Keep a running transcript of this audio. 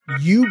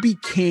you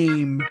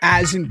became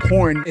as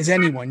important as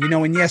anyone,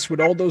 and yes, with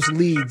all those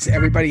leads,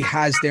 everybody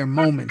has their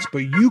moments, but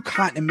you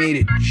kind of made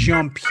a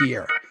jump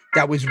here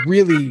that was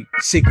really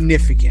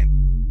significant.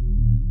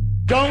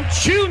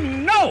 Don't you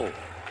know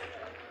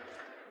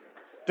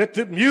that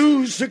the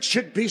music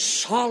should be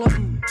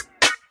solemn?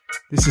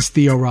 This is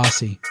Theo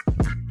Rossi.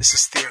 This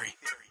is Theory.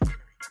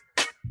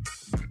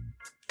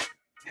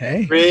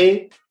 Hey.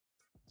 3,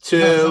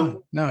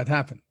 2. No, it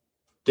happened.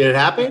 Did it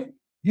happen?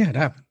 Yeah, it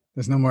happened.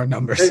 There's no more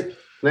numbers. Hey,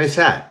 nice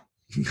hat.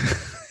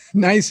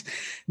 nice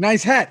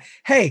hat.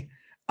 Hey.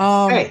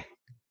 Hey.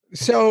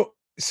 So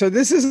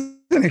this is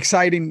an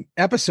exciting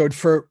episode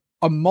for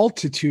a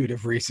multitude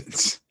of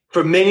reasons.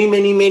 For many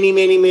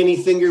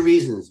finger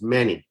reasons.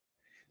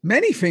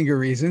 Many finger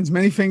reasons,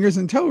 many fingers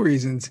and toe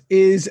reasons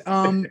is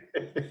one.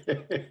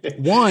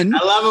 I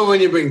love it when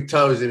you bring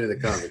toes into the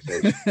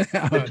conversation.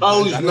 The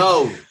toes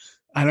nose.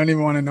 I don't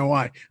even want to know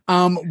why.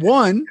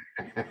 One,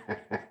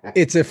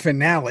 it's a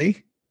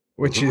finale,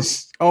 which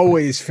is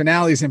always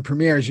finales and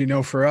premieres,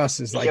 for us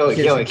is like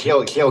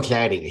kill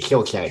catting.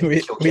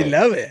 We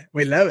love it.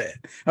 We love it.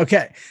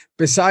 Okay.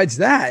 Besides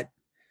that,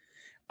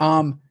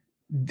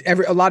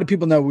 a lot of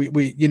people know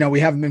we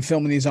haven't been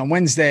filming these on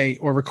Wednesday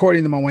or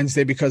recording them on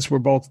Wednesday because we're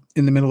both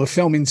in the middle of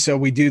filming. So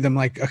we do them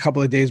like a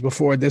couple of days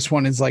before. This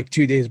one is like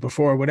 2 days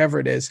before, whatever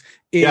it is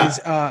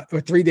or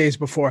 3 days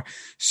before.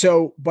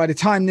 So by the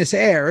time this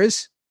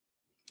airs,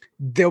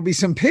 there'll be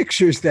some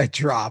pictures that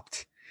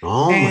dropped.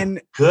 Oh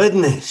my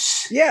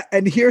goodness. Yeah.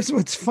 And here's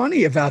what's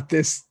funny about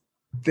this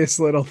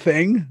little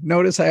thing.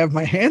 Notice I have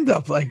my hand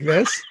up like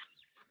this.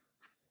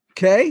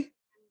 Okay.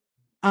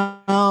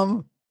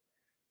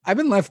 I've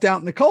been left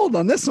out in the cold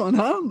on this one,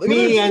 huh?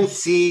 Me and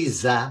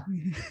Caesar.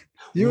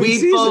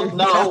 We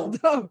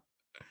both know.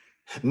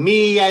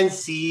 Me and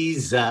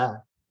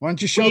Caesar. Why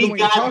don't you show them what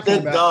you're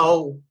talking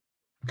about?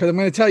 Because I'm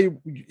going to tell you,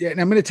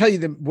 and I'm going to tell you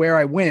where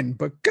I win.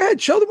 But go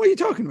ahead, show them what you're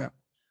talking about.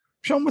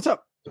 Show them what's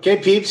up. Okay,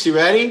 peeps, you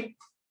ready?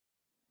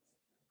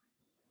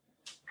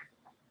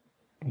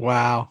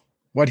 Wow.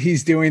 What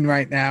he's doing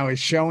right now is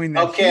showing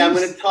that. Okay, I'm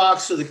going to talk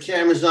so the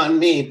camera's on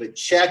me, but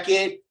check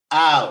it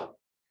out.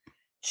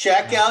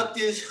 Check out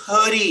this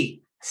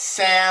hoodie,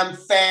 Sam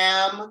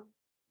Fam.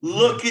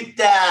 Look at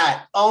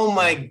that. Oh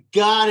my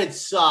God,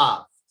 it's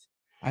soft.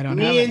 I don't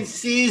know. Me and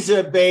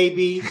Caesar,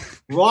 baby.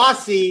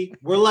 Rossi,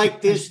 we're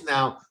like this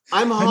now.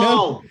 I'm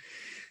home.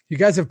 You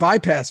guys have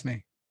bypassed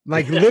me.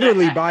 Like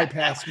literally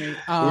bypassed me.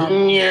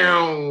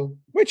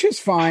 Which is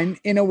fine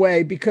in a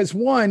way, because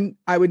one,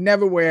 I would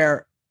never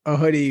wear a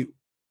hoodie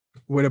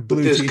with a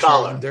blue t-shirt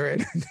under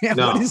it. Yeah,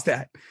 no. What is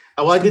that?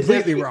 Oh, I did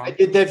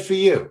that for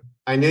you.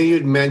 I knew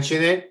you'd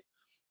mention it.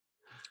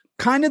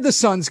 Kind of the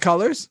Suns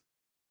colors.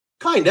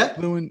 Kind of.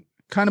 Blue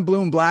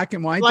and black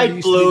and white.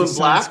 Like blue and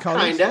black,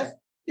 kind of.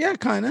 Yeah,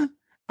 kind of.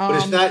 But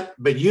it's not,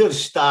 but you have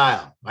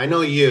style. I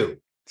know you.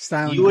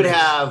 Style. You would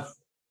have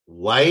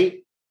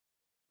white,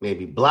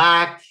 maybe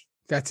black.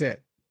 That's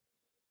it.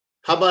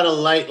 How about a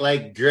light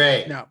like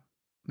gray? No.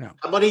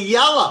 How about a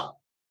yellow?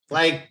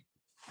 Like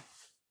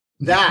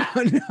that.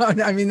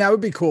 No, I mean, that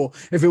would be cool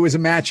if it was a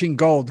matching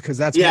gold, because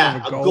that's more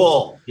of a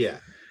gold. Yeah.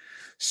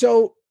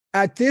 So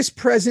at this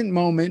present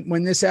moment,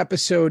 when this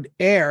episode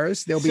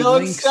airs, there'll be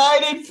links.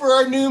 Excited for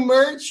our new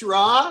merch,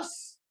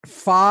 Ross.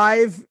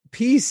 5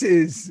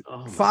 pieces,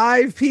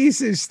 5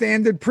 pieces,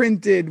 standard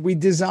printed. We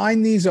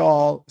designed these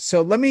all.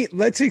 So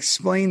let's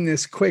explain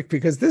this quick,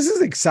 because this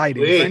is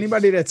exciting for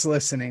anybody that's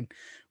listening.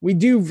 We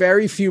do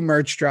very few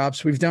merch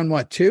drops. We've done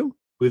what, 2?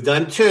 We've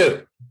done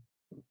 2.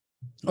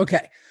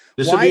 Okay.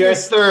 This will be our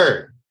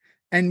 3rd.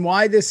 And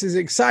why this is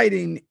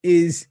exciting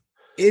is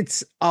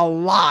it's a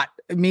lot.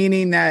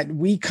 Meaning that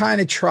we kind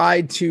of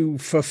tried to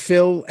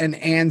fulfill and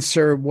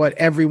answer what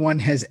everyone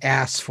has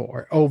asked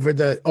for over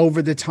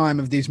the time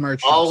of these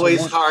merch drops.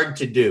 Always hard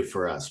to do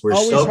for us. We're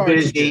so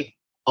busy.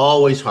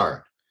 Always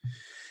hard.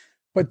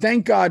 But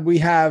thank God we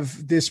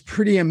have this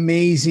pretty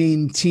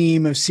amazing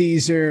team of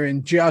Caesar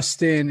and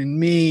Justin and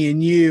me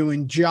and you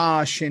and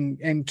Josh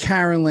and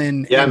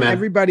Carolyn and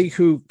everybody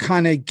who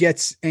kind of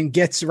gets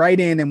right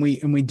in, and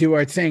we do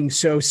our thing.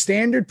 So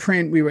standard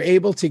print, we were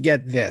able to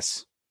get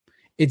this.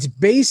 It's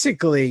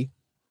basically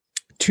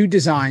 2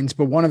 designs,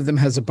 but one of them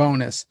has a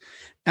bonus.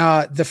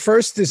 The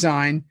first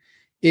design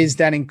is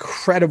that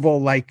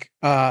incredible,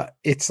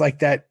 it's like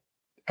that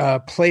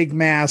plague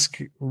mask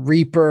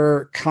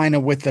Reaper kind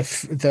of with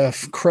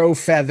the crow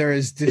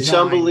feathers design. It's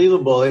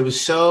unbelievable. It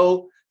was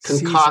so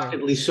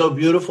concoctedly, so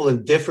beautiful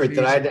and different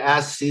that I had to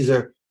ask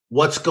Caesar,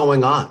 what's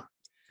going on?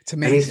 It's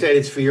amazing. And he said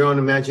it's for your own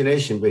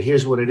imagination, but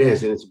here's what it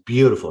is. And it's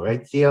beautiful,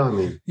 right, Theo? I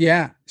mean,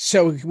 yeah.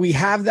 So we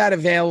have that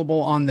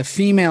available on the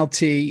female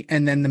tee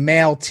and then the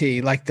male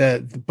tee, like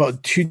the both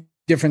 2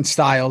 different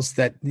styles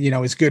that,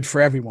 is good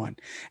for everyone.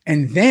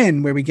 And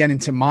then where we get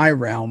into my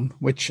realm,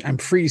 which I'm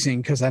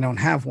freezing because I don't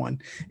have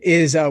one,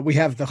 is we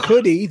have the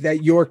hoodie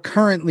that you're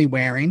currently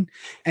wearing.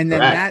 And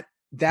then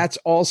that's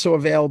also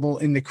available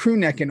in the crew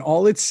neck. And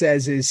all it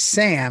says is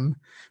Sam,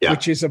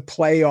 which is a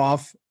play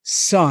off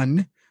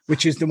sun,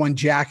 which is the one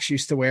Jax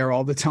used to wear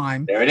all the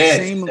time. There it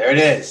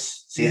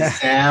is.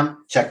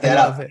 Sam, check that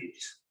out.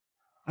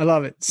 I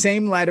love it.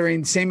 Same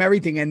lettering, same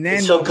everything. And then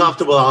it's so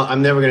comfortable.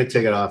 I'm never going to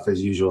take it off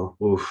as usual.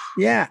 Oof.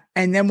 Yeah.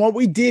 And then what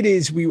we did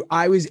is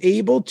I was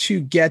able to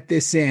get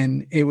this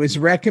in. It was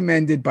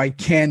recommended by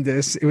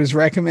Candace. It was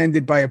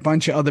recommended by a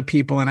bunch of other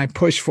people, and I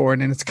pushed for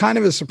it. And it's kind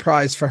of a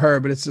surprise for her,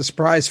 but it's a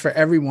surprise for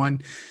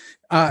everyone.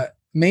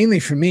 Mainly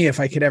for me, if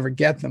I could ever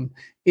get them,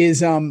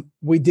 is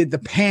we did the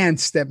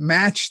pants that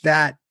match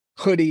that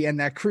hoodie and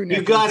that crew neck.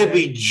 You got to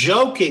be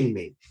joking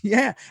me.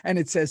 Yeah. And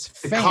it says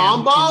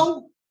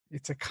combo.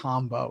 It's a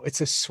combo.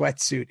 It's a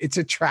sweatsuit. It's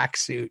a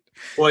tracksuit.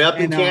 Boy, up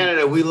in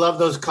Canada, we love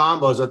those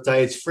combos. I'll tell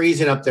you, it's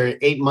freezing up there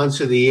 8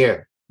 months of the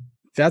year.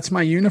 That's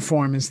my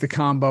uniform is the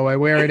combo. I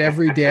wear it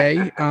every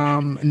day.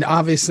 And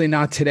obviously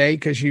not today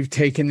because you've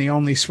taken the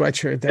only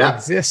sweatshirt that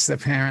exists,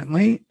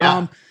 apparently.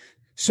 Yeah.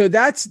 So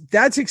that's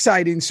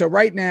exciting. So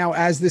right now,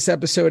 as this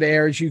episode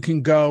airs, you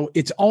can go.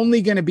 It's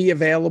only going to be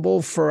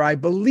available for, I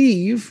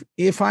believe,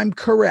 if I'm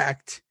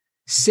correct,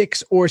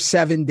 6 or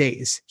 7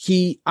 days.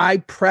 I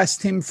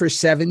pressed him for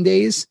 7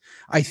 days.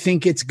 I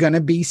think it's going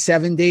to be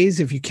 7 days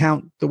if you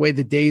count the way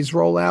the days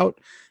roll out,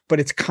 but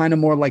it's kind of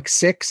more like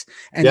 6.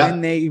 And then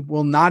they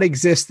will not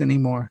exist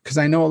anymore. Cause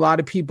I know a lot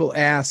of people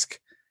ask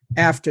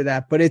after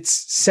that, but it's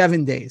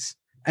 7 days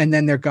and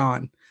then they're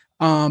gone.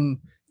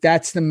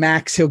 That's the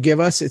max he'll give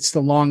us. It's the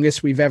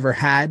longest we've ever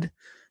had.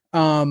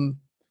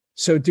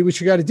 So do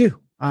what you got to do.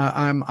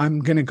 I'm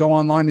going to go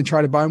online and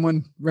try to buy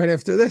one right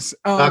after this. It's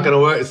not going to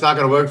work. It's not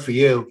going to work for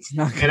you. It's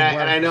not going to work.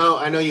 And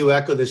I know you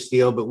echo this,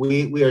 Steele, but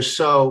we are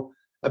so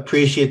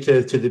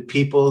appreciative to the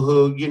people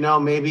who,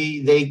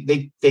 maybe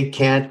they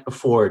can't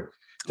afford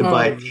to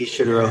buy a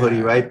t-shirt or a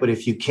hoodie, right? But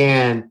if you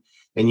can,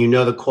 and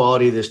the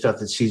quality of the stuff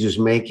that Caesar's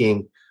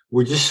making,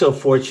 we're just so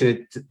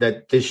fortunate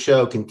that this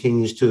show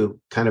continues to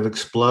kind of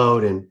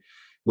explode, and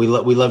we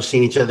love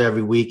seeing each other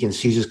every week, and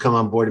Caesar's come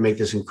on board to make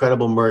this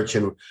incredible merch.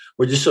 And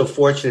we're just so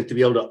fortunate to be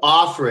able to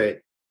offer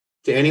it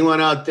to anyone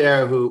out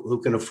there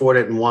who can afford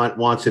it and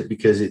wants it,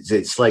 because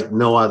it's like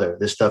no other.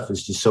 This stuff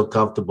is just so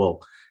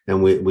comfortable,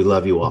 and we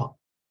love you all.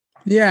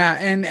 Yeah.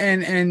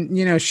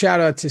 And shout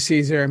out to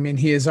Caesar. I mean,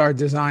 he is our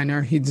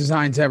designer. He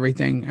designs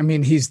everything. I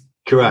mean, he's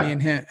correct. I mean,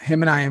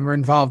 him and I are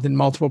involved in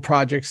multiple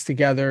projects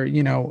together,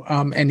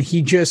 and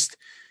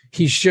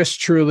he's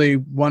just truly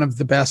one of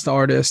the best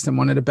artists and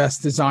one of the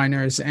best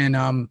designers. And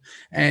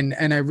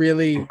I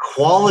really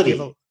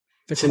quality.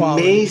 It's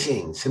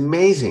amazing. It's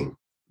amazing.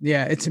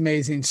 Yeah, it's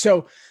amazing.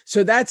 So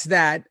that's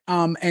that.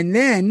 And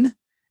then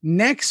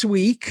next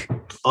week.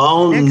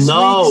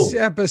 Week's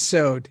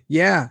episode.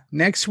 Yeah.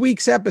 Next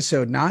week's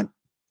episode, not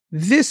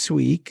this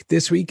week.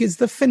 This week is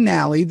the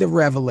finale, the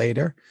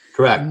Revelator.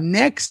 Correct.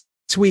 Next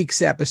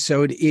week's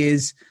episode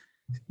is,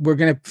 we're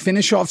going to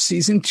finish off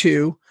season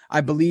 2.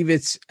 I believe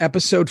it's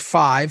episode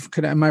 5.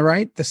 Am I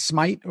right? The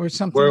Smite or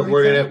something.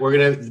 We're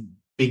gonna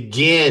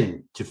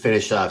begin to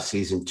finish off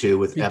season 2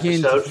 with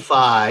episode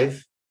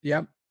 5.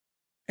 Yep.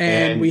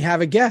 And we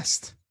have a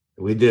guest.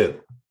 We do.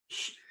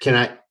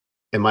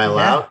 Am I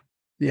allowed?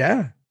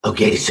 Yeah.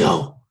 Okay,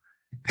 so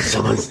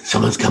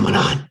someone's coming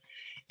on,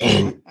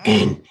 and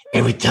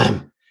every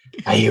time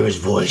I hear his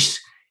voice,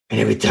 and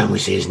every time we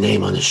say his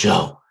name on the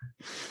show,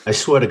 I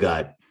swear to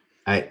God,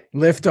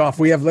 liftoff.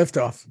 We have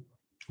liftoff.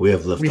 We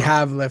have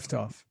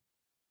liftoff.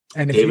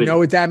 And if you know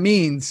what that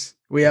means,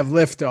 we have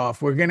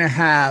liftoff. We're going to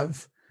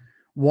have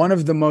one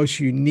of the most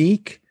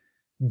unique,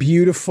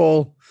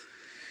 beautiful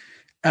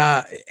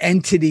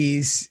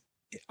entities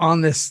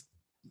on this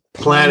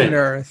planet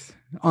Earth.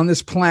 On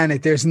this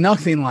planet, there's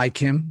nothing like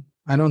him.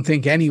 I don't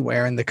think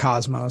anywhere in the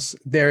cosmos.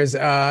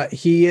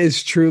 He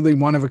is truly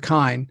one of a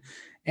kind.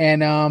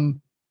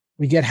 And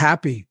we get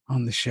happy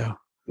on the show.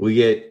 We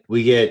get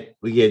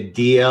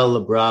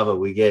DL LaBrava.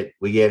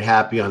 We get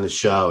happy on the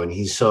show, and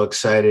he's so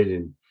excited.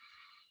 And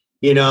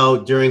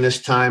during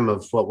this time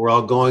of what we're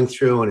all going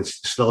through, and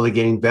it's slowly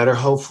getting better,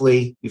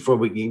 hopefully, before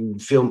we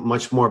feel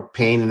much more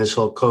pain in this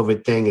whole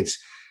COVID thing, it's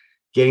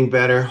getting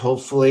better,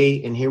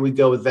 hopefully. And here we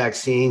go with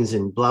vaccines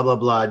and blah blah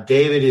blah.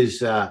 David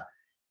is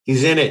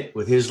he's in it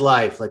with his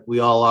life, like we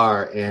all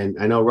are. And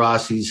I know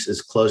Rossi's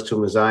as close to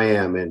him as I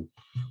am, and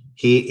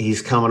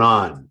he's coming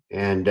on.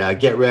 And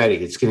get ready.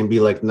 It's going to be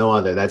like no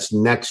other. That's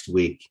next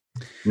week,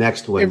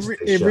 next Wednesday.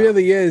 It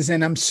really is.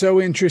 And I'm so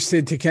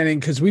interested to Kenny,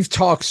 because we've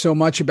talked so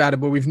much about it,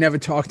 but we've never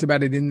talked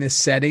about it in this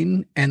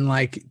setting. And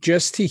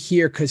just to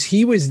hear, because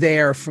he was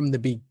there from the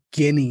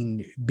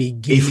beginning,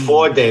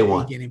 before day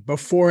one,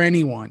 before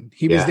anyone.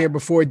 He was there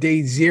before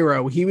day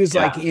 0. He was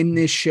in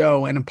this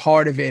show and a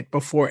part of it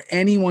before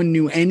anyone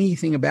knew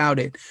anything about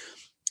it.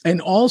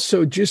 And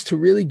also just to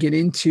really get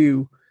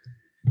into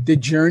the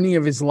journey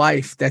of his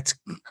life that's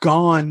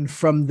gone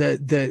from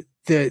the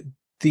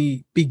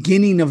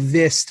beginning of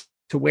this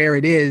to where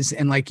it is.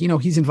 And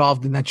he's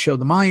involved in that show,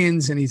 The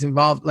Mayans, and he's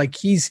involved,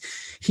 he's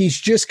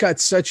just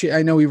got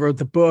I know he wrote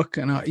the book,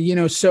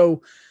 and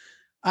so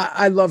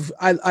I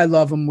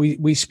love him.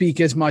 We speak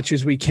as much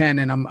as we can,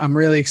 and I'm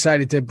really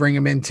excited to bring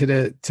him into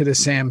the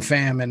Sam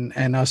fam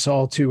and us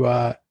all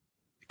to,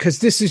 cause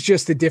this is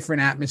just a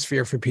different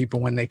atmosphere for people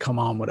when they come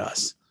on with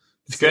us.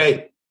 It's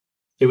great.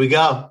 Here we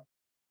go.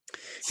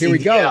 Here we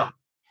go.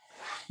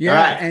 Yeah,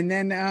 right. and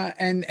then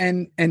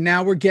and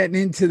now we're getting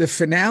into the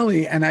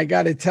finale, and I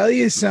got to tell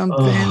you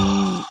something.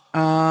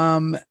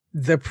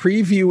 The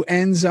preview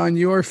ends on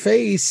your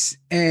face,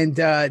 and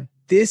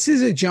this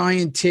is a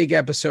giant Tig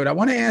episode. I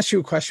want to ask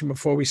you a question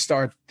before we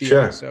start the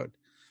episode.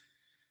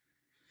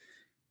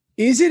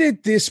 Is it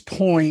at this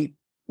point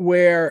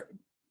where,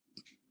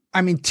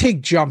 I mean,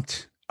 Tig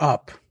jumped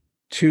up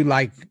to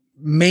like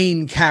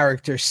main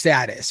character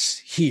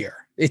status here?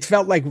 It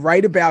felt like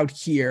right about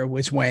here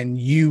was when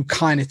you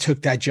kind of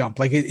took that jump.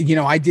 Like, you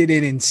know, I did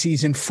it in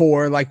season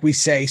 4. Like we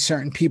say,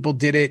 certain people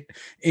did it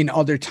in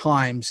other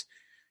times.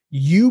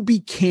 You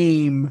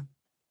became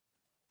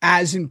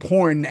as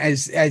important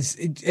as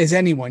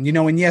anyone, you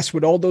know, and yes,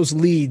 with all those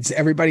leads,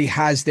 everybody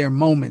has their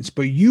moments,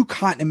 but you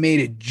kind of made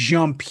a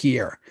jump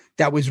here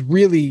that was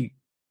really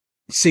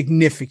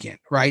significant,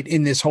 right,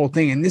 in this whole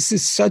thing. And this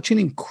is such an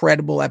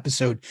incredible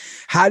episode.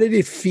 How did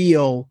it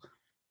feel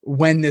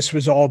when this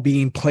was all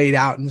being played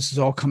out and this is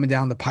all coming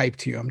down the pipe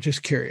to you? I'm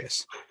just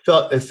curious.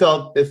 It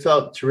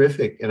felt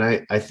terrific. And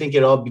I think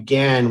it all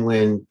began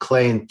when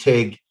Clay and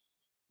Tig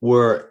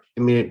were,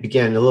 I mean, it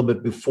began a little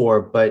bit before,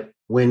 but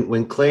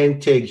when Clay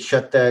and Tig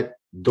shut that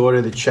door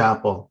to the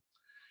chapel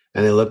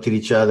and they looked at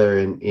each other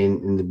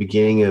in the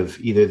beginning of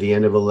either the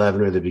end of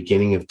 11 or the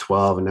beginning of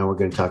 12, and now we're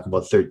going to talk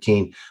about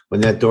 13,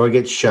 when that door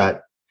gets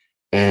shut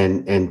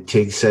and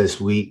Tig says,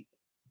 we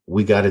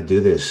got to do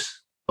this.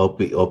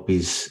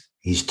 Opie's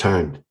he's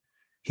turned.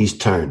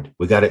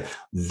 We got it.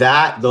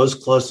 Those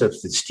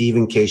close-ups that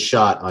Stephen K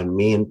shot on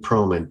me and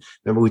Perlman.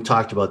 Remember, we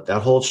talked about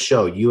that whole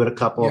show. You had a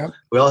couple. Yep.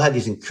 We all had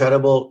these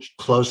incredible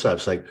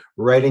close-ups, like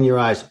right in your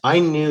eyes. I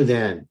knew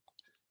then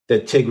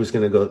that Tig was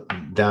going to go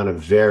down a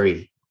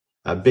very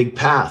big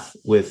path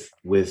with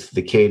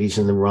the Katies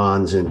and the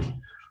Rons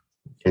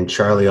and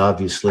Charlie,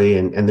 obviously,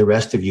 and the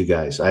rest of you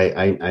guys.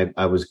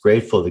 I was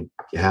grateful to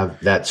have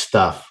that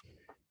stuff.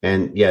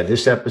 And yeah,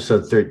 this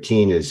episode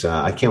 13 is,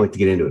 I can't wait to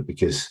get into it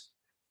because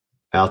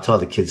I'll tell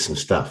the kids some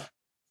stuff.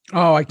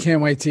 Oh, I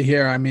can't wait to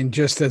hear. I mean,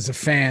 just as a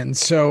fan.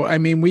 So, I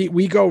mean,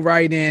 we go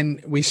right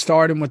in, we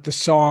start them with the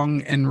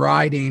song and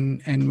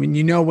writing. And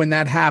when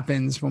that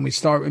happens, when we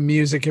start with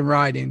music and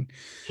writing,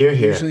 here. It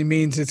usually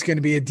means it's going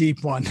to be a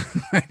deep one.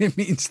 It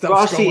means stuff's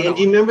Rossi, going on. And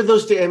do you remember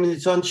those days? I mean,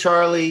 it's on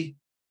Charlie,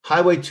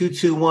 Highway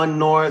 221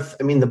 North.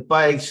 I mean, the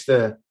bikes,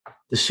 the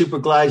super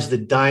glides, the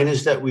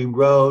Dynas that we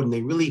rode, and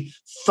they really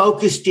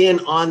focused in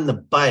on the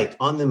bike,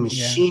 on the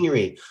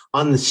machinery,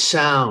 on the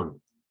sound.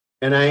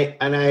 And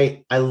I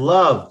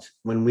loved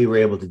when we were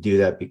able to do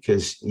that,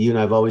 because you and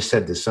I've always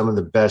said this, some of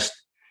the best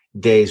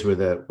days were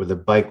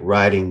the bike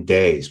riding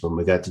days when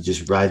we got to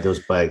just ride those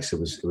bikes. It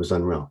was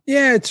unreal.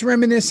 Yeah, it's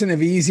reminiscent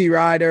of Easy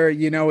Rider.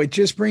 You know, it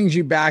just brings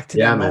you back to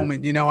that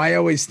moment. You know, I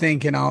always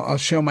think, and I'll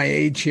show my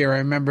age here. I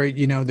remember,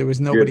 you know, there was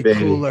nobody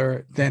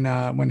cooler than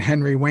when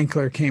Henry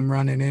Winkler came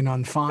running in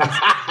on Fonz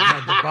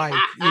had the bike.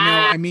 You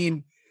know, I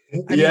mean,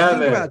 think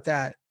about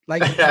that.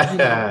 Like, you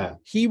know,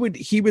 he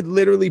would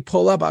literally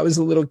pull up. I was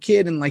a little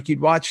kid, and like you'd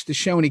watch the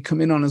show, and he'd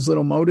come in on his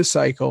little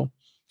motorcycle,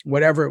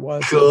 whatever it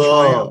was.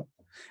 Cool.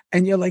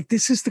 And you're like,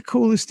 this is the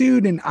coolest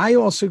dude. And I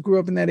also grew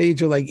up in that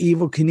age of like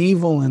Evel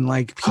Knievel and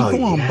like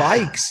people on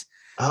bikes.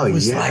 It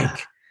was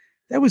like,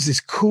 that was as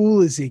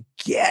cool as it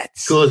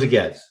gets. Cool as it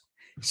gets.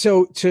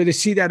 So to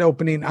see that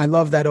opening, I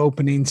love that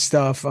opening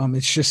stuff.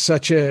 It's just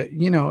such a,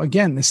 you know,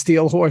 again, the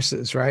steel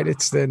horses, right?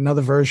 It's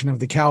another version of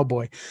the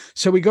cowboy.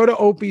 So we go to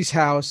Opie's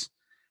house.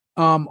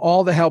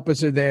 All the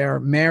helpers are there.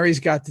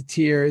 Mary's got the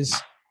tears.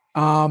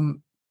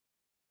 Man.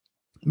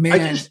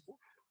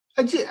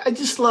 I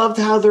just loved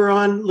how they're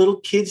on little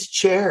kids'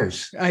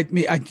 chairs.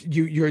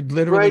 You're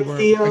literally,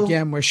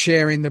 right, we're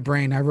sharing the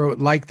brain. I wrote,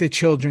 like the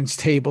children's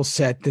table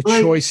set. The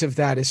choice of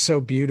that is so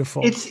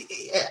beautiful.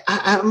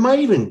 I might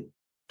even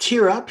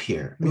tear up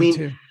here. Me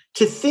too.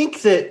 To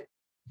think that,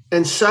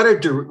 and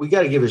Sutter, we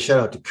got to give a shout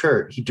out to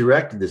Kurt. He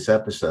directed this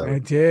episode. I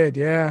did,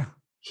 yeah.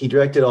 He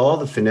directed all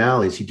the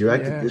finales. He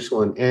directed this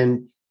one.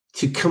 And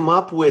to come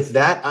up with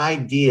that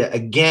idea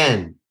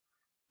again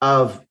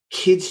of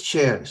kids'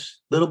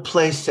 chairs, little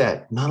play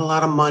set, not a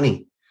lot of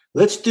money.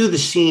 Let's do the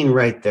scene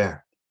right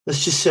there.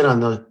 Let's just sit on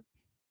the.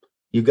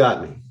 You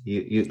got me.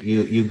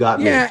 You got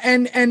me. Yeah,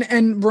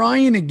 and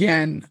Ryan,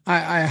 again,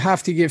 I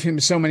have to give him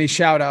so many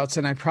shout outs,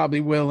 and I probably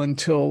will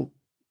until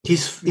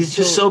he's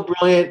just so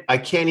brilliant. I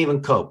can't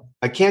even cope.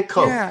 I can't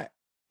cope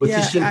with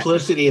the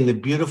simplicity and the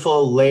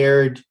beautiful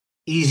layered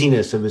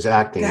easiness of his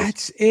acting.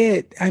 That's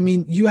it. I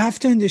mean, you have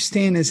to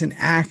understand, as an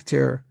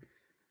actor,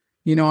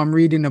 you know,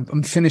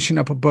 I'm finishing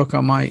up a book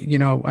on my, you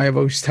know, I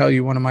always tell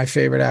you one of my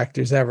favorite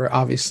actors ever,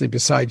 obviously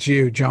besides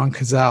you, John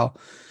Cazale.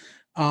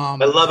 I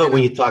love it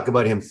when you talk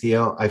about him,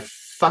 Theo. I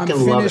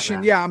fucking love it.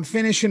 Man. Yeah, I'm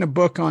finishing a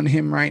book on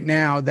him right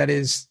now that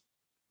is,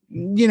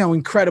 you know,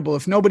 incredible.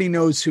 If nobody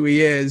knows who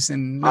he is,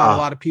 and not a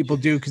lot of people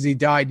do because he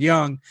died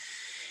young,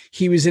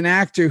 he was an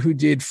actor who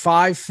did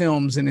 5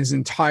 films in his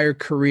entire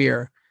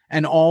career,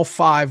 and all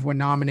 5 were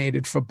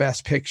nominated for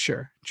Best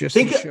Picture. Just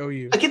to show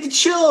you. I get the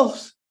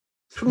chills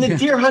from the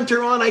Deer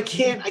Hunter on. I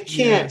can't.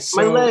 Yeah,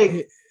 my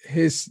leg.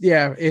 it's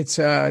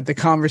The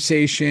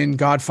Conversation,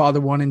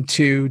 Godfather 1 and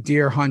 2,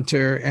 Deer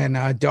Hunter,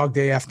 and Dog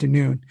Day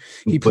Afternoon.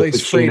 He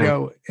plays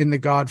Fredo in The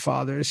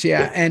Godfathers.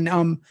 Yeah.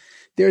 And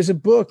there's a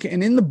book,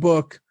 and in the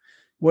book,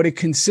 what it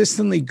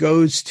consistently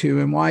goes to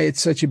and why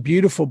it's such a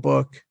beautiful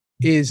book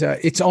is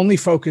it's only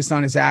focused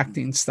on his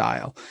acting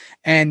style.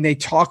 And they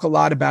talk a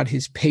lot about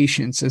his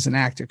patience as an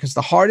actor, because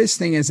the hardest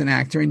thing as an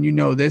actor, and you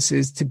know this,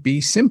 is to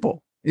be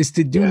simple, is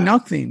to do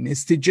nothing,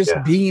 is to just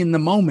be in the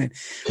moment.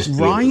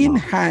 Ryan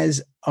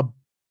has a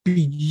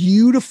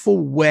beautiful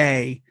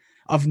way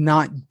of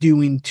not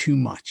doing too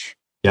much.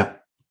 Yeah.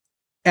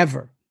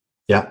 Ever.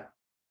 Yeah.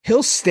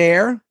 He'll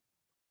stare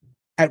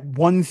at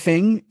one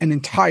thing an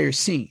entire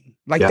scene.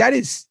 Like that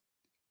is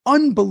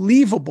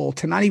unbelievable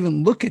to not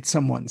even look at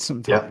someone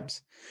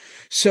sometimes.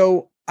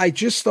 So I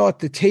just thought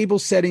the table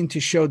setting to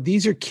show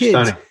these are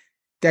kids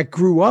that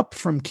grew up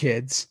from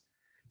kids.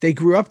 They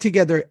grew up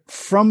together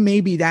from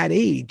maybe that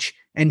age.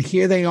 And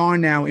here they are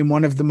now in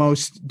one of the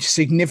most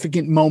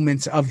significant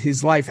moments of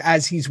his life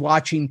as he's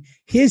watching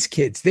his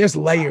kids. There's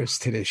layers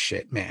to this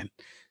shit, man.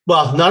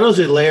 Well, not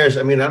only layers.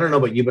 I mean, I don't know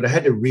about you, but I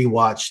had to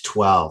rewatch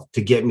 12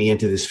 to get me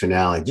into this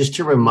finale, just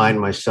to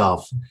remind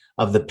myself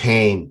of the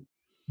pain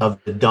of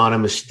the Donna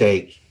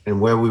mistake and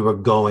where we were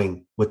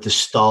going with the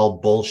Stahl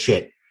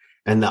bullshit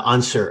and the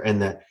answer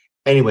and the.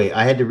 Anyway,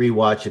 I had to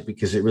rewatch it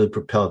because it really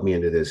propelled me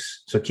into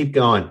this. So keep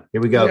going.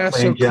 Here we go. Yeah,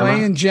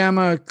 Clay and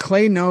Gemma.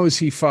 Clay knows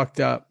he fucked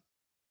up.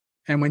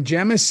 And when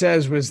Gemma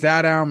says, was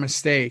that our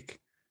mistake?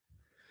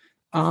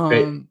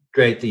 Great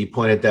that you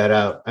pointed that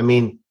out. I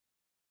mean,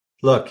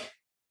 look,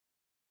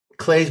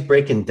 Clay's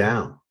breaking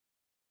down.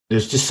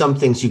 There's just some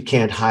things you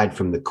can't hide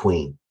from the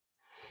queen.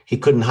 He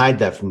couldn't hide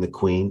that from the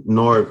queen,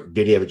 nor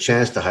did he have a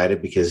chance to hide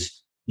it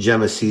because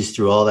Gemma sees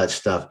through all that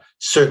stuff,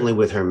 certainly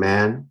with her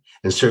man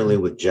and certainly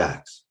with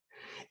Jax.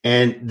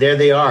 And there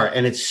they are.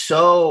 And it's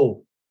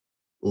so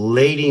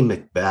Lady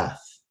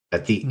Macbeth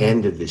at the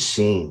end of this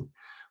scene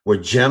where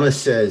Gemma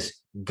says,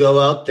 go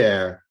out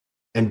there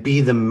and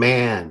be the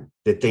man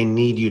that they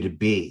need you to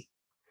be.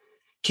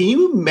 Can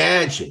you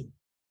imagine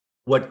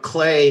what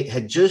Clay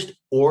had just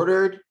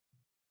ordered?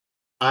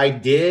 I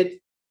did.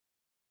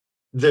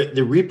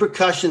 The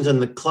repercussions on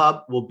the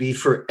club will be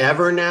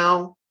forever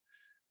now.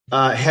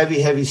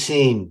 Heavy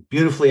scene,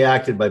 beautifully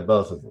acted by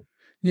both of them.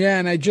 Yeah,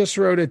 and I just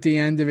wrote at the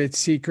end of it,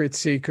 secret.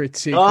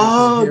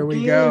 Oh, here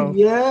we go.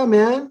 Yeah,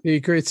 man.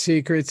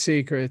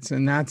 Secrets.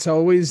 And that's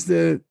always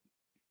it's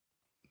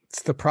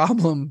the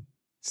problem.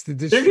 It's the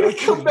They're going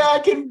to come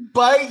back and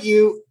bite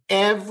you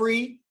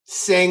every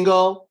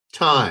single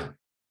time.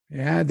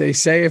 Yeah, they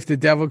say if the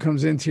devil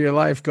comes into your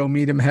life, go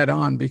meet him head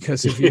on,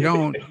 because if you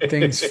don't,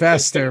 things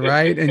fester,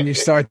 right? And you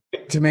start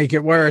to make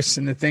it worse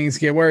and the things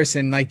get worse.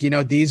 And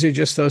these are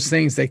just those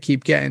things that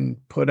keep getting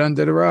put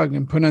under the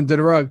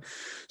rug.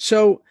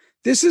 So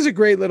this is a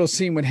great little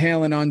scene with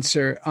Hale and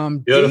Unser.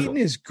 Dayton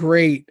is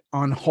great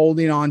on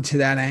holding on to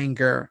that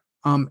anger.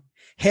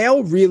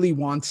 Hale really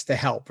wants to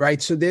help, right?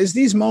 So there's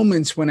these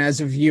moments when as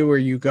a viewer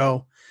you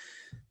go,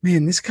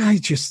 man, this guy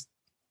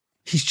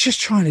he's just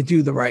trying to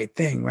do the right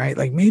thing, right?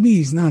 Like maybe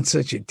he's not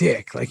such a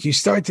dick. Like you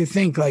start to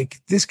think like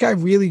this guy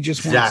really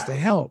just wants to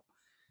help.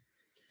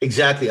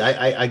 Exactly.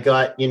 I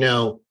got,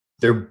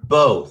 they're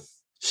both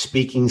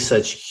speaking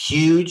such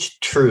huge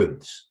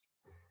truths.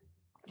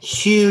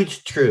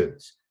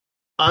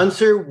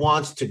 Unser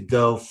wants to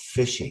go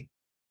fishing.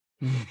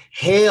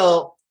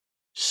 Hale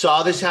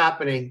saw this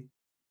happening,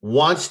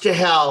 wants to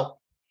help,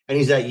 and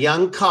he's that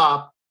young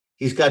cop.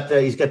 He's got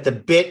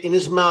the bit in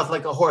his mouth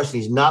like a horse,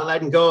 and he's not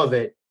letting go of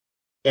it.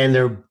 And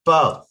they're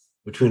both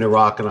between a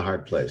rock and a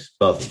hard place,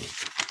 both of them.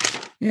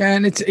 Yeah,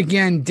 and it's,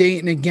 again,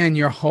 Dayton,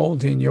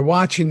 you're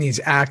watching these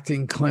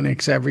acting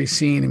clinics every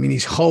scene. I mean,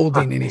 he's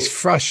holding and he's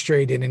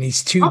frustrated and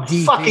he's too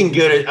deep. Fucking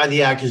good are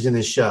the actors in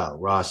this show,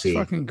 Rossi.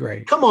 Fucking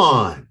great. Come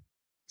on.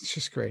 It's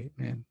just great,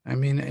 man. I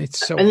mean,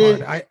 it's so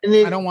hard. I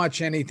don't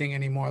watch anything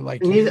anymore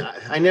like you.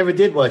 I never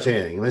did watch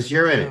anything unless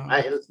you're in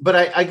it.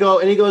 But I go,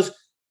 and he goes,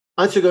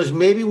 Unser goes,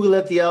 maybe we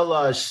let the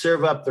outlaws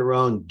serve up their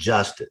own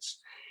justice.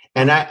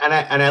 And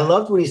I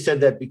loved when he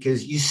said that,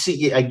 because you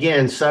see,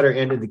 again, Sutter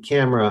ended the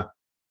camera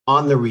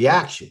on the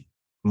reaction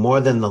more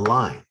than the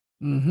line.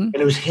 Mm-hmm. And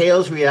it was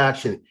Hale's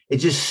reaction. It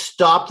just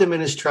stopped him in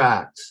his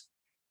tracks.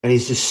 And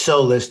he's just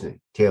so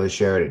listening. Taylor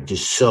Sheridan,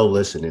 just so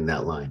listening in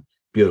that line.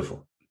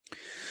 Beautiful.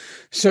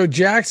 So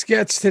Jax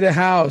gets to the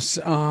house.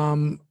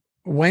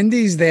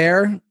 Wendy's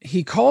there.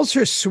 He calls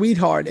her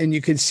sweetheart, and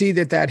you can see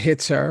that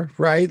hits her,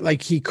 right?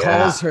 Like he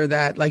calls her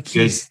that, like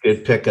he's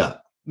good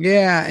pickup.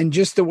 Yeah, and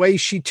just the way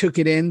she took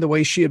it in, the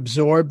way she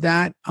absorbed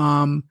that.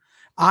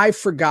 I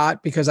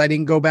forgot because I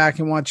didn't go back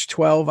and watch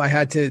 12. I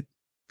had to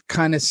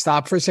kind of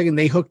stop for a second.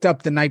 They hooked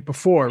up the night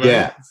before, right?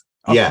 Yeah.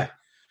 Okay. Yeah.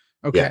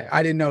 Okay. Yeah.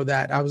 I didn't know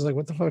that. I was like,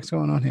 what the fuck's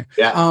going on here?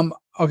 Yeah.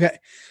 Okay.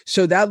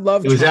 So that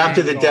love. It was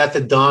after the death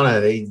of Donna.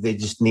 They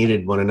just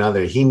needed one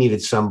another. He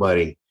needed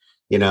somebody,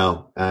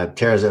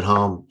 Tara's at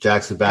home.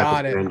 Jackson's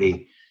back with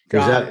Wendy.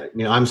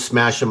 I'm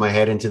smashing my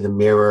head into the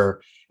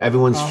mirror.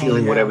 Everyone's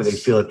feeling whatever they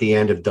feel at the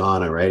end of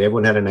Donna, right?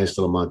 Everyone had a nice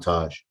little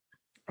montage.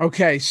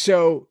 Okay,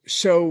 so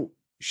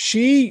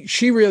she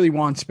really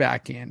wants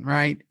back in,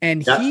 right?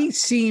 And he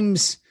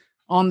seems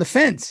on the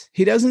fence.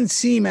 He doesn't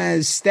seem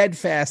as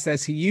steadfast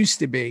as he used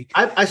to be.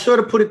 I sort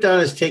of put it down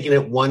as taking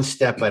it one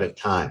step at a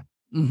time.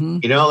 Mm-hmm.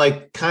 You know,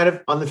 like kind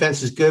of on the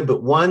fence is good,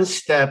 but one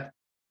step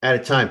at a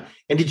time.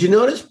 And did you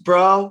notice,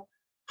 bro,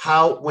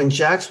 how when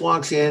Jax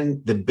walks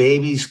in, the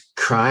baby's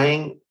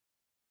crying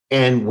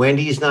and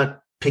Wendy's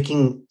not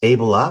picking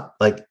Abel up?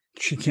 Like,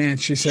 she can't.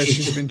 She says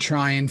she's been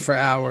trying for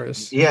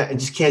hours. Yeah, and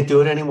just can't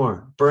do it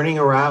anymore. Burning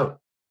her out.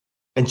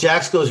 And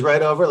Jax goes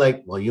right over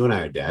like, well, you and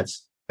I are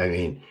dads. I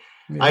mean,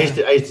 yeah. I used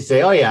to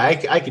say, oh, yeah,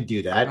 I could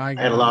do that. I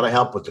had a lot of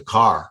help with the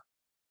car.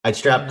 I'd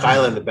strap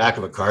Kyla in the back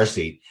of a car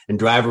seat and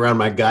drive around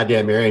my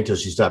goddamn area until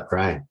she stopped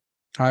crying.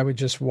 I would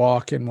just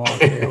walk and walk.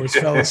 I always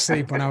fell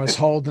asleep when I was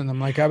holding them.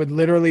 Like I would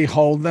literally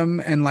hold them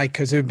and like,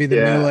 cause it would be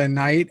the middle of the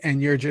night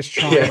and you're just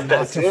trying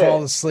not to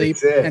fall asleep.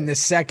 And the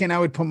second I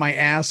would put my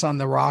ass on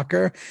the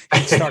rocker,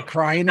 he'd start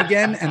crying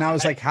again. And I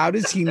was like, how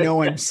does he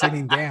know I'm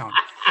sitting down?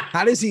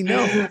 How does he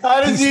know?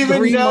 How does he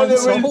even know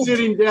that we're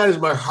sitting down? Is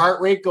my heart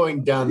rate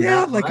going down?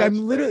 Yeah, like much?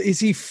 I'm literally, is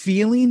he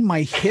feeling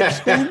my hips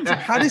bend?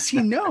 How does he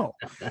know?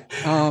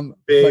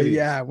 But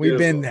yeah, we've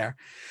been there.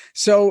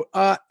 So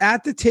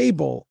at the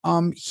table,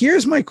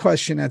 here's my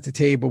question at the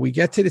table. We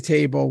get to the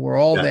table, we're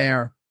all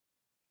there.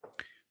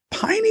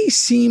 Piney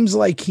seems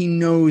like he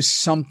knows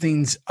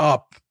something's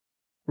up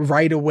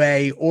right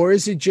away, or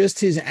is it just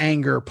his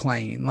anger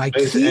playing? Like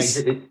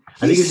he's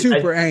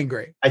super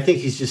angry. I think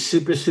he's just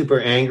super, super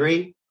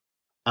angry.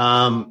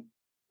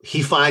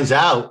 He finds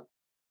out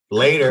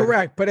later.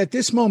 Correct. But at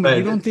this moment,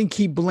 you don't think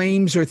he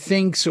blames or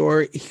thinks,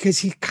 or because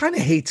he kind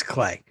of hates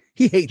Clay.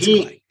 He hates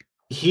Clay.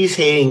 He's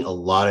hating a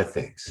lot of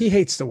things. He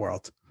hates the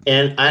world.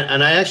 And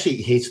I actually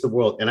hates the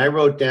world. And I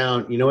wrote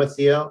down, you know what,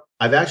 Theo?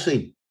 I've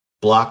actually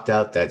blocked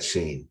out that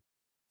scene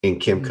in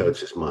Kim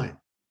Coates's mind.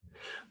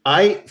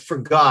 I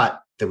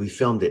forgot that we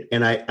filmed it.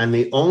 And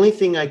the only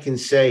thing I can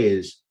say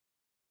is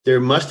there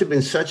must have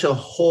been such a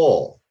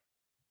hole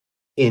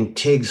in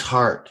Tig's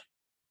heart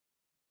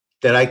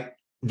that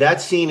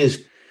that scene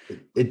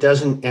it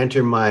doesn't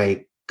enter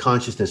my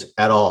consciousness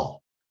at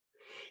all.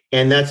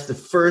 And that's the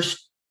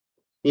first,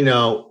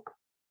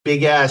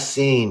 big ass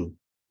scene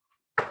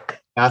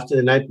after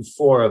the night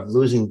before of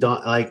losing Dawn.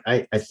 Like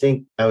I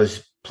think I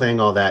was playing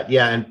all that.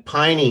 Yeah. And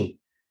Piney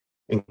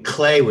and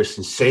Clay were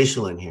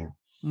sensational in here.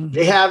 Mm-hmm.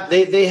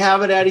 They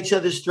have it at each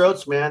other's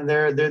throats, man.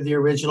 They're the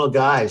original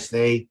guys.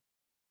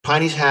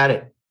 Piney's had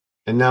it.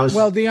 And now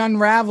the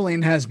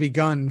unraveling has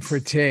begun for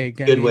Tig.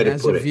 Good way to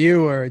as put a it.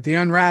 Viewer, the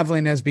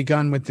unraveling has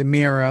begun with the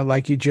mirror,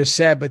 like you just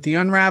said, but the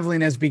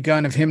unraveling has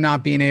begun of him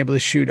not being able to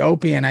shoot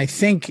Opie. And I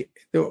think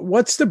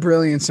what's the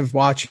brilliance of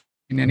watching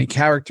any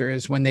character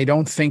is when they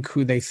don't think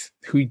who they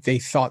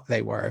thought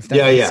they were, if that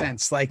makes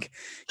sense. Like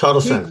total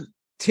sense.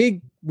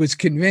 Tig was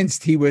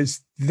convinced he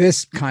was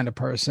this kind of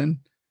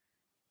person,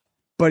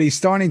 but he's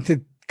starting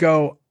to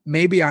go,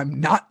 maybe I'm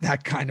not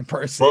that kind of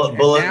person.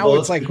 Now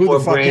it's like, who the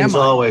fuck am I?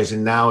 Always,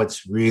 and now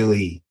it's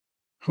really,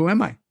 who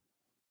am I?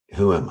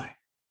 Who am I?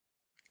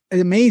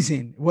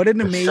 Amazing. What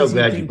an amazing so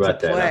glad thing you brought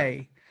to that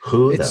play. Up.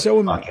 Who the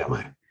fuck am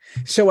I?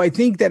 So I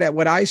think that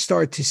what I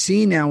start to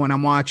see now when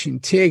I'm watching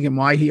Tig and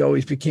why he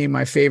always became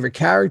my favorite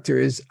character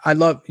is I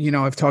love,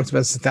 I've talked about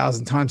this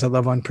 1,000 times. I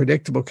love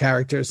unpredictable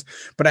characters,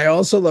 but I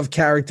also love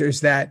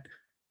characters that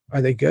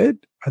are they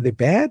good? Are they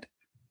bad?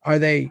 Are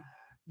they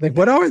like,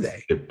 what are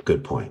they?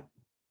 Good point.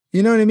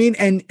 You know what I mean?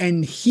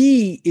 And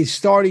he is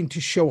starting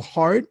to show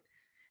heart,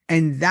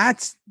 and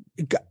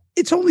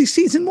it's only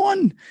season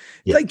 1.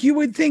 Yeah. Like you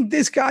would think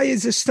this guy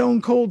is a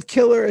stone cold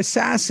killer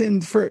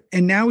assassin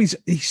and now he's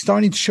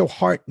starting to show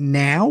heart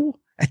now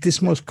at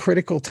this most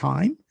critical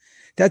time.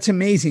 That's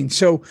amazing.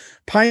 So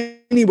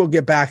Piney will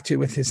get back to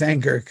with his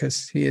anger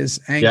because he is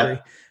angry.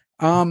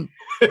 Yeah.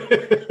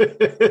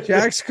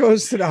 Jax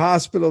goes to the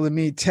hospital to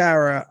meet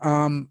Tara.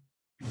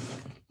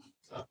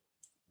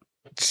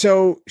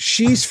 So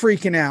she's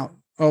freaking out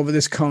over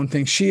this cone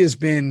thing. She has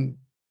been,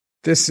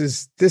 this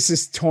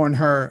is torn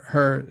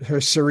her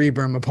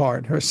cerebrum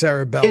apart. Her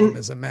cerebellum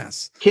is a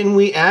mess. Can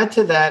we add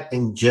to that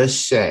and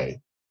just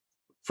say,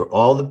 for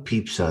all the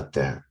peeps out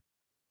there,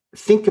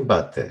 think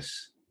about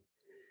this.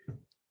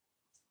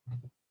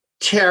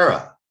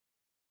 Tara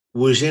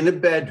was in a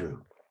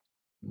bedroom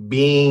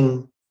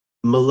being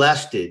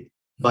molested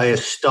by a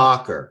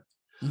stalker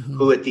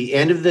who at the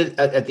end of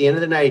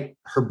the night,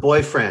 her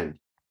boyfriend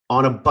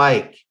on a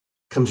bike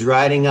comes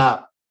riding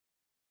up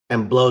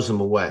and blows him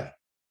away.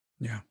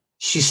 Yeah.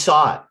 She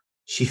saw it.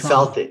 She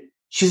felt it.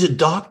 She's a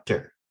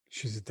doctor.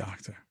 She's a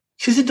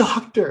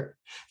doctor.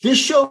 This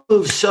show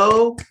moves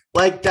so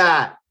like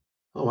that.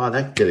 Oh, wow.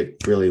 That did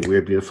a really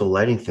weird, beautiful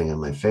lighting thing on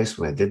my face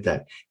when I did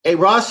that. Hey,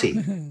 Rossi.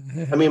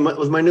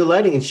 With my new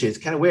lighting and shit, it's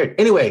kind of weird.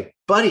 Anyway,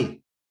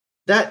 buddy,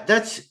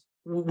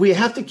 we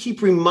have to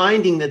keep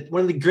reminding that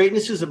one of the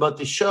greatnesses about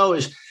the show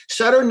is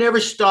Sutter never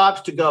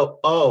stops to go,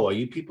 oh, are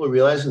you people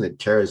realizing that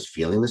Tara's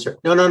feeling this?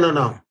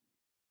 No.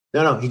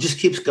 He just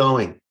keeps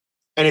going.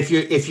 And if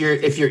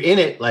you're in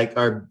it, like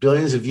our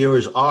billions of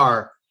viewers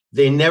are,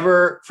 they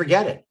never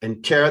forget it.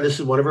 And Tara, this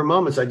is one of her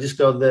moments. I just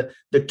go,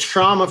 the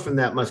trauma from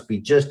that must be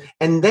just,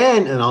 and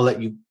I'll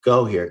let you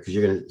go here because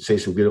you're going to say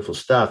some beautiful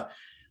stuff.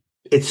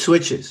 It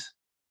switches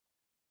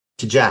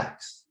to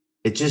Jax.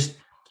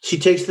 She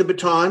takes the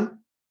baton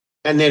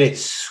and then it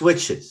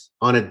switches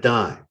on a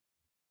dime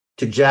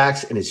to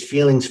Jax and his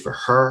feelings for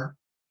her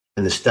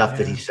and the stuff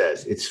that he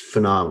says. It's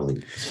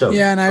phenomenally so.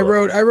 Yeah, and I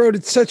wrote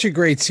it's such a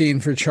great scene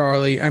for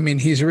Charlie. I mean,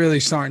 he's really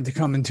starting to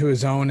come into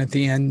his own at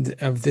the end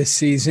of this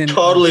season.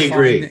 Totally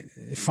agree.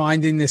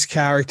 Finding this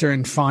character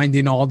and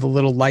finding all the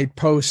little light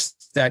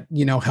posts that,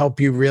 help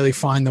you really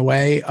find the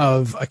way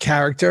of a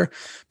character,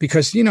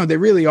 because, they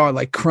really are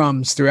like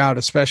crumbs throughout,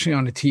 especially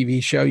on a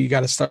TV show. You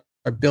got to start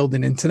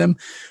building into them.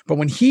 But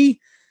when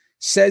he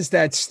says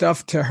that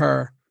stuff to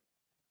her,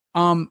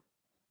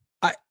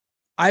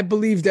 I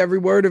believed every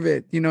word of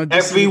it.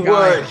 Every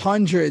word.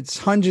 Hundreds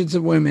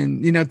of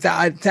women,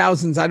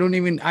 thousands.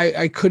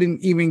 I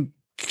couldn't even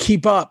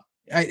keep up.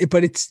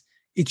 But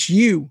it's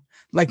you.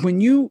 Like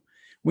when you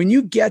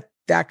get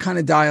that kind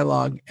of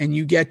dialogue and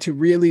you get to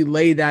really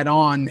lay that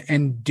on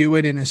and do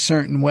it in a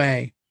certain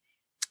way,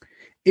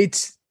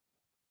 it's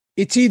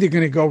either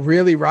going to go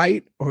really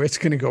right or it's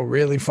going to go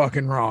really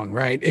fucking wrong,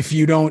 right? If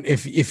you don't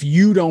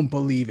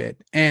believe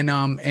it.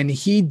 And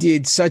he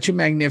did such a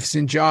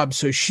magnificent job.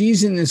 So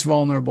she's in this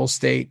vulnerable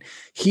state.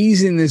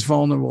 He's in this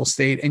vulnerable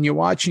state. And you're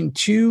watching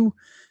two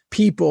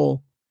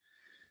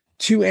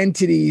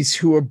entities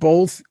who are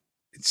both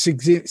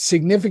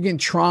significant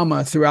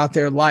trauma throughout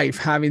their life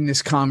having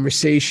this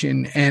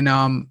conversation.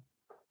 And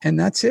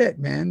that's it,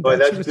 man. Boy,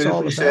 that's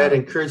beautifully said.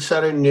 And Kurt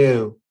Sutter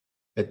knew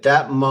at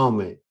that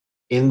moment,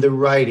 in the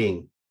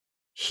writing,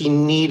 he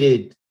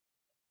needed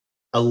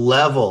a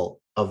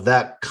level of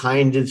that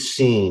kind of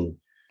scene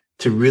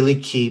to really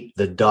keep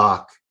the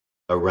doc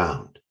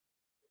around.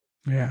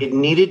 Yeah. It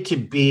needed to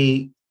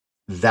be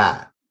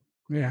that.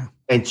 Yeah.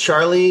 And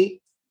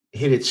Charlie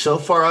hit it so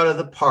far out of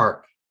the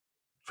park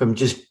from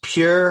just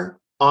pure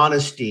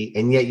honesty.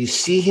 And yet you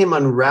see him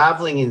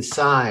unraveling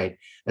inside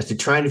as to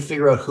trying to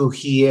figure out who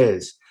he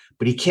is,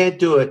 but he can't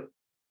do it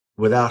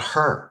without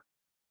her.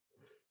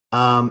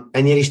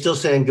 And yet he's still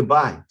saying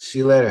goodbye. See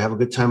you later. Have a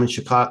good time in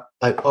Chicago.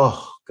 Like,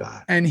 oh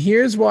God. And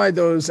here's why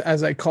those,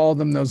 as I call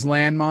them, those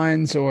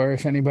landmines, or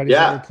if anybody's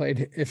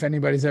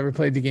ever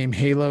played the game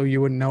Halo,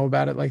 you wouldn't know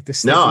about it. Like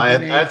the no, I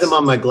have them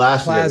on my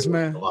glass.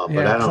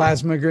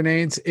 Plasma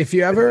grenades. If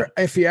you ever,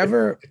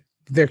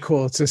 they're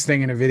cool. It's this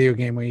thing in a video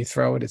game where you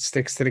throw it, it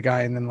sticks to the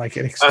guy, and then like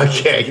it explodes.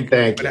 Okay,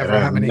 thank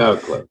you. No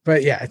clue.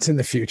 But yeah, it's in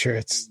the future.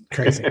 It's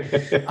crazy.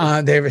 They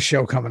have a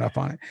show coming up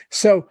on it.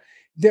 So.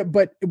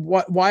 But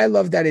why I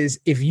love that is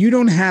if you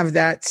don't have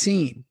that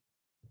scene,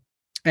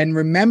 and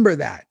remember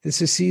that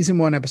this is season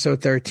 1,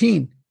 episode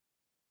 13,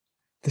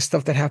 the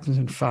stuff that happens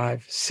in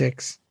 5,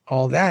 6,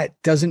 all that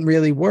doesn't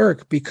really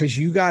work, because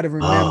you got to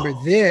remember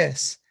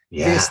this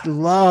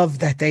love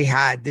that they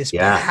had, this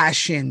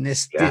passion,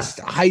 this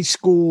high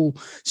school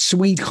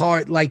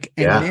sweetheart, and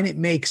then it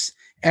makes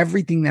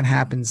everything that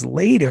happens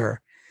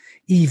later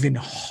even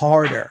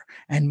harder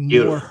and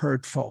more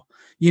hurtful.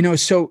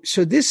 So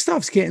this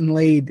stuff's getting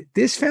laid.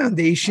 This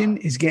foundation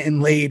is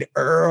getting laid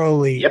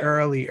early.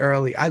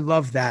 I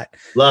love that.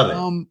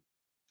 Love it.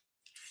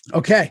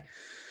 Okay.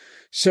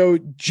 So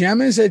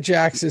Gemma's at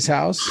Jax's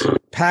house,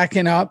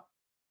 packing up.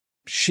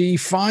 She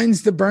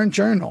finds the burnt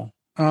journal.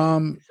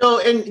 And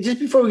just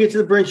before we get to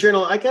the burnt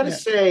journal, I got to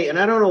say, and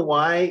I don't know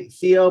why,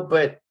 Theo,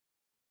 but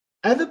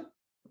I had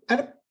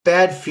a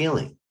bad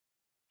feeling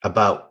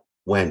about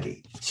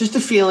Wendy. It's just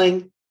a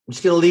feeling. I'm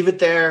just going to leave it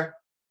there.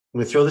 I'm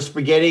going to throw the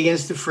spaghetti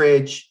against the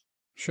fridge.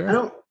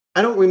 Sure.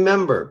 I don't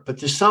remember, but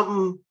there's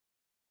something,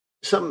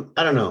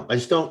 I don't know. I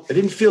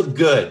didn't feel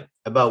good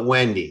about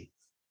Wendy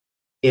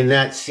in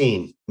that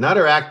scene. Not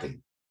her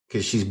acting,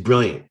 because she's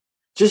brilliant.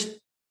 Just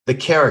the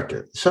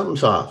character.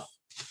 Something's off.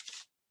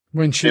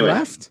 When she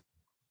left?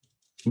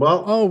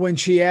 Well, when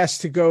she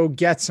asked to go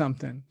get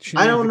something.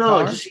 I don't know.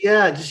 I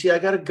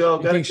got to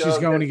go. You think she's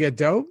going to get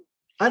dope?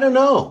 I don't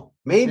know.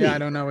 Maybe. Yeah, I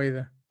don't know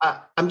either.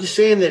 I'm just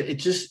saying that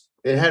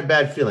it had a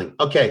bad feeling.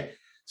 Okay.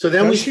 So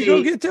then she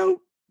go get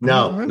dope?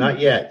 No, not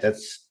yet.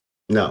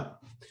 No.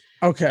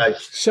 Okay.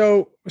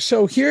 So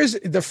here's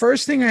the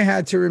first thing I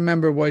had to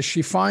remember was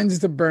she finds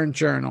the burnt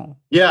journal.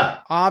 Yeah.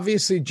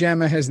 Obviously,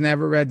 Gemma has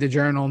never read the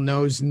journal,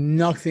 knows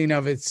nothing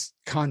of its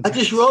content. I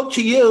just wrote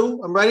to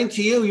you. I'm writing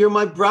to you. You're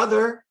my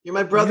brother. You're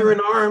my brother in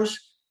arms.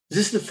 Is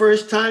this the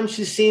first time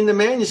she's seen the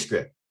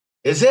manuscript?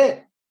 Is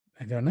it?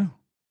 I don't know.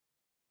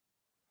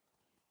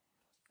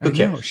 Who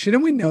cares?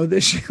 Shouldn't we know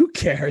this? Who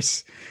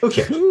cares? Who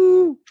cares?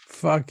 Who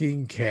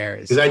fucking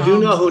cares? Because I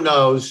do know who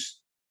knows.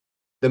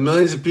 The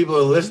millions of people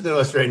who listen to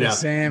us right now,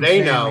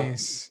 they know.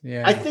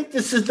 Yeah. I think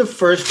this is the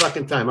first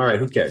fucking time. All right,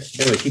 who cares?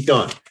 Anyway, keep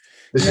going.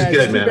 This is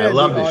good, man. I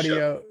love this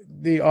show.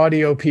 The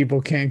audio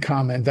people can't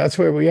comment. That's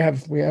where we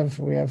have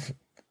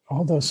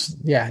All those,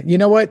 yeah. You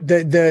know what?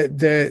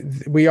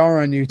 We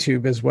are on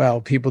YouTube as well.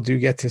 People do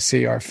get to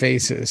see our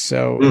faces.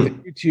 So the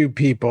YouTube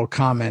people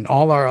comment.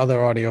 All our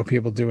other audio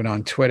people do it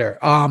on Twitter.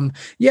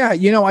 Yeah,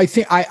 I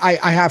think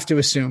I have to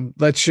assume.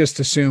 Let's just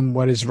assume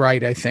what is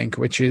right. I think,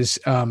 which is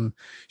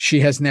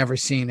she has never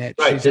seen it.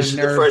 Right. She's this is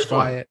the first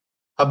one.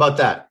 How about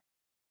that?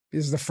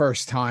 This is the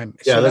first time.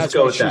 Yeah, so let's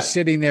go with that. She's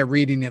sitting there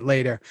reading it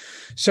later.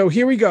 So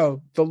here we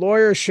go. The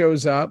lawyer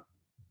shows up.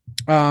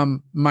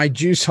 My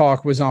juice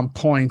hawk was on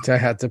point. I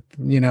had to,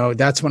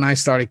 that's when I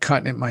started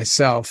cutting it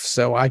myself,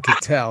 so I could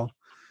tell.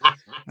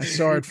 I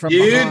saw it from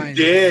behind.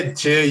 You did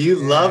too. You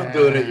love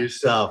doing it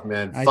yourself,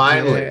 man.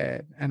 Finally.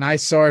 And I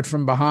saw it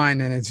from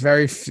behind, and it's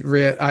very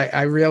real.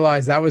 I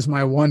realized that was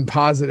my one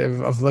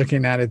positive of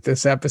looking at it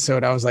this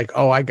episode. I was like,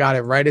 oh, I got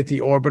it right at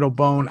the orbital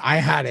bone. I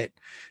had it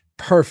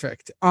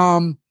perfect.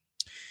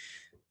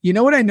 You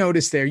know what I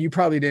noticed there? You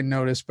probably didn't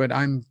notice, but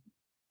I'm,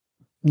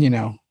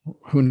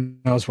 who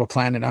knows what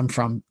planet I'm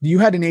from. You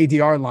had an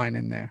ADR line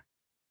in there.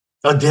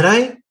 Oh, did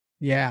I?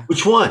 Yeah.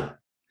 Which one?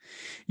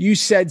 You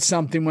said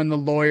something when the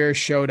lawyer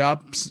showed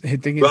up. I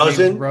think his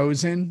name was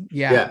Rosen.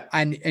 Yeah.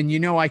 And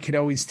I could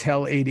always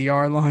tell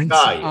ADR lines.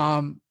 Oh,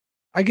 yeah.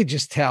 I could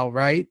just tell,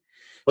 right?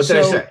 What did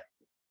I say?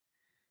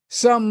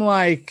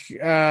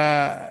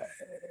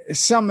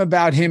 Some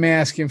about him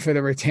asking for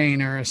the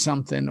retainer or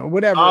something or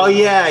whatever. Oh,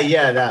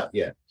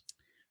 yeah.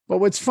 But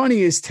what's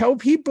funny is tell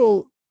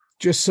people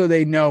just so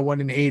they know what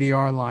an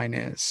ADR line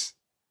is.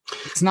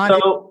 It's not in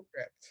the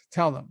script.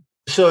 Tell them.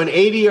 So an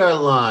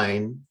ADR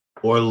line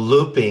or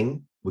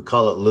looping, we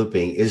call it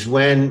looping, is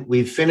when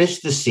we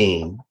finish the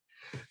scene,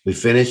 we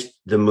finished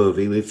the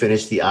movie, we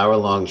finished the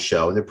hour-long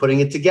show, and they're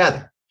putting it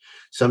together.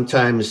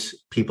 Sometimes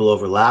people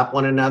overlap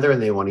one another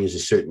and they want to use a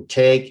certain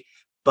take,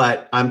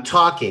 but I'm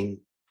talking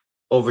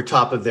over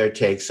top of their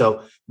take.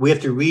 So we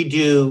have to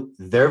redo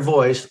their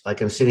voice,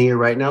 like I'm sitting here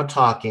right now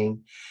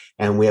talking,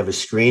 and we have a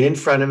screen in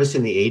front of us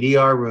in the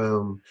ADR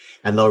room,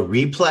 and they'll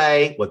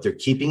replay what they're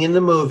keeping in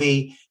the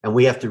movie, and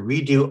we have to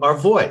redo our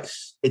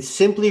voice. It's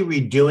simply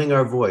redoing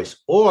our voice.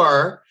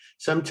 Or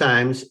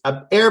sometimes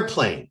an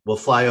airplane will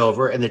fly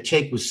over, and the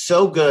take was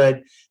so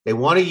good, they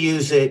want to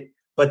use it,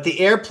 but the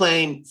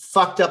airplane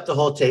fucked up the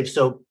whole tape.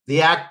 So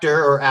the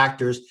actor or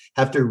actors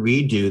have to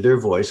redo their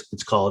voice.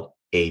 It's called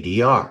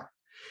ADR.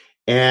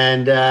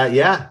 And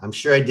I'm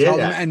sure I did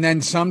that. And then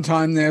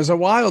sometime there's a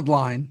wild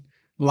line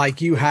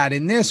like you had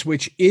in this,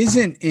 which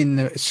isn't in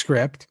the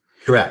script.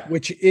 Correct.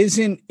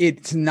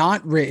 It's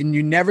not written.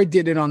 You never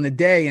did it on the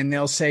day. And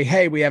they'll say,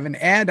 hey, we have an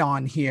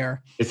add-on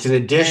here. It's an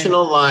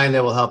additional line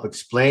that will help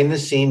explain the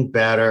scene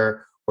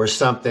better or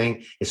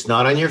something. It's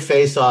not on your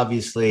face,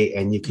 obviously.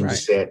 And you can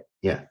just say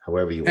it,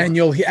 however you want.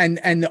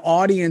 And the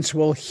audience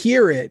will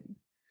hear it.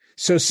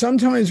 So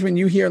sometimes when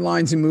you hear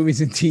lines in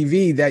movies and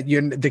TV that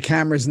the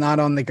camera's not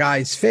on the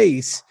guy's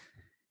face,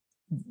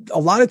 a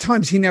lot of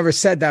times he never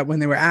said that when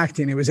they were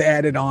acting. It was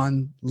added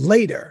on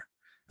later.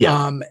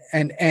 Yeah.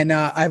 And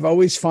I've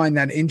always find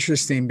that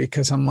interesting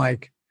because I'm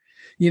like,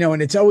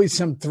 and it's always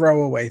some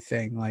throwaway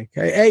thing like,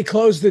 hey,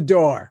 close the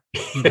door.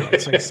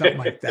 It's like something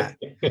like that.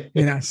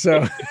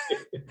 So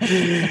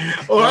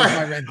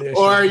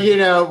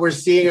or we're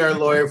seeing our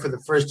lawyer for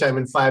the first time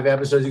in 5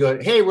 episodes. You go,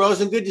 hey,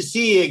 Rosen, good to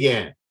see you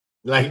again.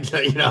 Like,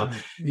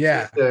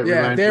 Yeah.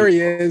 There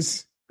he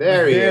is.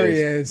 There he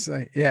is.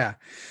 Yeah.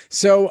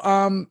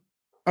 So,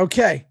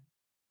 okay.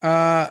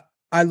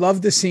 I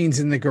love the scenes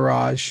in the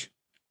garage.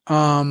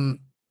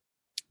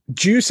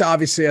 Juice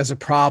obviously has a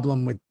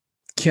problem with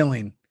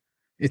killing,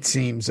 it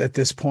seems, at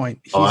this point.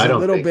 He's I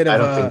don't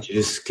think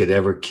Juice could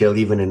ever kill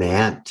even an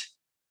ant.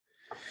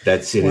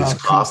 That's in his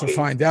coffee.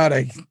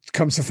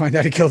 Comes to find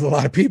out he killed a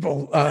lot of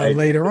people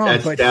later on.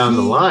 That's down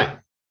the line.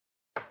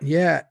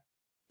 Yeah.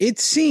 It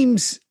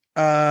seems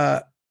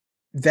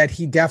that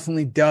he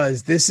definitely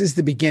does. This is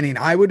the beginning.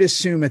 I would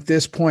assume at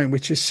this point,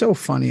 which is so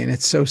funny and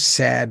it's so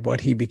sad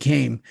what he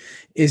became,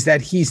 is that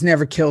he's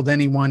never killed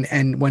anyone.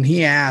 And when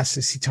he asks,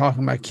 is he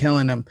talking about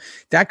killing him?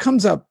 That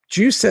comes up.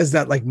 Juice says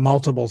that like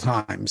multiple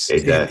times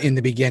in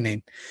the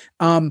beginning.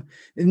 And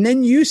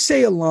then you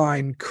say a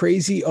line,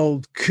 crazy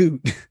old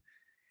coot.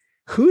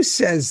 Who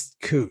says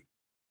coot?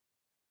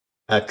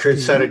 Kurt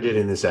Sutter did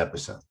in this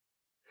episode.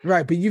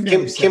 Right. But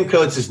Kim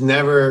Coates has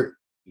never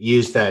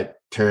used that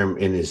term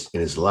in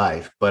his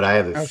life, but I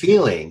have a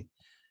feeling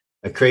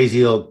a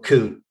crazy old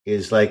coot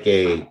is like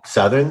a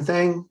Southern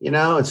thing.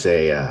 It's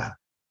a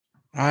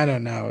I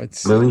don't know.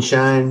 It's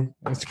moonshine.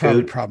 It's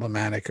probably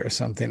problematic or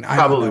something. I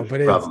don't know, but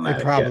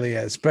it probably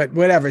is. But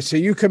whatever. So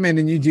you come in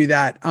and you do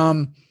that.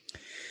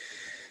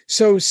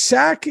 So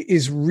Sack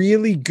is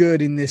really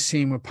good in this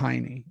scene with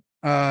Piney.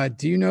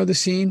 Do you know the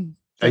scene?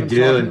 I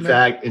do.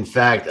 In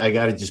fact, I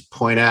got to just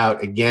point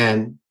out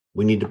again.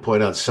 We need to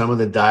point out some of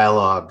the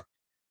dialogue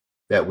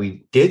that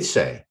we did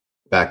say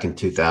back in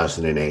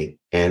 2008.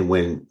 And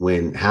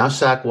when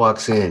Housesack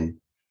walks in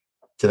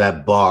to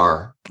that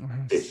bar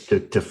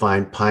to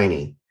find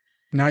Piney.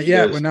 Not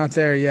yet. We're not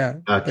there yet.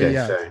 Okay,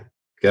 sorry.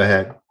 Go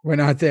ahead. We're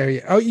not there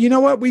yet. Oh, you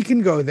know what? We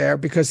can go there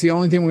because the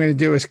only thing we're going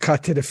to do is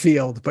cut to the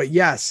field. But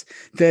yes,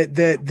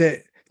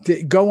 the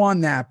go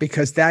on that,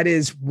 because that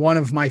is one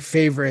of my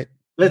favorite.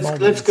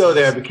 Let's go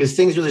there, because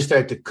things really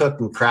start to cook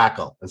and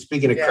crackle. And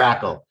speaking of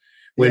crackle,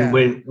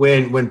 when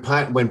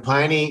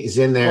Piney is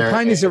in there,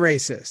 Piney's a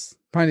racist.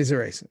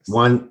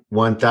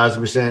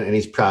 1,000%, and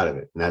he's proud of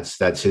it, and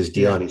that's his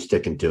deal, and he's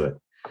sticking to it.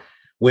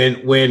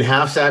 When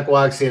Half Sack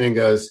walks in and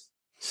goes,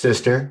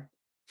 "Sister,"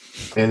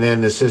 and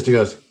then the sister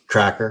goes,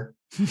 "Cracker,"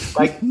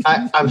 like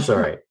I'm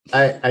sorry,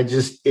 I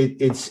just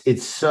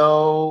it's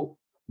so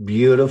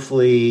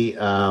beautifully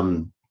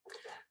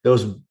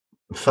those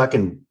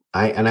fucking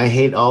I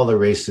hate all the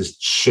racist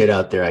shit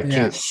out there. I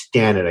can't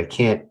stand it. I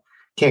can't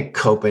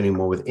cope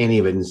anymore with any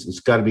of it. It's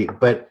got to be,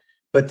 but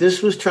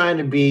this was trying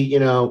to be,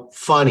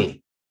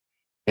 funny,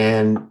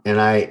 and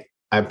I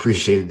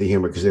appreciated the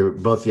humor, because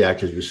both the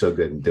actors were so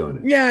good in doing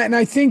it. Yeah, and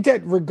I think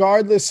that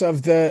regardless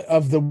of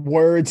the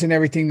words and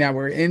everything that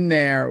were in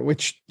there,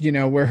 which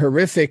were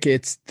horrific,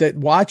 it's that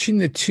watching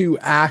the two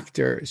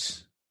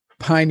actors,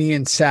 Piney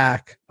and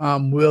Sack,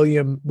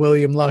 William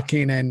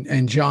Lucking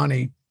and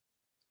Johnny.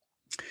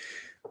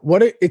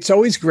 It's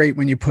always great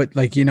when you put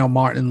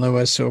Martin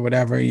Lewis or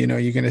whatever, you're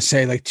going to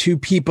say like two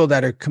people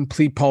that are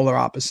complete polar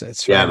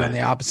opposites, right? On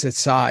the opposite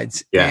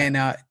sides. Yeah.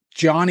 And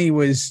Johnny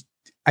was,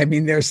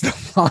 there's the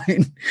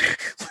line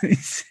when he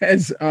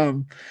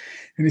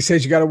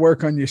says, you got to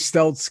work on your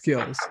stealth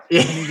skills.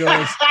 And he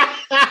goes,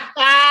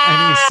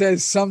 and he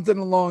says something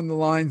along the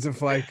lines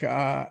of like,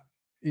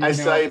 I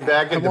saw you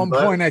back at one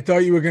point. I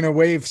thought you were going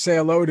to say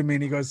hello to me,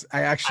 and he goes,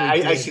 "I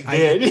actually did.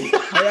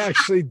 I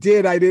actually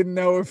did. I didn't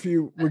know if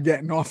you were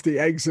getting off the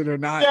exit or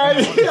not."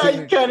 Yeah,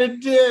 I kind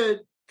of did.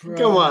 Bro,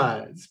 come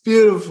on, it's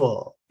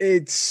beautiful.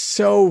 It's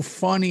so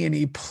funny, and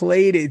he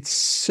played it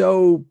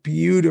so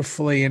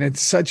beautifully, and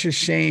it's such a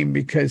shame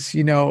because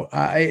he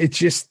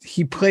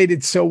played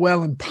it so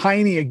well. And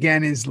Piney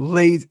again is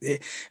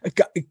lazy.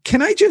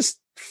 Can I just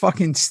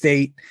fucking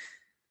state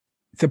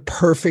the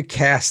perfect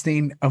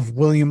casting of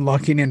William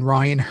Lucking and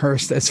Ryan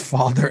Hurst as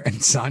father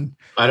and son?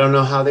 I don't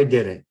know how they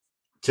did it.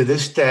 To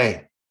this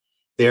day,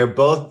 they're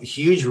both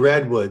huge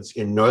redwoods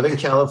in Northern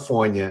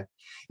California.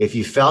 If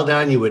you fell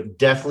down, you would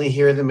definitely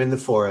hear them in the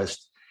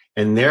forest.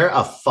 And they're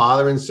a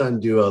father and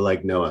son duo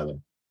like no other.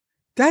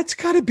 That's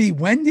got to be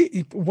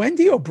Wendy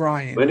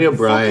O'Brien. Wendy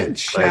O'Brien.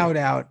 Shout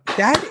out.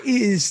 That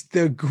is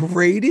the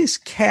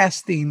greatest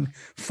casting,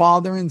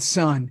 father and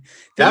son.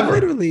 They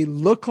literally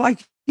look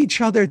like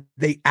each other.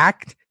 They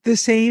act the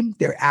same.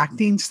 Their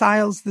acting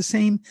style's the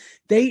same.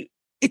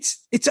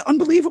 It's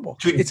unbelievable.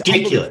 It's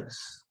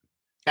ridiculous.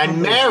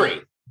 And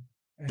Mary,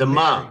 the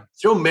mom.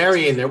 Throw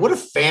Mary in there. What a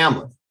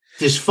family.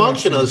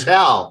 Dysfunctional as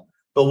hell,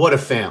 but what a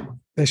family.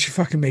 They should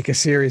fucking make a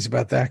series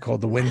about that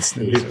called The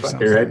Winstons or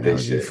something. Right, that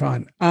would be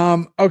fun.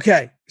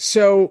 Okay,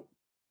 so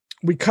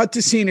we cut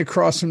the scene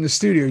across from the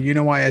studio. You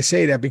know why I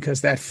say that?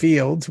 Because that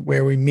field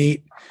where we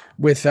meet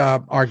with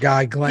our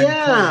guy Glenn.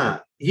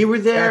 Yeah, you were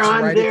there.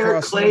 I'm right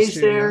there. Clay's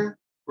there.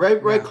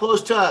 Right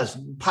close to us.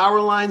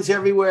 Power lines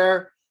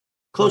everywhere.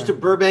 Close to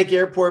Burbank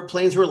Airport.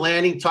 Planes were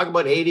landing. Talk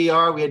about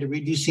ADR. We had to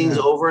redo scenes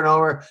over and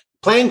over.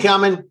 Plane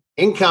coming.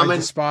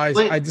 Incoming.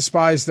 I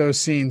despise those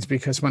scenes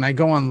because when I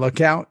go on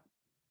Lookout,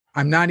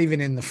 I'm not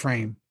even in the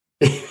frame.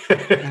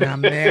 And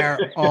I'm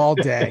there all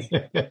day.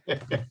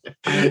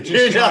 I'm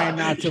just trying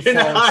not to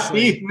fall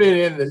asleep. Even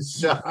in the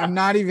shot. I'm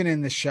not even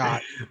in the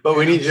shot. But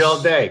we need you all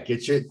day.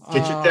 Get your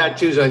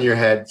tattoos on your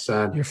head,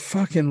 son. Your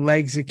fucking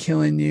legs are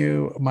killing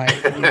you.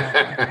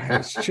 I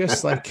was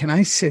just like, can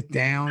I sit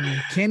down?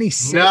 Can he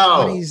sit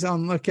when he's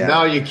on Lookout?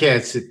 No, you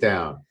can't sit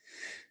down.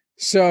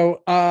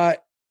 So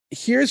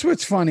here's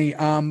what's funny.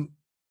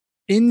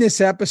 In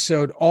this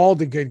episode, all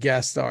the good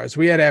guest stars,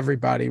 we had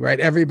everybody, right?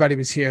 Everybody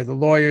was here. The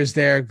lawyer's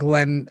there.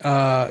 Glenn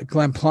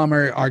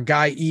Plummer, our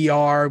guy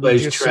ER.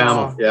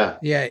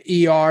 Yeah.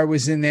 ER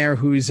was in there.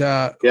 Who's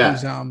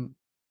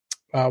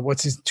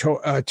what's his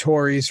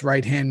Tori's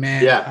right hand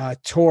man? Yeah.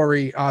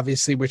 Tori,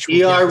 obviously, which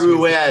ER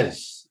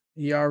Ruiz.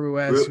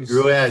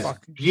 Ruiz,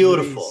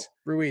 beautiful.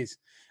 Ruiz.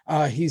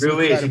 He's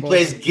Ruiz. Incredible. He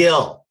plays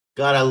Gil.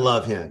 God, I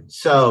love him.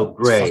 So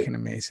great. It's fucking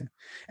amazing.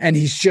 And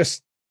he's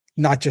just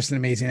not just an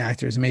amazing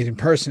actor, he's an amazing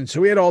person. So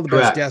we had all the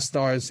best guest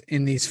stars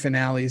in these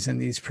finales and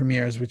these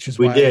premieres, which is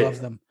why I love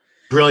them.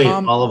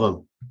 Brilliant, all of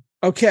them.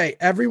 Okay,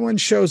 everyone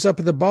shows up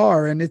at the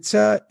bar, and it's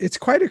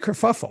quite a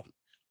kerfuffle,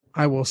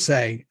 I will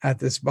say, at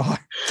this bar.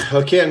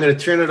 Okay, I'm going to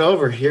turn it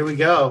over. Here we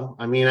go.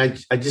 I mean,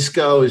 I just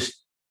go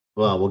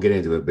we'll get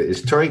into it, but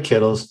is Tori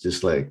Kittles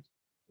just like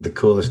the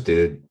coolest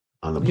dude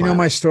on the planet? You know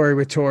my story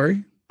with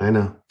Tori? I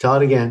know. Tell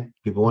it again.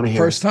 People want to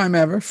hear First time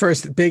ever.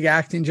 First big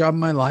acting job in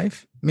my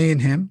life. Me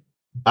and him.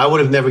 I would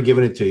have never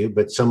given it to you,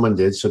 but someone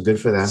did. So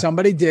good for them.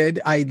 Somebody did.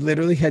 I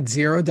literally had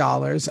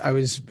 $0. I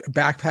was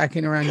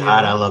backpacking around Europe.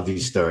 God, I love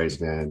these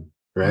stories, man.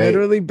 Right?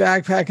 Literally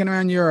backpacking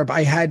around Europe.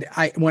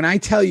 When I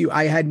tell you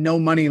I had no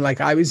money, like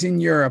I was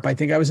in Europe, I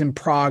think I was in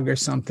Prague or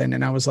something.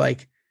 And I was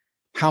like,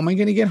 how am I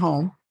going to get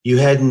home? You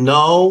had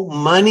no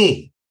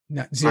money.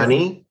 No, zero.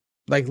 Money?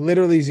 Like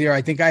literally zero.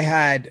 I think I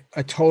had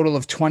a total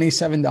of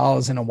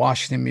 $27 in a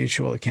Washington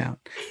Mutual account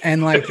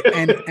and a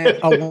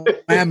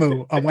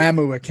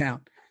WAMU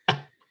account.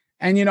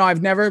 And,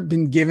 I've never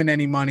been given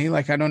any money.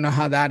 Like, I don't know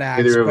how that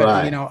acts. Neither have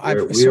I.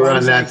 We were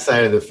on that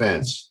side of the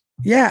fence.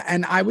 Yeah.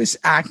 And I was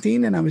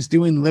acting and I was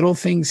doing little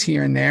things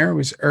here and there. It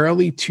was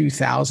early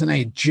 2000. I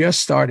had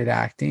just started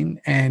acting,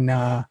 and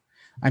I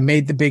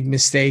made the big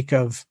mistake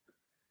of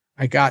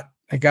I got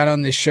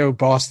on this show,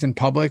 Boston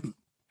Public,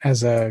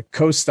 as a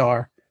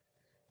co-star.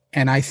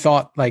 And I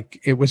thought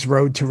like it was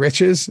Road to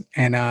Riches,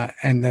 and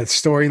the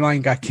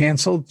storyline got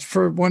canceled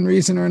for one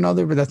reason or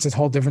another, but that's a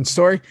whole different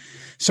story.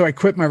 So I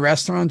quit my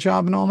restaurant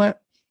job and all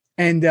that.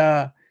 And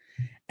I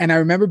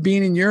remember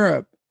being in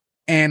Europe,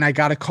 and I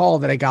got a call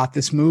that I got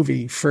this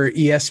movie for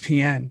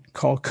ESPN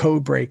called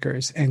Code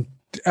Breakers. And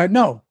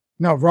no,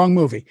 wrong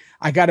movie.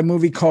 I got a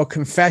movie called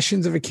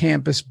Confessions of a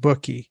Campus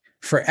Bookie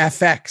for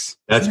FX.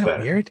 That's Isn't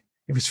that weird.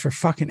 It was for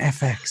fucking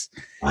FX.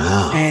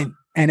 Wow.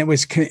 And it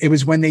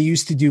was when they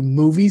used to do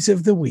movies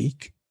of the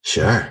week.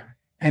 Sure.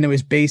 And it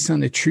was based on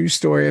the true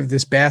story of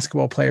this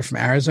basketball player from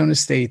Arizona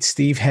State,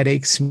 Steve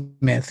Headache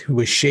Smith, who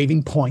was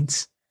shaving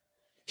points.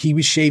 He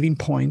was shaving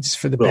points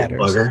for the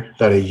bettors. Bugger.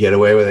 Thought he'd get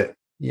away with it.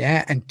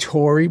 Yeah. And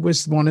Tori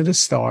was one of the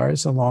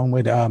stars, along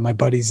with my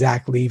buddy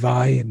Zach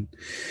Levi and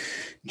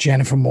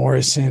Jennifer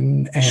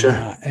Morrison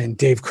and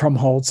Dave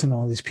Krumholtz and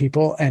all these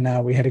people.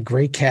 And we had a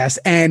great cast.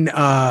 And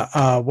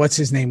what's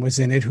his name was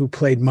in it, who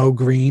played Mo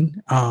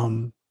Green.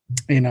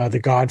 The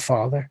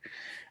Godfather.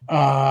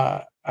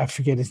 I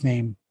forget his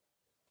name.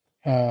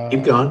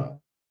 Keep going.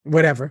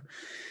 Whatever.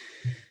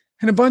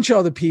 And a bunch of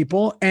other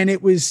people. And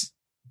it was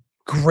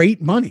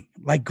great money.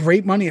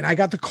 And I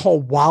got the call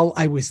while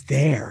I was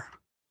there.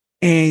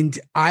 And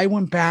I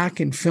went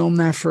back and filmed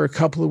that for a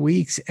couple of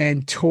weeks.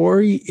 And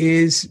Tori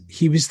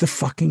he was the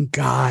fucking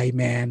guy,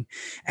 man.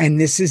 And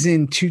this is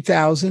in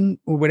 2000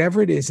 or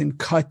whatever it is. And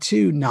cut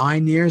to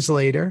 9 years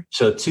later.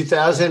 So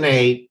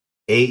 2008.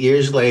 8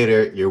 years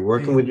later, you're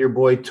working with your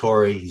boy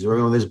Tori. He's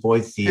working with his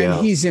boy Theo.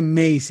 And he's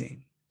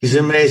amazing. He's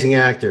an amazing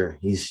actor.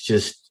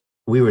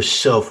 We were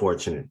so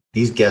fortunate.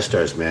 These guest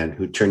stars, man,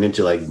 who turned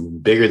into like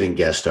bigger than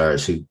guest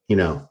stars, who,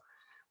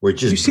 were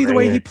just. You see the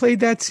way he played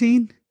that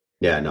scene?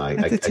 Yeah, no,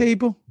 at the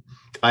table.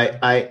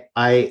 I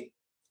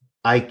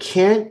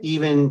can't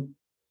even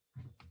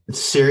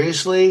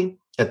seriously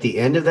at the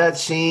end of that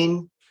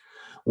scene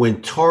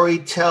when Tori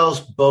tells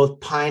both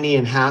Piney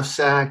and Half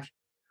Sack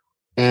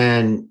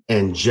and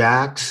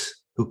Jax,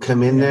 who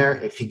come in there,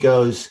 if he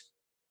goes,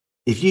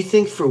 if you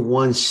think for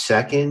 1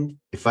 second,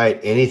 if I had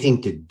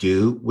anything to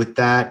do with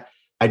that,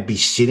 I'd be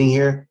sitting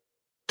here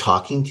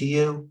talking to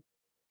you,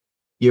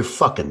 you're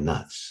fucking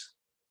nuts.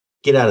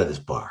 Get out of this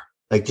bar.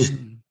 Like, just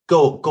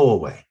go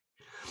away.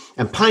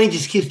 And Piney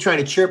just keeps trying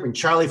to chirp, and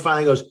Charlie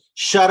finally goes,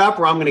 shut up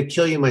or I'm going to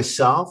kill you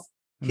myself.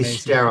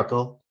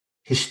 Amazing.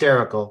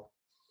 Hysterical.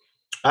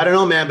 I don't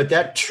know, man, but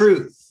that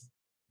truth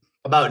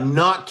about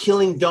not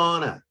killing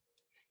Donna,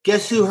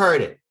 guess who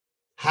heard it?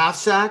 Half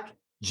Sack,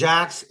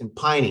 Jax, and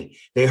Piney.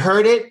 They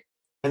heard it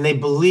and they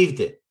believed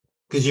it,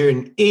 because you're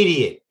an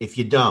idiot if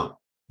you don't.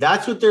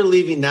 That's what they're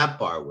leaving that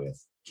bar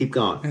with. Keep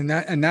going.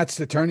 And that's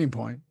the turning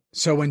point.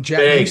 So when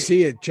you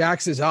see it,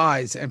 Jax's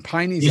eyes and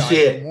Piney's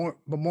eyes,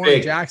 but more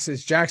than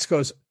Jax's, Jax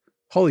goes,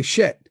 holy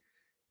shit.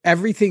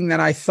 Everything that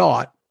I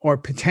thought or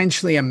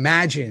potentially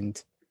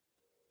imagined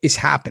is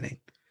happening.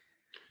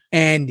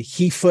 And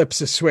he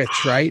flips a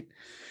switch, right?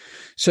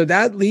 So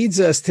that leads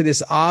us to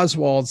this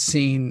Oswald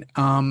scene.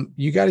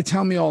 You got to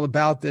tell me all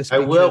about this. I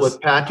will, with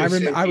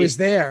Patrick. I was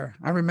there.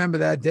 I remember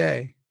that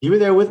day. You were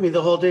there with me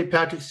the whole day.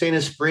 Patrick St.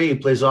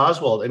 Esprit plays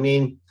Oswald. I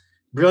mean,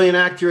 brilliant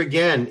actor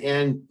again.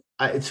 And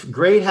it's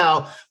great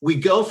how we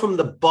go from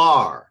the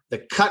bar, the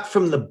cut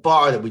from the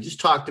bar that we just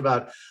talked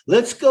about.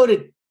 Let's go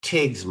to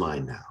Tig's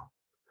mind now.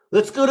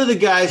 Let's go to the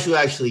guys who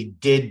actually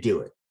did do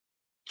it.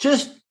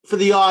 Just for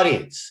the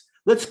audience.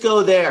 Let's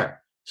go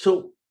there.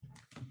 So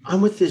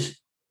I'm with this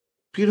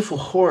beautiful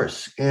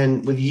horse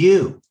and with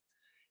you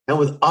and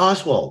with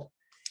Oswald.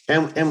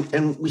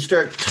 And we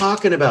start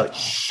talking about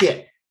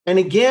shit. And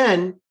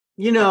again,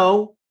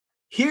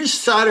 here's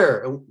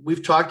Sutter.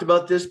 We've talked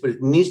about this, but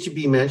it needs to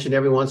be mentioned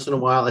every once in a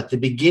while. At the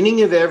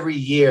beginning of every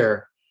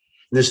year,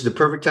 and this is the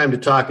perfect time to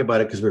talk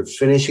about it because we're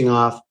finishing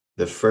off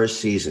the first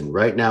season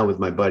right now with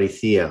my buddy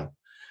Theo.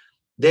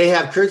 They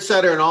have Kurt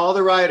Sutter and all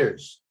the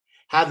writers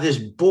have this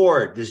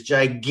board, this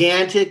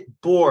gigantic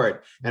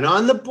board. And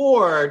on the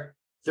board,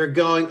 they're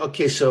going,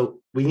 okay, so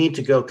we need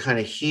to go kind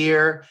of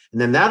here.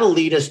 And then that'll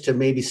lead us to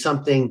maybe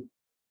something.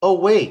 Oh,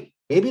 wait,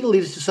 maybe it'll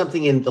lead us to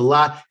something in the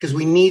lot because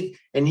we need.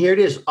 And here it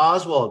is,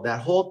 Oswald, that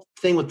whole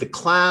thing with the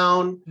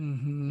clown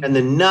and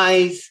the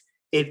knife.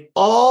 It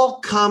all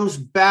comes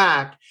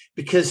back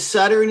because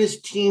Sutter and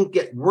his team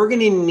we're going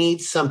to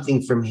need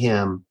something from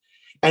him.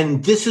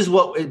 And this is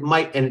what it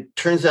might. And it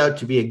turns out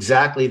to be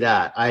exactly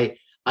that.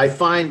 I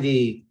find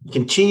the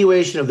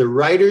continuation of the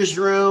writer's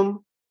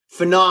room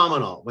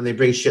phenomenal when they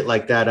bring shit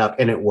like that up,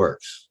 and it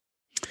works.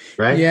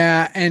 Right.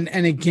 Yeah. And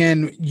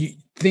again,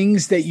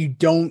 things that you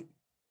don't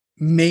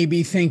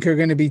maybe think are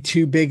going to be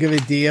too big of a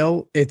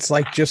deal. It's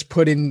like just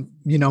putting,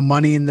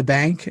 money in the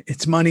bank.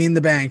 It's money in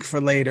the bank for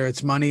later.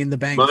 It's money in the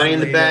bank. Money in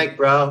the bank,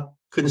 bro.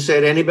 Couldn't say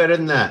it any better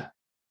than that.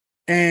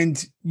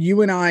 And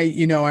you and I,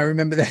 I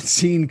remember that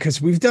scene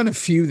because we've done a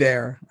few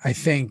there, I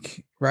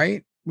think,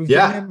 right? We've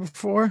done there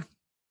before.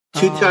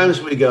 2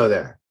 times we go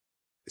there.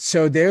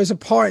 So there's a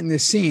part in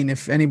this scene,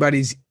 if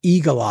anybody's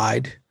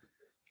eagle-eyed,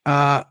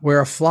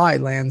 where a fly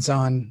lands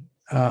on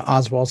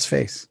Oswald's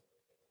face.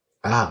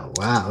 Oh,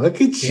 wow.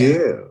 Look at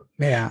you.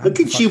 Yeah. Look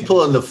at you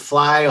pulling the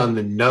fly on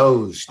the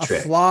nose trick.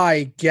 A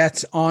fly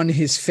gets on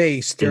his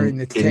face during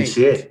the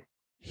take.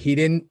 He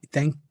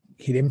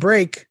didn't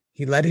break.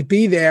 He let it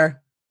be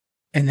there.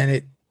 And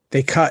then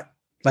they cut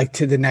like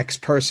to the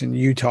next person,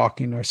 you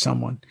talking or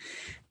someone.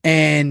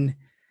 And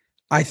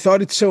I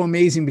thought it's so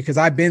amazing because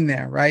I've been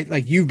there, right?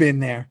 Like you've been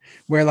there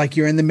where like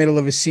you're in the middle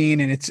of a scene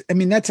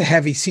and that's a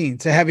heavy scene.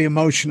 It's a heavy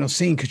emotional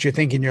scene because you're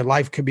thinking your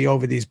life could be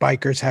over. These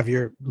bikers have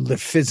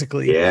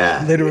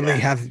literally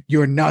have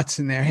your nuts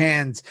in their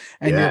hands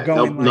and you're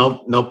going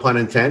no pun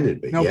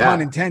intended. But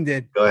pun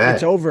intended. Go ahead.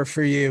 It's over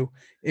for you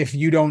if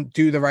you don't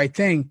do the right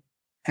thing.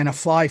 And a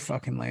fly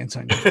fucking lands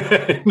on you.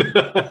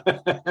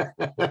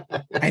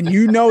 And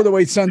the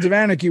way Sons of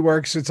Anarchy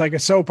works, it's like a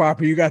soap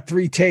opera. You got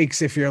 3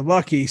 takes if you're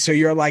lucky. So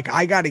you're like,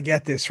 I got to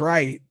get this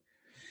right.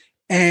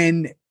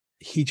 And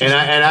he just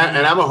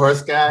and I'm a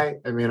horse guy.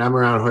 I mean, I'm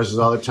around horses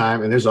all the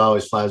time, and there's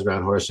always flies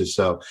around horses.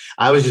 So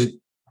I was just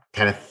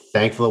kind of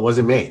thankful it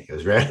wasn't me. It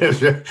was right on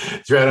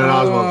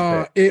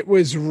Oswald's face. It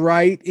was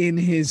right in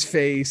his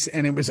face,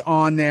 and it was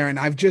on there. And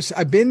I've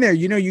been there.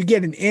 You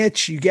get an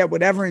itch, you get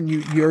whatever, and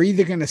you're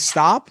either going to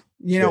stop,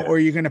 or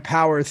you're going to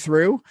power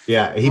through.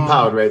 Yeah, he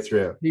powered right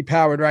through. He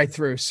powered right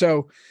through.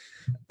 So,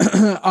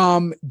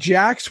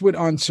 Jax would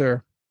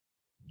answer.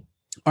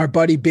 Our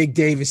buddy Big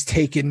Dave is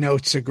taking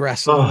notes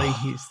aggressively.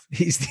 Oh.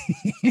 He's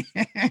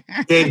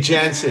Dave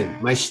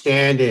Jensen, my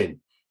stand-in.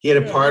 He had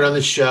a part on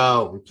the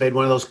show. We played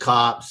one of those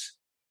cops.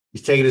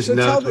 He's taking his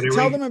notes.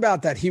 Tell them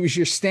about that. He was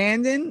your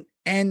stand-in,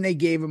 and they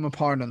gave him a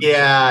part on the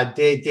show.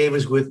 Dave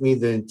was with me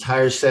the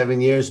entire 7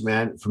 years,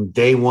 man, from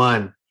day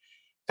one.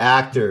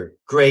 Actor,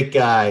 great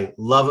guy,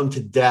 love him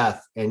to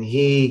death. And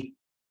he,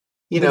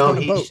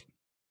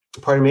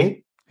 pardon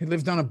me? He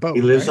lived on a boat.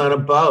 He lives on a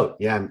boat.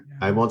 Yeah.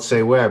 I won't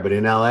say where, but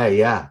in LA.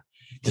 Yeah.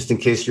 Just in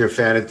case you're a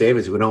fan of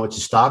David's, we don't want you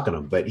stalking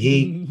him, but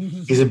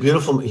he's a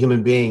beautiful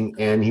human being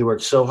and he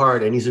worked so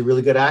hard and he's a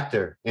really good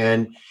actor.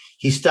 And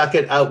he stuck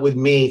it out with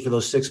me for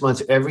those 6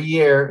 months every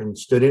year and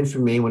stood in for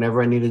me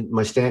whenever I needed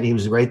my stand. He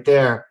was right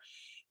there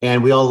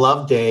and we all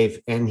loved Dave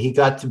and he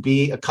got to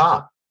be a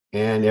cop.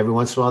 And every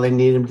once in a while they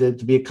need him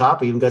to be a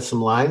cop. He even got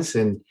some lines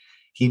and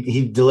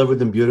he delivered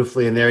them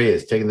beautifully. And there he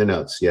is taking the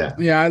notes. Yeah.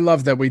 Yeah. I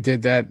love that we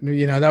did that.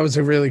 That was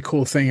a really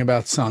cool thing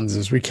about Sons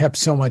is we kept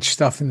so much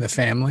stuff in the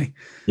family.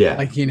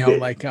 Yeah.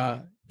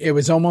 It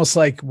was almost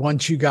like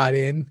once you got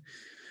in,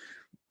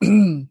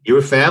 you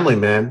were family,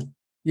 man.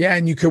 Yeah.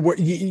 And you could work,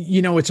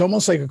 it's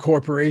almost like a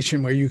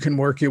corporation where you can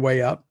work your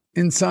way up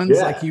in Sons.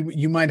 Yeah. Like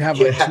you might have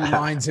 2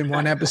 lines in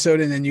one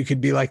episode and then you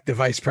could be like the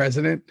vice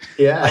president.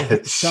 Yeah.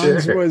 Like,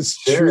 Sons was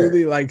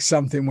truly like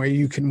something where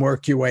you can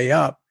work your way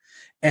up.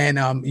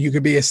 And you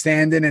could be a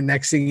stand-in, and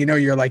next thing you know,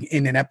 you're like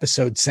in an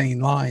episode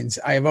saying lines.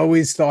 I've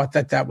always thought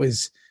that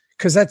was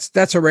because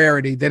that's a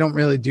rarity. They don't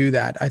really do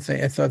that. I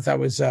thought that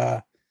was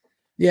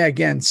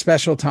again,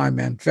 special time,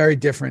 man. Very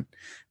different.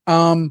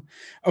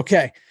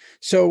 Okay,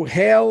 so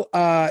Hale,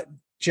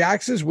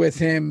 Jax is with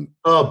him.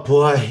 Oh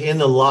boy, in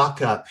the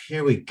lockup.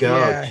 Here we go.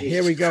 Yeah,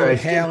 here we go.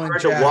 Hale and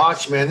Jax. To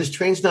watch, man. This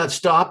train's not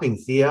stopping,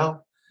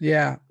 Theo.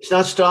 Yeah, it's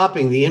not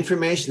stopping. The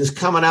information is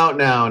coming out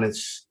now, and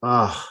it's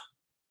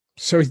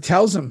So he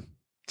tells him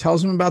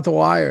about the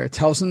wire,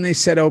 tells him they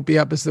set Opie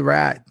up as the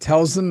rat,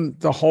 tells them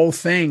the whole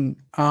thing.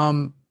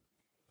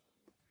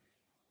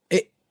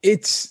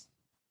 It's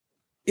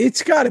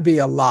got to be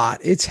a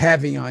lot. It's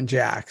heavy on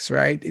Jax,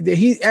 right?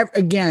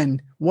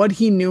 What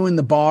he knew in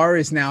the bar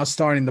is now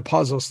the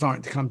puzzle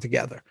starting to come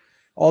together.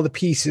 All the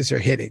pieces are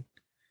hitting.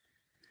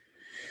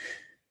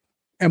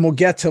 And we'll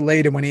get to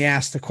later when he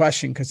asks the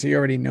question because he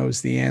already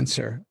knows the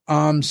answer.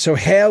 So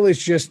Hale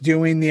is just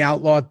doing the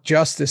outlaw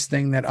justice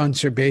thing that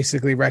Unser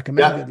basically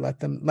recommended.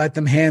 Yeah. Let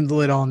them handle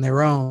it on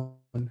their own.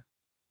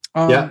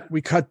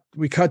 We cut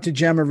to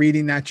Gemma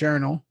reading that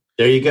journal.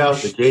 There you go.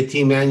 The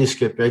JT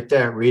manuscript right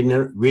there,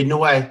 reading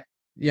away.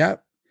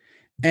 Yep.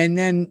 And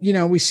then,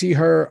 we see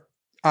her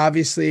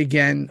obviously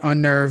again,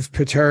 unnerved,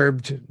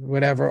 perturbed,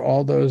 whatever,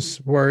 all those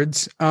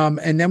words.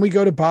 And then we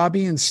go to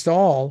Bobby and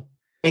Stahl.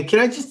 And can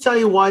I just tell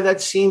you why that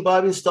scene,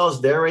 Bobby and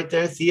Stahl's there right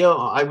there, Theo?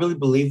 I really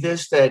believe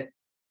this, that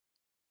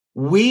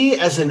we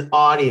as an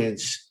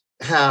audience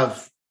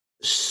have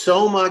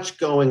so much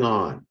going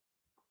on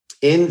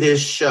in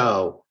this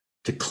show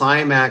to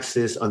climax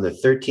this on the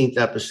 13th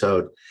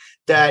episode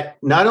that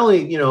not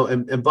only,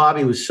 and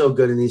Bobby was so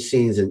good in these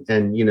scenes and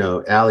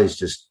Allie's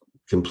just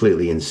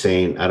completely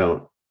insane.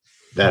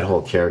 That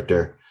whole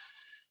character,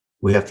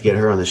 we have to get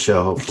her on the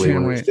show. Hopefully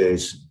one of these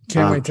days.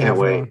 Can't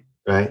wait.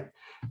 Right.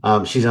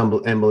 She's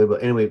unbelievable.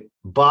 Anyway,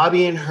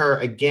 Bobby and her,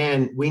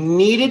 again, we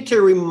needed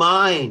to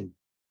remind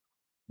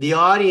the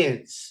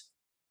audience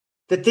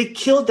that they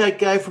killed that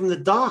guy from the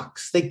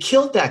docks. They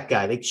killed that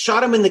guy. They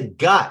shot him in the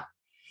gut.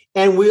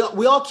 And we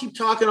all keep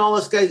talking all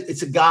this guy.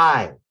 It's a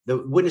guy. The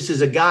witness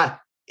is a guy.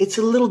 It's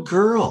a little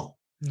girl.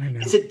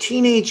 It's a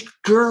teenage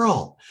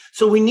girl.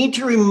 So we need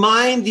to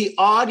remind the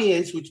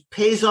audience, which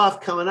pays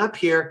off coming up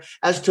here,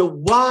 as to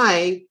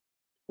why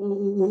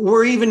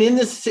we're even in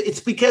this. It's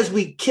because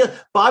we kill.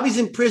 Bobby's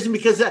in prison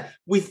because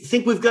we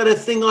think we've got a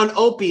thing on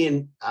Opie.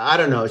 And I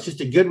don't know. It's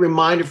just a good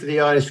reminder for the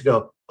audience to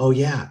go, oh,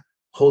 yeah,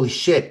 holy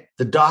shit.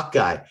 The doc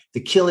guy,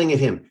 the killing of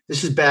him.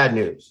 This is bad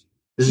news.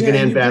 This is going to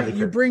end badly.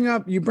 You bring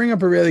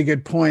up a really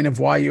good point of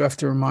why you have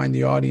to remind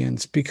the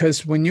audience,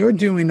 because when you're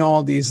doing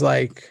all these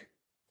like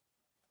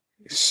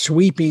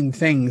sweeping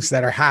things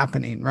that are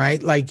happening,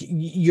 right? Like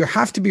you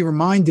have to be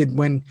reminded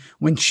when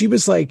she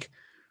was like,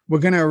 we're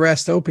going to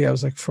arrest Opie. I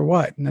was like, for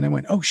what? And then I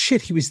went, oh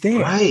shit, he was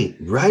there.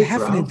 Right.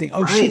 Heffernan thing.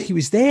 Oh shit, he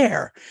was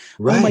there.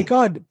 Right. Oh my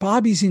God,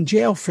 Bobby's in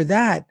jail for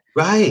that.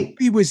 Right.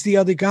 He was the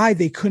other guy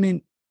they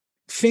couldn't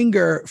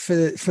finger for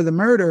the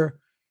murder.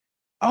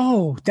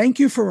 Oh, thank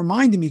you for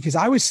reminding me, because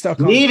I was stuck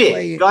on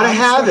Clay. Gotta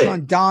have it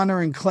on Donna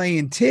and Clay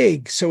and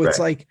Tig. So it's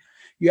like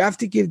you have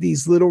to give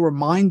these little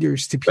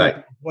reminders to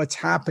people what's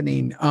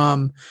happening.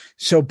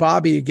 So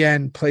Bobby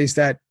again plays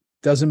that,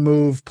 doesn't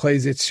move,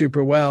 plays it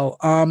super well.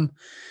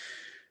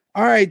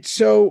 All right,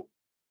 so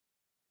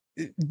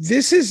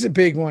this is a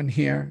big one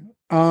here.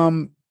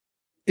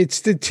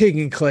 It's the Tig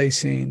and Clay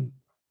scene.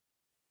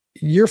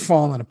 You're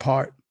falling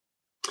apart.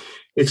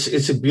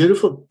 It's a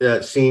beautiful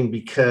scene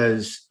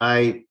because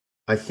I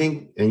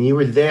think, and you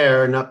were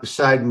there, not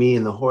beside me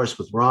and the horse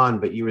with Ron,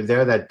 but you were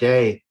there that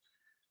day.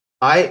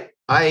 I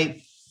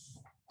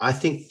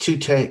think 2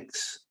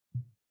 takes,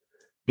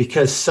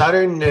 because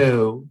Sutter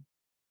knew,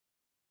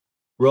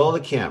 roll the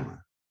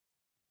camera.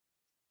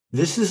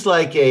 This is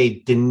like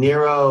a De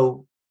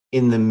Niro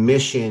in The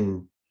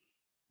Mission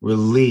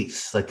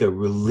release, like a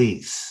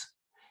release.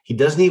 He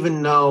doesn't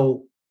even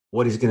know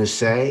what he's going to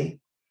say,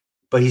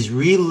 but he's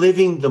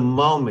reliving the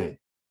moment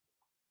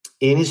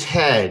in his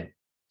head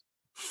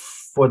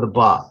for the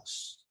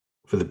boss,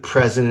 for the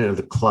president of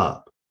the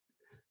club,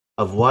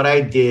 of what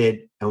I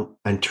did,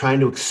 and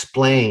trying to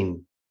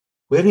explain.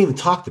 We haven't even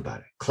talked about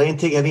it. Clay and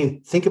Tig, I didn't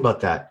even think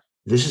about that.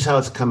 This is how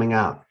it's coming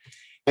out.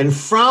 And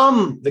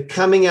from the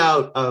coming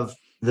out of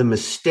the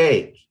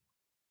mistake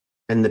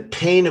and the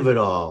pain of it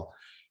all,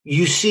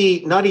 you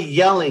see not a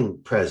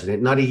yelling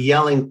president, not a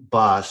yelling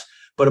boss,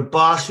 but a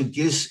boss who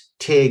gives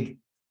Tig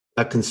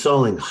a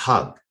consoling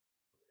hug.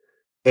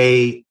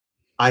 I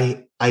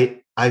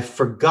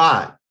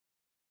forgot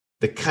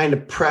the kind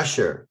of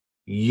pressure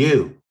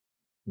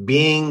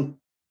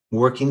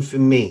working for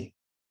me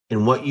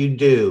and what you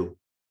do,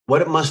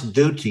 what it must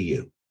do to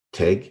you,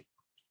 Tig.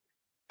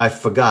 I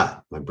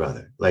forgot, my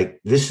brother. Like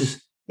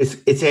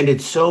it's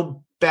ended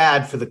so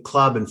bad for the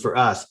club and for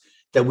us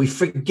that we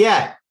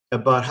forget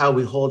about how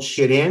we hold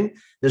shit in.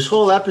 This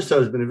whole episode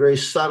has been a very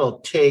subtle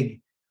Tig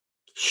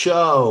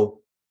show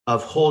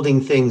of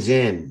holding things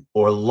in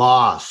or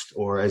lost,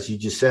 or as you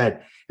just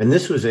said. And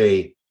this was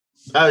I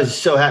was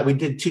so happy. We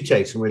did 2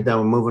 takes and we're done.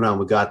 We're moving on.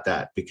 We got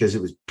that because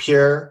it was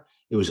pure.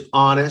 It was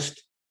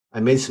honest.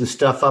 I made some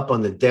stuff up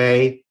on the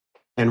day,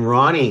 and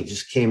Ronnie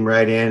just came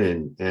right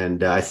in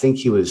and I think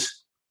he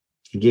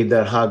gave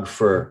that hug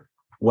for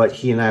what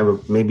he and I were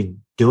maybe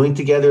doing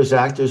together as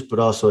actors, but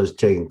also as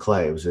Tig and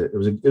Clay. It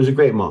was a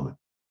great moment.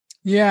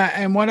 Yeah.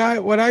 And what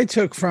I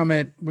took from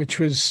it, which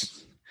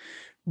was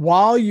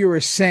while you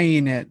were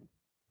saying it,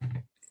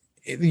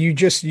 you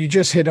just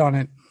hit on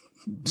it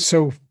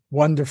so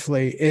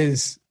wonderfully,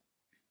 is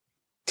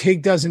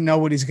Tig doesn't know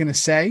what he's going to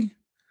say.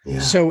 Yeah.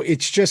 So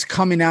it's just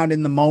coming out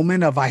in the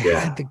moment of I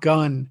had the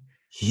gun.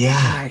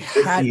 Yeah.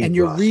 And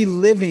you're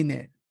reliving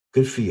it.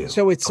 Good for you.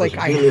 So it's like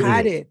I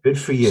had it. Good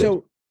for you.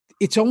 So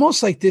it's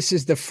almost like this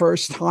is the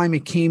first time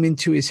it came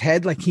into his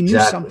head. Like he knew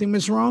something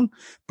was wrong,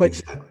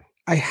 but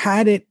I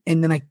had it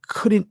and then I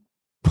couldn't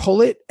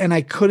pull it and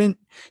I couldn't.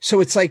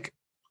 So it's like,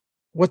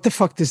 what the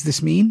fuck does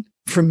this mean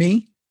for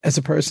me as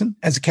a person,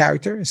 as a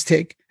character, as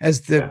Tig,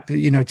 as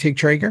Tig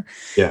Traeger?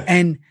 Yeah.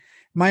 And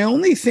my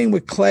only thing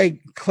with Clay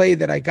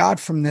that I got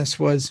from this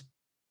was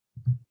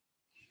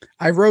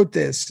I wrote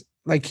this,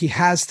 like he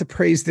has to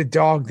praise the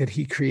dog that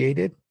he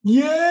created.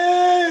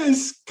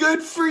 Yes.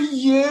 Good for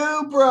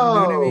you,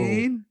 bro. You know what I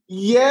mean?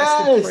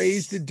 Yes. He has to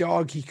praise the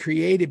dog he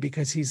created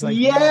because he's like,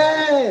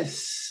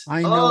 yes.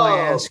 I know I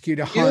ask you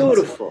to hunt.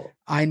 Beautiful.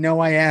 I know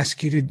I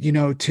ask you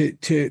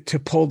to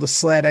pull the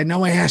sled. I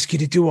know I ask you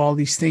to do all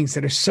these things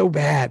that are so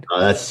bad.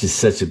 Oh, that's just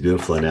such a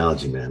beautiful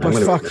analogy, man.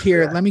 But fuck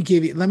here. Let me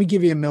give you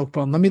a milk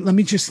bone. Let me help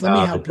you.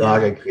 The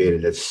dog I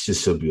created. That's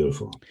just so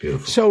beautiful.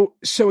 Beautiful.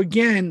 So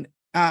again,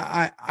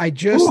 I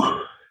just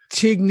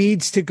Tig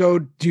needs to go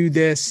do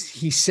this.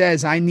 He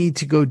says, I need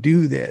to go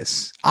do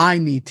this. I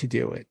need to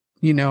do it.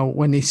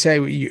 When they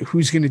say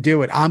who's going to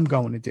do it, I'm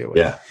going to do it.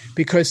 Yeah.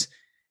 Because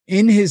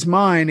in his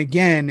mind,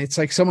 again, it's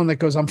like someone that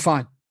goes, I'm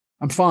fine.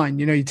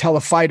 You tell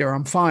a fighter,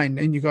 I'm fine.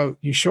 And you go,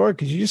 you sure?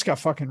 Because you just got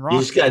fucking rocked.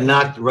 You just got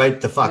knocked right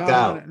the fuck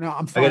out. No,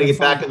 I'm fine. I got to get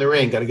back in the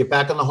ring. Got to get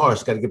back on the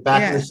horse. Got to get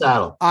back in the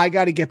saddle. I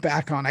got to get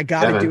back on. I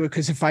got to do it.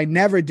 Because if I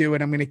never do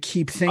it, I'm going to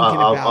keep thinking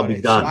about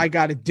it. Done. So I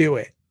got to do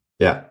it.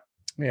 Yeah.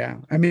 Yeah.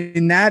 I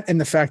mean, that and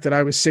the fact that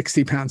I was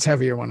 60 pounds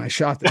heavier when I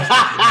shot this.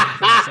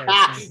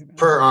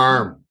 Per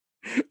arm.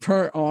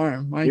 Per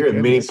arm. You're a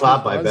mini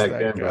Popeye back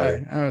then,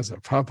 brother. I was a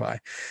Popeye.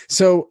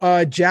 So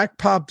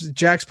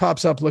Jax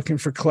pops up looking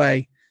for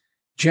Clay.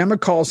 Gemma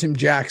calls him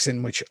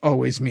Jackson, which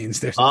always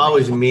means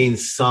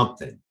means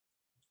something.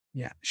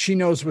 Yeah. She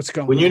knows what's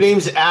going on. When your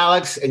name's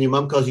Alex and your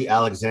mom calls you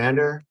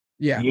Alexander,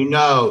 you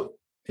know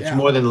it's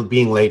more than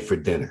being late for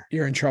dinner.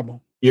 You're in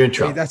trouble. You're in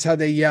trouble. That's how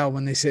they yell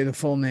when they say the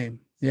full name.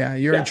 Yeah,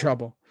 you're in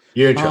trouble.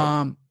 You're in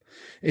trouble.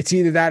 It's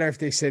either that or if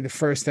they say the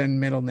first and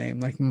middle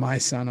name, like my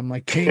son. I'm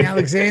like, Kane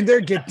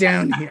Alexander, get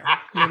down here.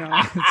 You know,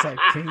 it's like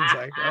Kane's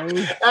like,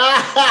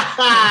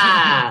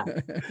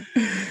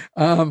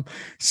 oh.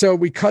 So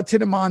we cut to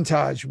the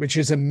montage, which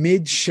is a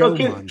mid-show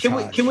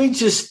montage. Can we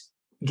just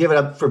give it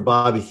up for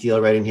Bobby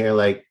Thiele right in here?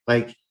 Like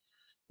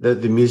the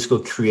musical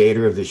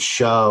creator of the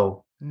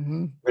show.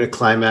 Mm-hmm. We're going to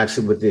climax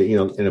it with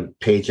in a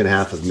page and a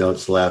half of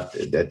notes left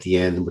at the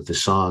end with the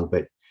song.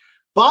 But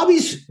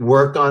Bobby's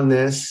worked on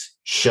this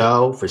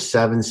show for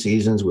 7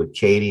 seasons with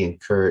Katie and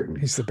Kurt. And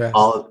he's the best.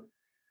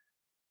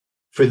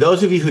 For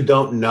those of you who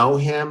don't know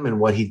him and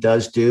what he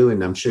does do,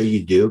 and I'm sure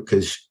you do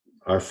because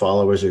our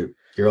followers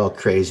you're all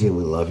crazy and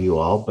we love you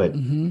all. But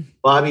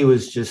Bobby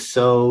was just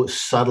so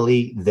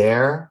subtly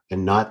there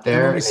and not there.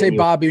 And when we say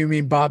Bobby, you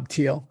mean Bob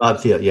Thiele. Bob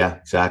Thiele, yeah,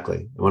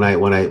 exactly. When I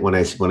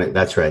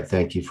that's right.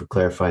 Thank you for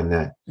clarifying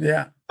that.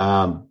 Yeah.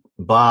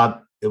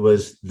 Bob, it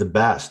was the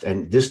best.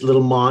 And this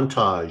little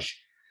montage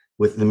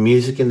with the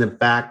music in the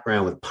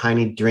background, with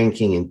Piney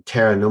drinking and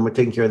Tara, no more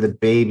taking care of the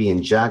baby,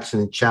 and Jackson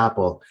and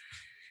Chapel.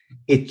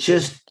 It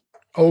just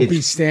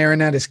Opie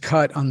staring at his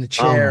cut on the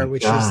chair,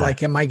 which is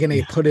like, am I going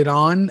to put it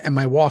on? Am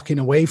I walking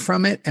away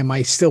from it? Am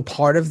I still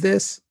part of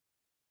this?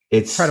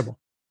 It's incredible.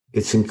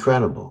 It's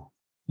incredible.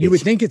 You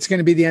would think it's going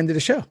to be the end of the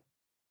show.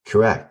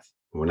 Correct.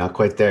 We're not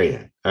quite there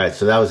yet. All right.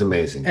 So that was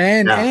amazing.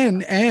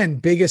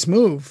 And biggest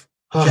move,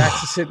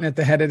 Jax is sitting at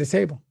the head of the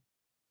table.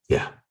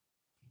 Yeah.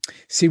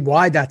 See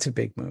why that's a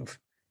big move.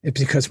 It's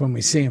because when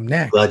we see him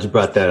next. Glad you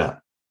brought that up.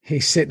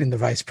 He's sitting in the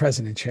vice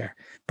president chair,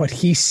 but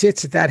he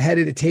sits at that head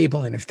of the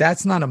table. And if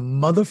that's not a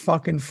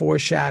motherfucking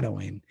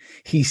foreshadowing,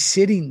 he's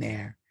sitting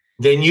there.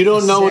 Then you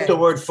don't know what the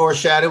word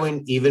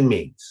foreshadowing even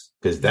means,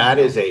 because that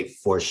is a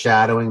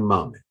foreshadowing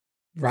moment.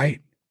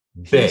 Right.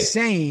 Big. He's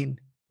saying,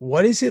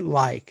 what is it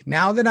like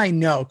now that I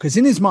know? Because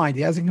in his mind,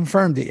 he hasn't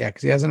confirmed it yet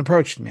because he hasn't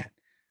approached him yet.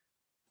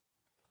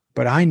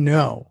 But I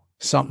know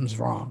something's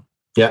wrong.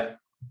 Yeah.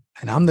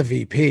 And I'm the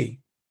VP.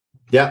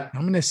 Yeah.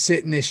 I'm going to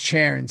sit in this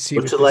chair and see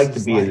what's it like to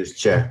be in this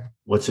chair.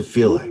 What's it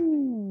feel like?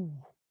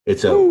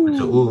 It's a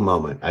ooh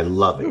moment. I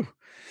love it. Ooh.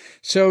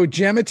 So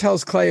Gemma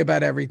tells Clay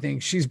about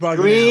everything. She's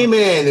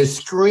bugging out.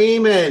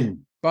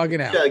 Screaming. Bugging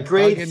out. Yeah,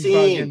 great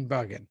scene.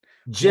 Bugging.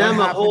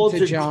 Gemma holds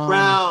the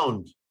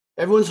ground.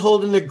 Everyone's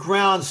holding the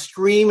ground,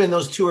 screaming.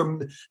 Those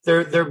two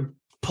they're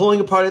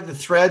pulling apart at the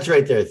threads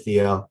right there,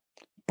 Theo.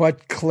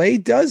 But Clay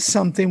does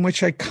something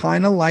which I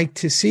kind of like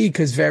to see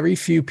because very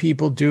few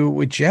people do it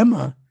with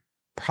Gemma.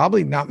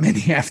 Probably not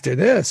many after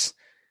this.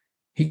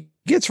 He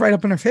gets right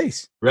up in her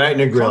face. Right in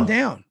her grill.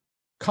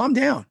 Calm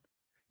down.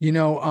 You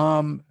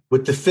know,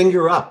 with the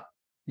finger up.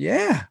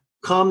 Yeah.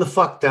 Calm the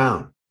fuck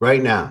down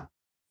right now.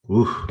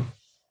 Oof.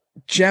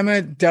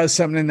 Gemma does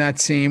something in that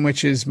scene,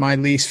 which is my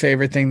least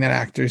favorite thing that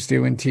actors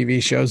do in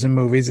TV shows and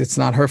movies. It's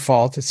not her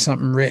fault. It's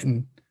something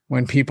written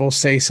when people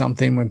say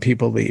something, when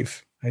people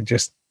leave. I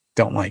just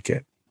don't like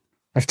it.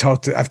 I've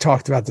talked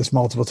about this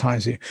multiple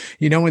times.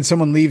 You know, when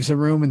someone leaves a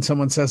room and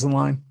someone says a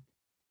line,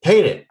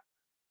 hate it.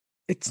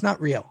 It's not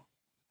real.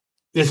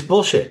 It's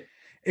bullshit.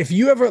 If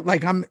you ever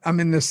I'm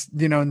in this,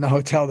 you know, in the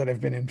hotel that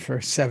I've been in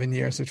for 7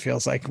 years, it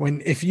feels like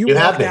if you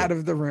walked out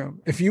of the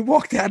room,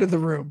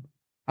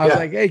 I was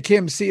like, hey,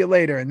 Kim, see you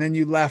later. And then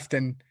you left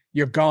and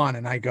you're gone.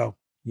 And I go,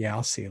 yeah,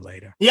 I'll see you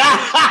later. Yeah.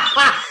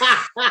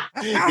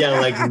 Yeah.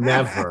 Like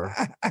never.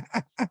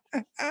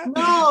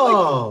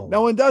 No,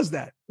 no one does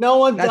that. No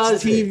one That's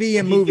does TV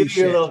and movie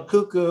shit. Your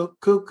little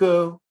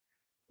cuckoo.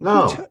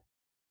 No,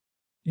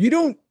 you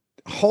don't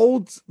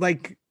hold,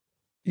 like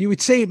you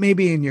would say it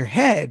maybe in your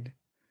head,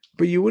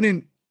 but you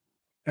wouldn't.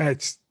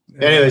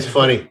 Anyways,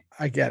 funny.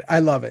 I get it. I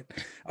love it.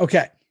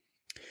 Okay.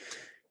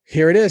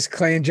 Here it is.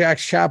 Clay and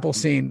Jax Chapel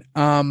scene.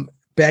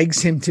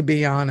 Begs him to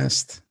be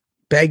honest.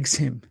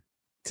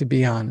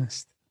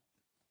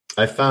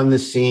 I found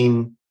this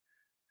scene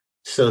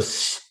so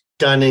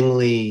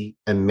stunningly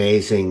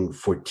amazing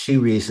for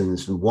 2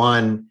 reasons.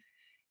 One,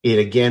 it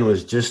again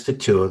was just the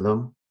two of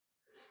them.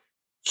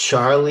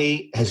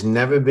 Charlie has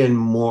never been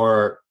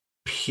more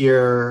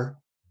pure.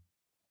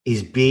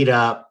 He's beat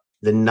up.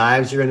 The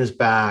knives are in his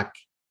back.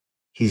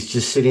 He's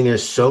just sitting there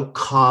so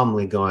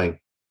calmly going,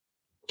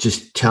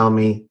 just tell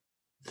me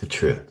the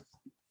truth.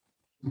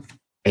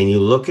 And you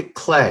look at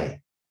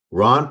Clay,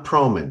 Ron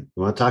Perlman,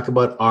 you want to talk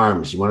about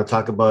arms, you want to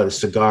talk about a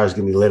cigar is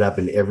going to be lit up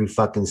in every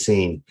fucking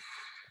scene.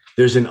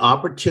 There's an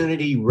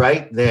opportunity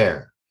right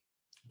there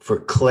for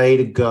Clay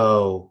to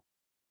go,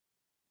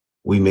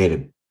 we made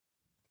a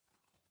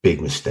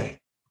big mistake.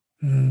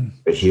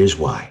 But here's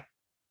why.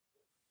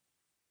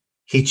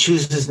 he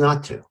chooses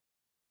not to.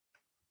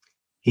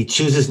 He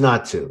chooses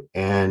not to.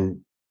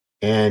 And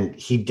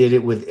he did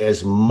it with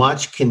as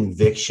much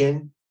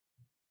conviction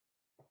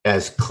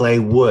as Clay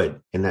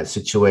would in that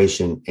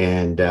situation.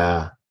 And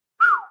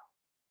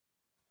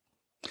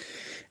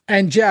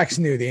Jax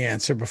knew the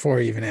answer before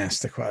he even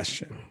asked the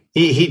question.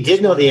 He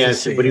did know the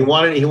answer, but he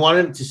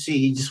wanted to see.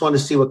 He just wanted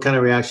to see what kind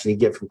of reaction he'd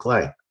get from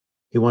Clay.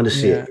 He wanted to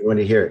see it. He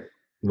wanted to hear it.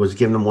 He was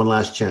giving him one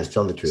last chance.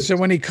 Tell the truth. So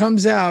when he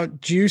comes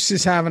out, Juice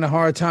is having a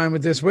hard time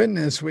with this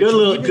witness. Which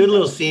good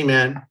little scene,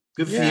 man.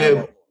 Good for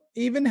you.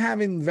 Even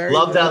having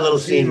love that little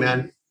scene,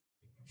 man.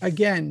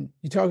 Again,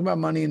 you talk about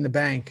Money in the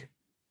Bank.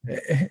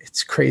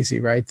 It's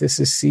crazy, right? This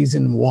is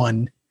season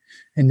 1.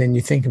 And then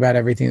you think about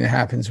everything that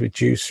happens with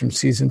Juice from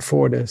season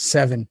 4 to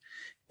 7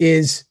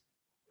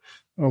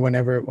 or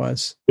whenever it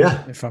was.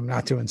 Yeah. If I'm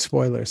not doing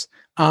spoilers.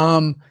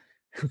 Who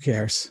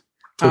cares?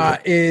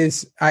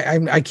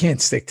 I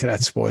can't stick to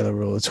that spoiler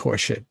rule. It's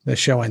horseshit. The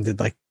show ended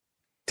like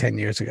 10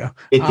 years ago.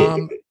 It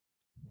did.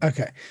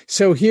 Okay.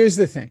 So here's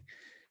the thing.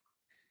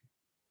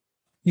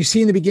 You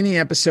see in the beginning of the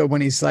episode when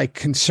he's like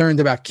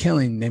concerned about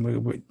killing,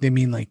 they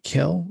mean like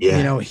kill,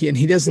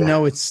 he doesn't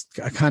know it's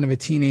a kind of a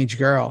teenage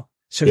girl.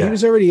 So he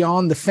was already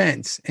on the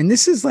fence. And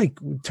this is like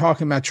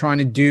talking about trying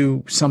to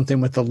do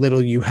something with the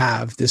little you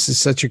have. This is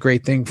such a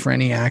great thing for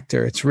any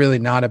actor. It's really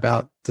not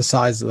about the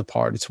size of the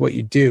part. It's what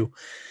you do.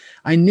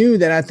 I knew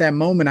that at that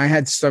moment I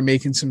had to start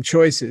making some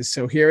choices.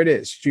 So here it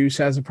is. Juice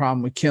has a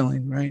problem with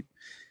killing, right?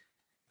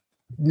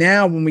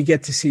 Now, when we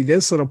get to see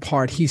this little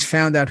part, he's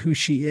found out who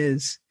she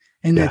is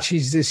and that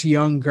she's this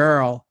young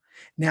girl.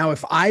 Now,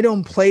 if I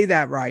don't play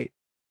that right,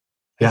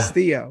 as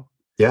Theo,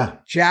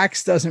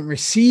 Jax doesn't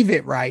receive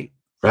it right.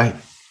 Right.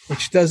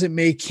 Which doesn't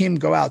make him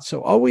go out.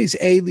 So always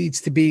A leads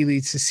to B,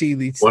 leads to C,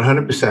 leads to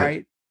 100%. B,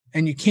 right?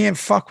 And you can't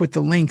fuck with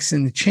the links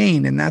in the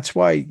chain. And that's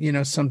why,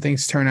 some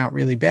things turn out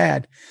really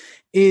bad.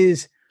 He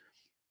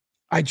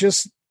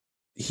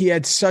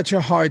had such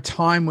a hard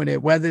time with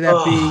it, whether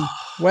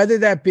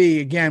that be,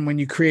 again, when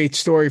you create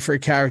story for a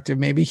character,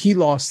 maybe he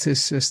lost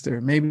his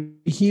sister, maybe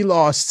he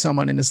lost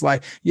someone in his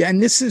life. Yeah.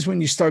 And this is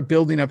when you start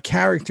building up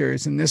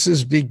characters. And this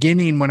is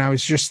beginning when I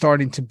was just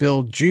starting to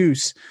build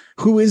Juice.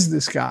 Who is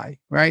this guy?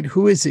 Right?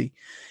 Who is he?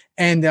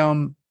 And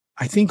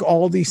I think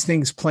all these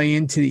things play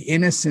into the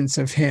innocence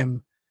of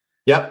him.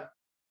 Yep.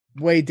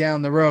 Way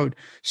down the road.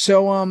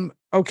 So,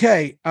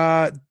 okay.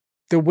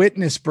 The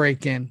witness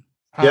break-in.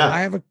 I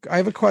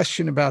have a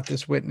question about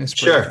this witness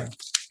break-in. Sure.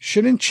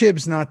 Shouldn't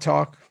Chibs not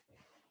talk?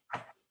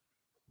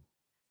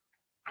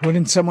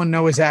 Wouldn't someone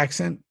know his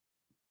accent?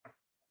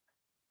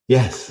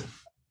 Yes.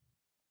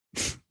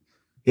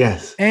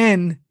 Yes.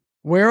 And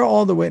where are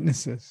all the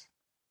witnesses?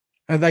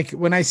 Like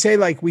when I say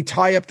like we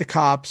tie up the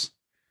cops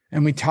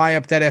and we tie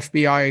up that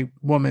FBI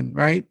woman,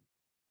 right?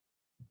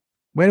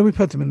 Where do we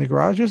put them, in the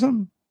garage or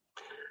something?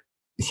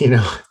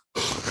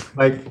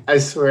 Like, I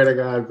swear to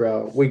God,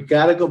 bro, we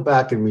got to go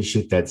back and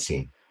reshoot that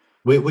scene.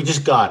 We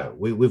just got to.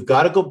 We've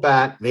got to go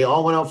back. They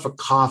all went out for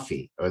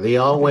coffee, or they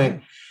all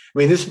went. I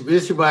mean, this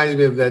reminds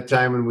me of that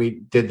time when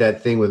we did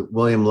that thing with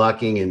William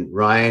Lucking and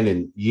Ryan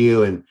and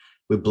you, and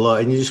we blow.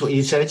 And you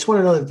said, I just want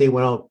to know that they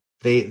went out.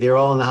 They're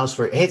all in the house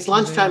hey, it's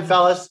lunchtime,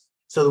 fellas,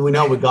 so that we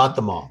know we got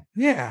them all.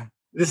 Yeah.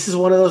 This is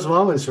one of those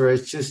moments where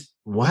it's just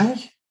what?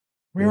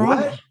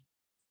 What?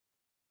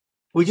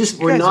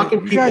 We're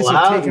knocking people out. You guys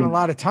are taking a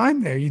lot of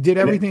time there. You did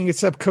everything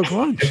except cook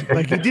lunch.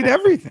 Like you did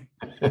everything.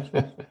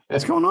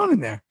 What's going on in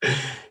there?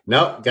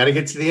 No, got to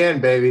get to the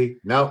end, baby.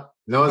 No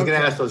one's going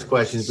to ask those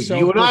questions, but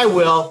you and I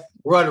will.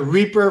 We're on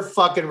Reaper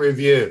fucking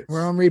reviews.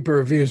 We're on Reaper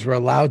reviews. We're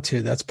allowed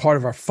to. That's part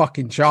of our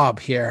fucking job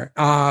here.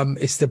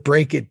 Is to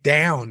break it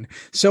down.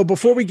 So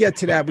before we get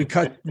to that, we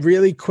cut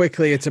really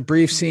quickly. It's a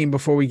brief scene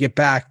before we get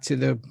back to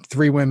the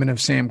 3 women of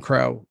Sam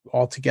Crow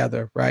all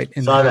together, right?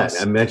 Saw that.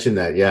 I mentioned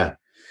that. Yeah.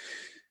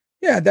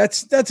 Yeah,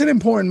 that's an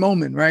important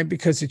moment, right?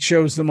 Because it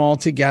shows them all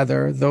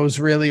together. Those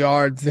really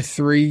are the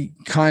 3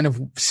 kind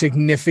of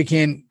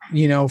significant,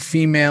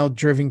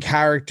 female-driven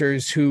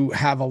characters who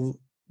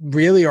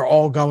really are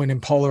all going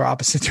in polar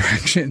opposite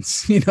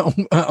directions,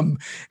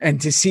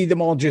 and to see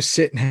them all just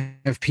sit and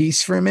have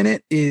peace for a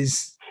minute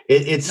is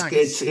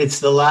nice. It's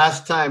the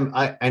last time.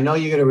 I know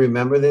you're going to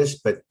remember this,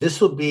 but this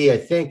will be, I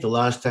think, the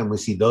last time we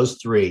see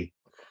those 3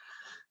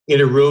 in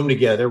a room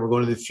together. We're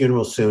going to the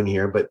funeral soon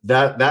here, but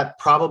that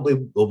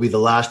probably will be the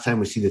last time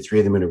we see the 3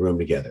 of them in a room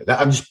together.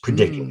 I'm just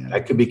predicting that.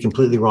 I could be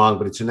completely wrong,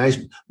 but it's a nice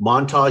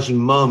montaging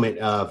moment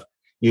of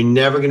you're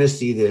never going to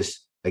see this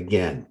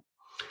again.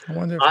 I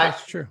wonder if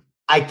that's true.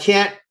 I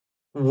can't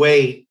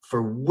wait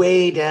for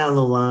way down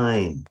the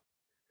line.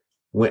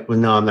 No, I'm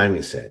not going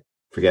to say it.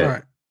 Forget it.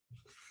 Right.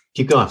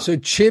 Keep going. So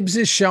Chibs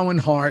is showing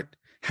heart.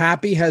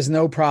 Happy has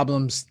no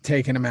problems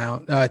taking her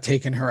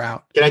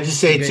out. Can I just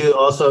say too,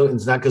 also,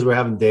 it's not because we're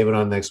having David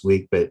on next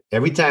week, but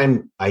every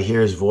time I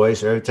hear his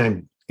voice, or every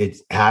time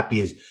it's Happy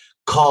is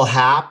call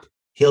Hap,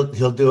 he'll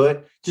do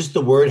it. Just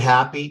the word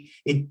happy.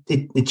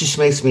 It just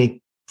makes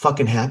me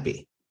fucking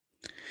happy.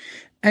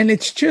 And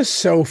it's just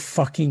so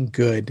fucking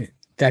good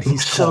that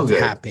he's so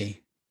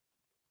Happy.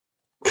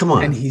 Come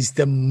on. And he's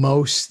the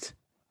most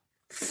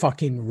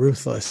fucking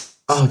ruthless.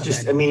 Oh,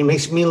 I mean, it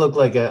makes me look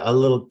like a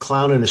little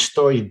clown in a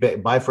store you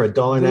buy for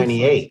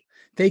 $1.98.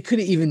 They could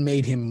have even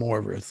made him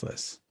more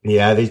ruthless.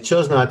 Yeah, they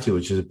chose not to,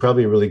 which is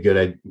probably a really good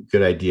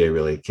idea,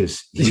 really,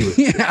 because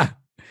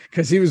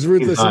he was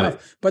ruthless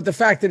enough. But the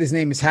fact that his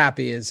name is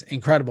Happy is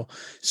incredible.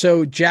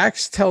 So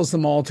Jax tells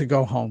them all to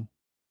go home.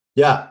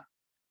 Yeah.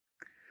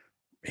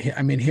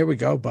 I mean, here we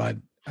go,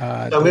 bud.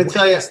 I'm going to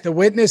tell you, the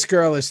witness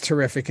girl is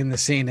terrific in the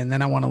scene, and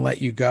then I want to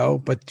let you go.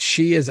 But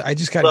she is. I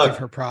just got to give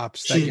her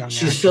props.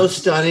 She's so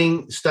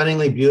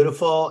stunningly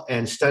beautiful,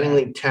 and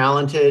stunningly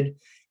talented,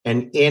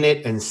 and in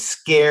it, and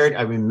scared.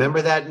 I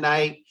remember that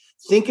night.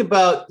 Think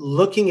about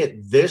looking at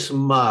this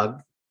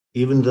mug,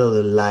 even though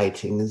the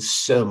lighting is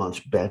so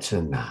much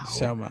better now.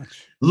 So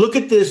much. Look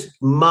at this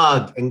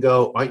mug and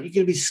go, aren't you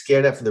going to be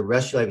scared that for the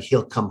rest of your life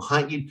he'll come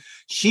hunt you?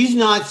 She's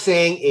not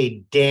saying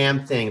a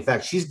damn thing. In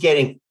fact, she's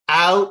getting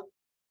out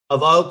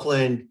of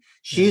Oakland.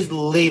 She's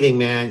leaving,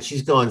 man.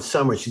 She's going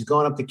somewhere. She's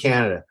going up to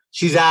Canada.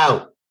 She's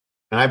out.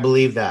 And I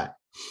believe that.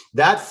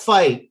 That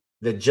fight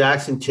that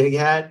Jackson Tig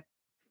had,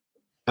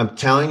 I'm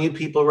telling you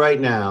people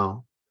right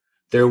now,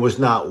 there was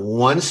not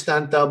one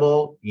stunt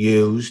double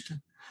used.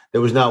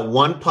 There was not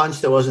one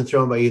punch that wasn't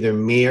thrown by either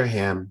me or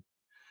him.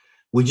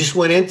 We just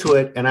went into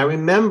it. And I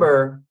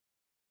remember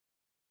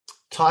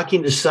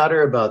talking to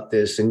Sutter about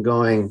this and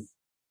going,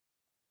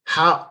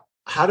 how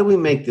do we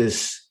make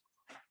this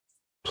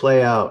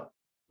play out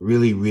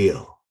really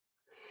real?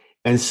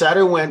 And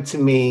Sutter went to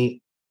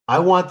me, I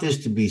want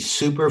this to be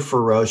super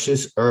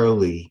ferocious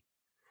early.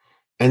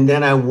 And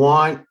then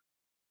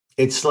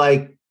it's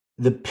like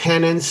the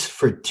penance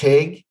for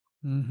Tig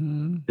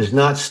does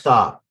not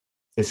stop.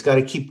 It's got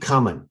to keep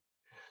coming.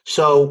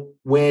 So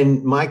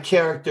when my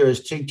character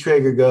as Tig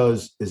Trigger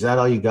goes, is that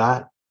all you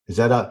got? Is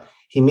that all?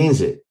 He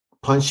means it.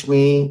 Punch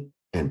me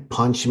and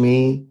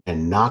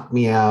knock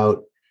me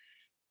out.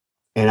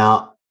 And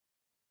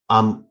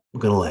I'm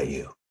going to let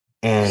you.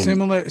 And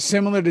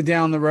similar to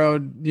Down the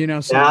Road,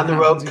 Down the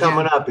Road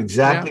coming up.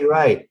 Exactly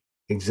right.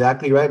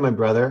 Exactly right, my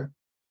brother.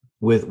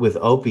 With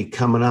Opie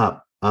coming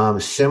up.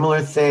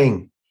 Similar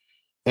thing.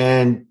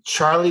 And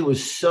Charlie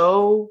was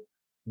so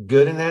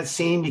good in that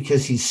scene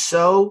because he's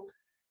so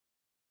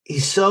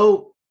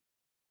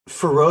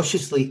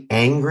ferociously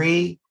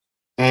angry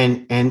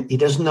and he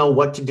doesn't know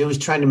what to do. He's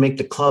trying to make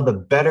the club a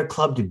better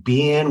club to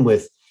be in,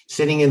 with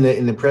sitting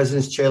in the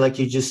president's chair, like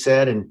you just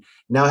said, and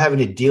now having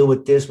to deal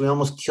with this. We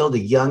almost killed a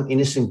young,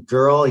 innocent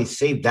girl. He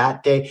saved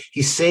that day.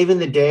 He's saving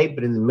the day,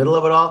 but in the middle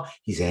of it all,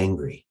 he's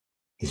angry.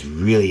 He's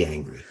really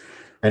angry.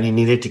 And he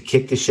needed to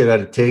kick the shit out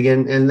of Tig,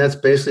 and that's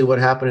basically what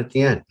happened at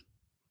the end.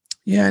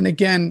 Yeah, and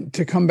again,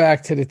 to come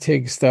back to the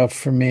Tig stuff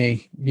for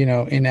me,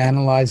 in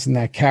analyzing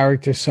that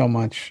character so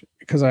much,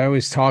 because I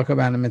always talk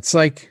about him, it's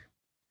like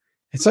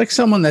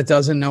someone that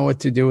doesn't know what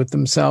to do with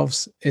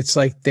themselves. It's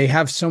like they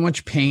have so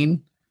much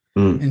pain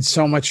and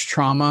so much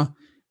trauma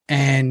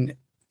and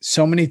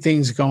so many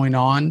things going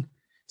on.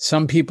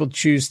 Some people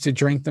choose to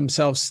drink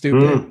themselves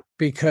stupid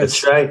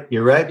because that's right.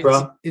 You're right,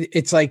 bro.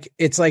 It's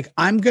like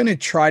I'm gonna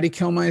try to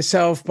kill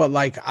myself, but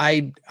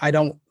I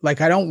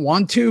don't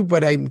want to,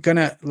 but I'm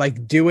gonna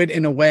do it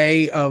in a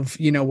way of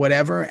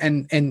whatever,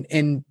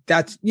 and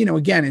that's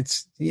again,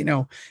 it's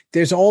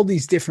there's all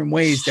these different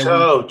ways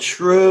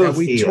that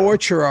we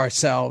torture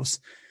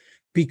ourselves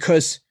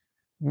because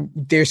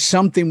there's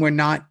something we're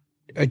not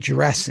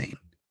addressing.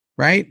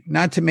 Right.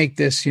 Not to make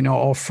this,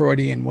 all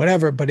Freudian,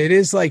 whatever, but it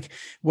is like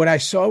what I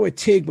saw with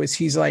Tig was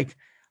he's like,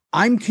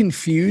 I'm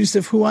confused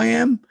of who I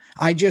am.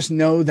 I just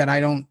know that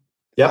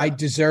I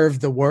deserve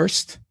the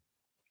worst.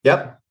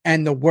 Yep.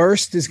 And the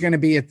worst is going to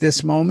be at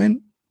this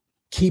moment,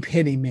 keep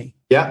hitting me.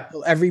 Yeah.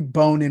 Every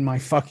bone in my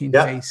fucking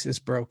face is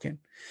broken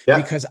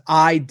because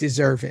I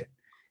deserve it.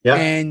 Yeah.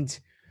 And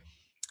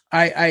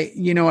I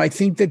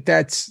think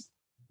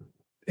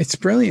it's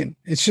brilliant.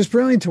 It's just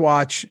brilliant to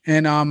watch.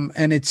 And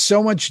it's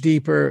so much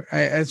deeper.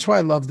 That's why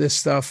I love this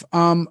stuff.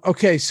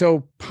 Okay.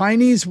 So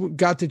Piney's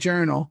got the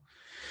journal.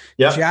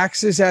 Yeah.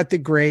 Jax is at the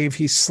grave.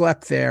 He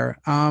slept there.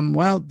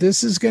 Well,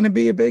 this is going to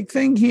be a big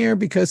thing here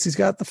because he's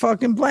got the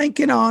fucking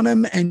blanket on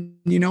him and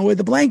you know where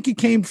the blanket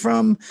came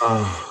from.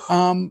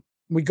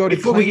 We go to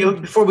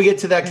before we get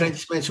to that, can I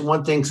just mention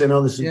one thing? Cause I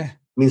know this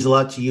means a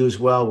lot to you as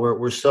well.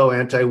 We're so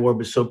anti-war,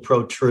 but so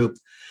pro-troop.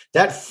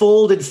 That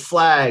folded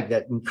flag,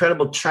 that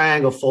incredible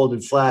triangle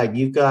folded flag,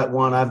 you've got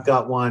one, I've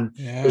got one.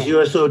 Yeah. Those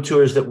USO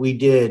tours that we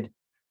did,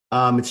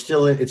 it's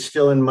still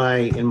in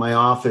my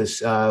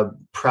office,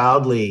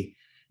 proudly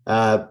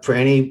for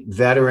any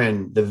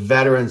veteran, the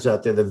veterans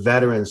out there, the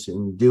veterans,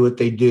 and do what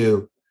they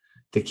do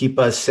to keep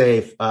us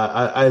safe.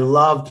 I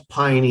loved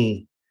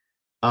Piney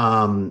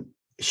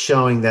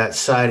showing that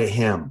side of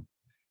him,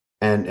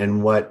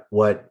 and what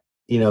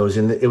it was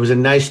a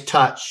nice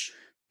touch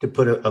to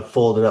put a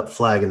folded up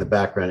flag in the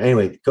background.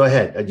 Anyway, go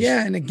ahead.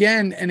 And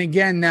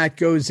again, that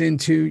goes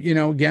into,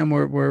 again,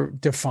 we're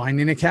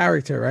defining a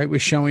character, right? We're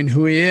showing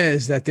who he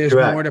is, that there's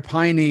more to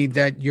Piney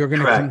that you're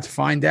going to come to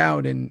find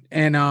out.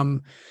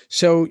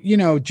 So,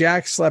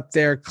 Jack slept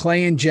there,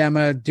 Clay and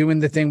Gemma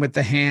doing the thing with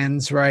the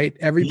hands, right?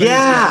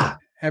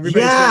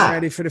 Everybody's getting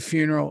ready for the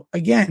funeral.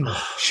 Again,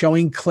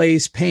 showing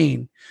Clay's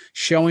pain,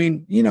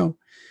 showing,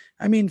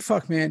 I mean,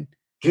 fuck, man.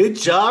 Good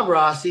job,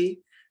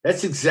 Rossi.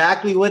 That's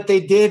exactly what they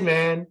did,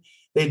 man.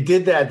 They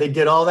did that. They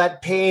did all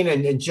that pain,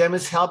 and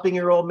Gemma's helping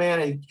her old man,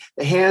 and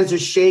the hands are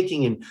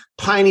shaking, and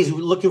Piney's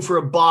looking for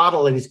a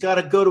bottle, and he's got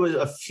to go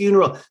to a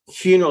funeral.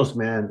 Funerals,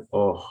 man.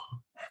 Oh.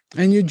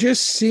 And you're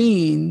just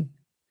seeing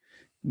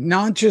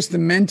not just the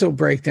mental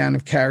breakdown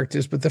of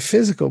characters, but the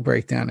physical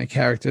breakdown of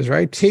characters,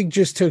 right? Tig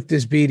just took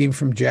this beating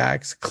from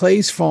Jax.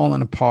 Clay's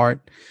falling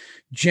apart.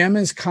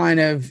 Gemma's kind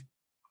of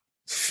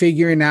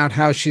figuring out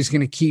how she's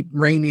going to keep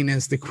reigning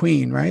as the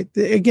queen, right?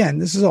 Again,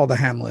 this is all the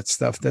Hamlet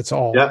stuff. That's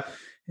all. Yeah.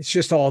 It's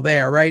just all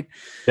there, right?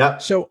 Yeah.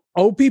 So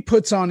Opie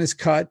puts on his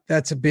cut.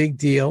 That's a big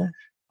deal.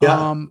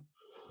 Yeah.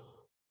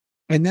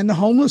 And then the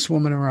homeless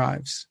woman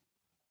arrives.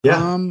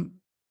 Yeah.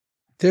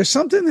 There's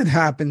something that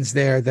happens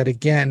there that,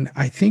 again,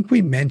 I think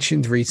we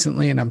mentioned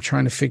recently, and I'm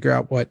trying to figure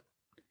out what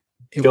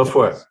it Go was.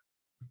 for it.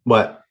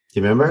 What? Do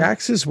you remember?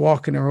 Jax is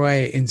walking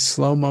away in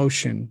slow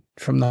motion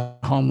from the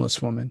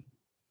homeless woman.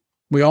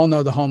 We all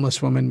know the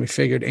homeless woman. We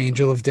figured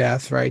angel of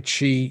death, right?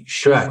 She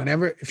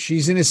whenever, if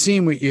she's in a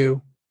scene with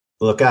you,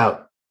 look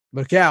out.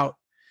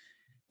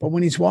 But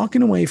when he's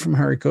walking away from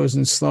her, it goes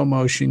in slow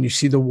motion. You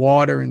see the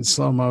water in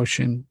slow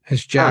motion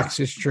as Jax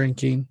is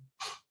drinking.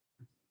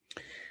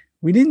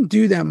 We didn't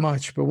do that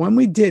much, but when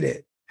we did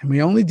it, and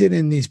we only did it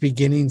in these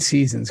beginning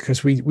seasons,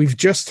 because we've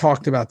just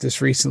talked about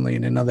this recently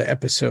in another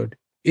episode.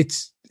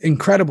 It's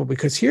incredible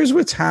because here's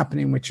what's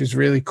happening, which is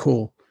really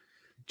cool.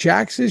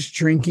 Jax is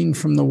drinking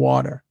from the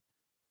water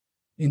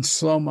in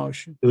slow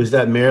motion. It was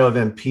that Meryl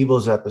Van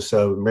Peebles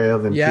episode.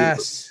 Meryl Van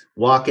Peebles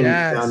walking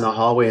down the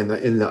hallway in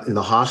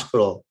the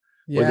hospital.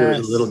 Where there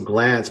was a little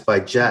glance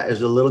by Jax.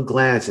 There's a little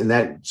glance in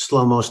that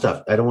slow-mo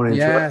stuff. I don't want to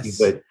interrupt you,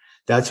 but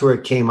that's where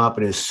it came up,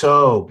 and it's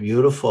so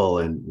beautiful.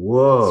 And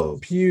whoa,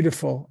 it's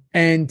beautiful.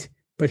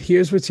 But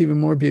here's what's even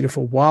more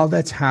beautiful. While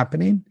that's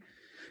happening,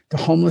 the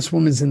homeless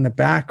woman's in the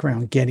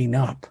background getting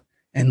up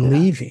and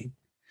leaving.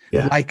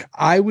 Yeah. Like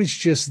I was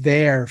just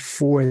there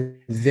for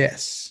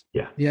this.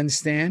 Yeah. You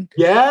understand?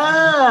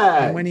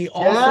 Yeah. And when he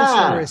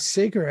offers her a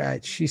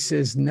cigarette, she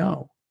says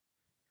no.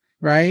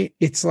 Right?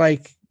 It's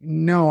like,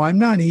 no, I'm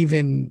not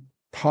even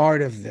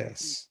part of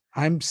this.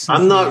 I'm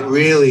not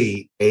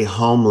really a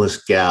homeless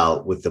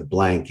gal with a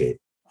blanket,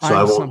 so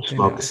I won't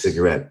smoke a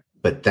cigarette,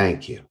 but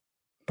thank you.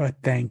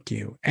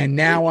 And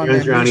now my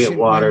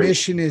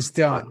mission is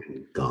done.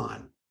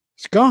 Gone.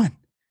 It's gone.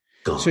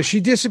 So she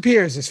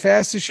disappears as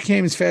fast as she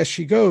came, as fast as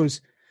she goes.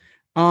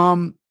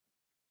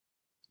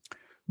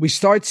 We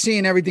start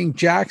seeing everything.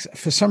 Jax,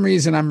 for some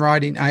reason,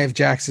 I have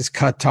Jax's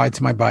cut tied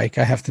to my bike.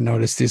 I have to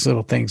notice these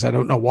little things. I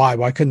don't know why.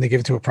 Why couldn't they give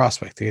it to a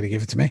prospect? They got to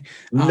give it to me.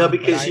 No,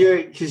 because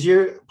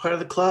you're part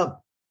of the club.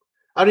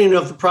 I don't even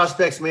know if the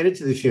prospects made it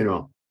to the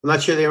funeral. I'm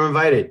not sure they were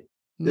invited.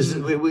 This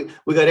is we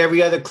got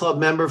every other club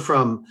member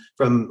from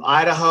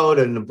Idaho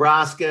to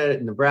Nebraska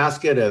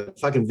to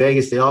fucking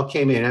Vegas. They all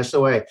came in.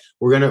 SOA.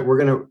 We're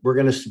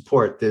gonna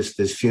support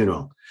this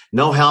funeral.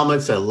 No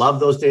helmets. I love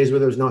those days where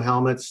there was no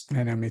helmets.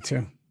 I know, me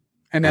too.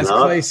 And as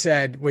Clay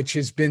said, which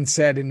has been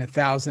said in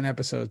 1,000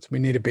 episodes, we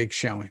need a big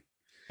showing.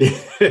 And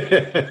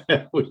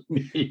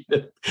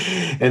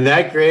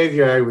that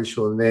graveyard, which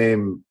we'll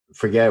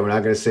forget, we're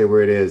not going to say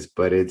where it is,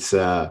 but it's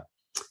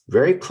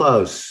very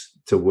close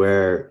to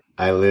where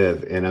I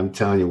live. And I'm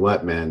telling you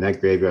what, man, that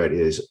graveyard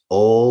is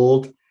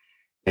old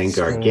and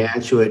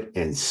gargantuan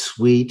and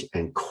sweet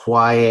and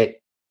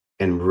quiet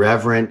and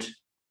reverent.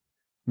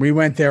 We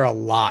went there a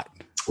lot.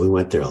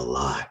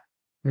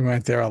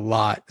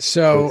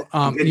 So,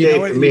 good day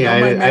for me. I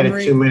had a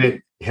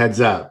 2-minute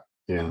heads up.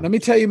 Yeah. Let me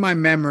tell you my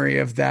memory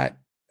of that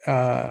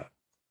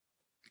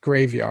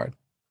graveyard.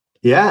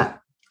 Yeah.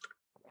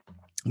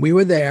 We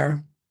were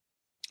there.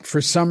 For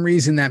some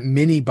reason, that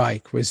mini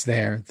bike was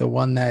there. The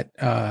one that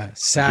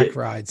Sack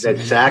rides. That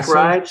Sack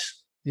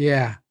rides?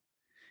 Yeah.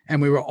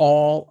 And we were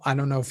all, I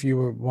don't know if you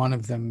were one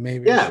of them.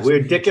 Maybe. Yeah. We were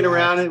dicking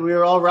around and we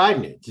were all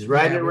riding it. Just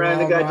riding it around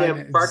the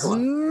goddamn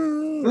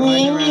parking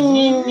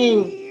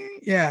lot.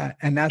 Yeah,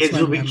 and that's kids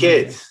will be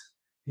kids.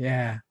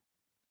 Yeah,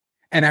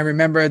 and I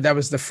remember that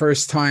was the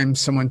first time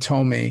someone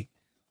told me,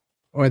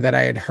 or that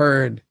I had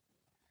heard,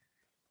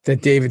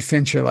 that David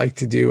Fincher liked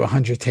to do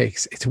 100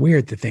 takes. It's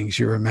weird the things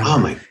you remember. Oh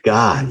my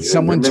God!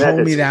 Someone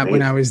told me that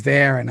when I was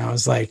there, and I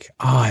was like,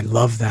 "Oh, I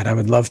love that. I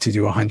would love to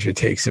do 100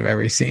 takes of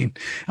every scene."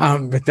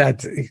 But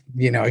that,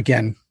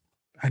 again,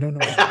 I don't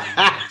know.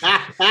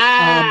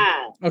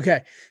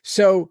 Okay,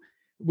 so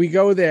we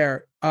go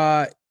there.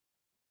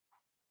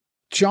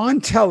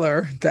 John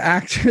Teller, the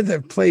actor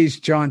that plays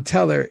John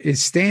Teller, is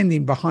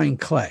standing behind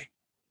Clay.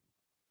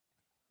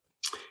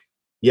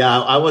 Yeah,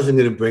 I wasn't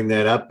going to bring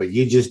that up, but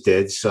you just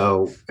did.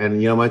 So,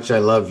 and you know how much I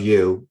love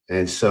you.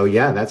 And so,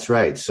 yeah, that's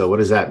right. So what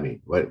does that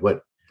mean?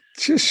 What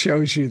just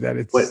shows you that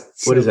it's...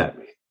 What does that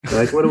mean?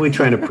 Like, what are we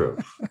trying to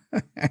prove?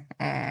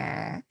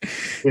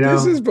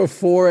 This is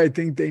before I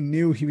think they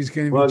knew he was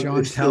going to be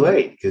John Teller. Too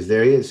late, because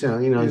there he is.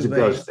 He's a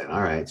ghost then.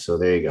 All right, so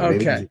there you go.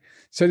 Okay.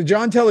 So the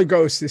John Teller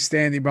ghost is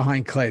standing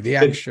behind Clay, the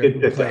actor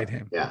who played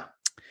him. Yeah.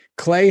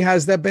 Clay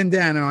has that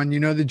bandana on,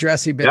 the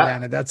dressy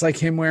bandana. That's like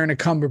him wearing a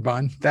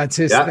cummerbund. That's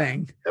his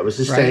thing. That was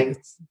his thing.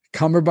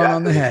 Cummerbund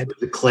on the head.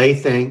 The Clay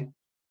thing.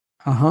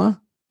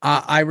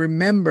 I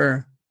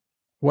remember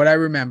what I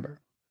remember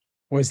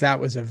was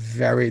that was a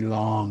very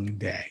long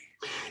day.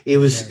 It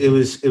was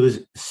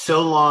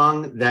so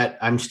long that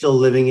I'm still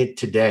living it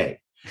today.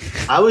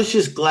 I was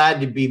just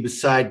glad to be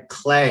beside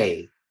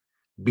Clay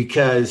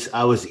because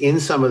I was in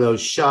some of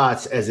those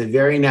shots as a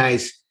very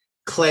nice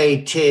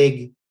Clay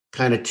Tig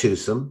kind of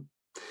twosome.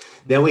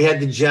 Then we had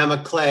the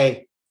Gemma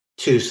Clay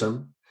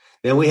twosome.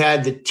 Then we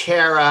had the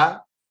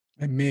Tara.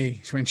 And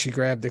me, when she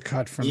grabbed the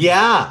cut from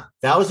that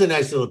was a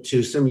nice little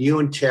twosome, you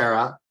and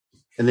Tara.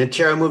 And then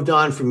Tara moved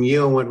on from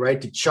you and went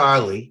right to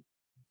Charlie.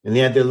 And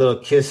they had their little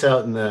kiss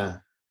out in the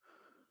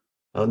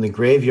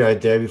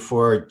graveyard there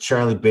before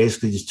Charlie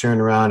basically just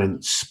turned around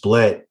and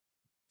split.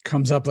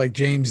 Comes up like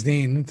James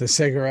Dean, the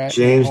cigarette.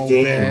 James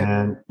Dean,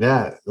 man.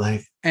 Yeah.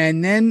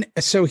 And then,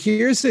 so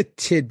here's a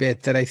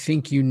tidbit that I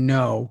think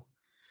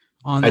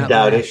on that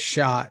last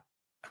shot.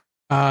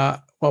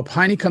 Well,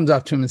 Piney comes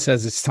up to him and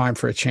says it's time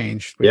for a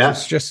change, which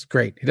is just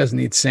great. He doesn't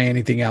need to say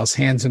anything else.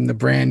 Hands him the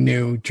brand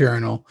new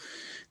journal.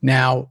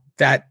 Now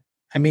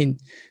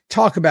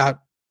talk about,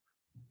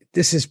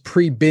 this is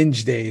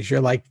pre-binge days.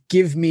 You're like,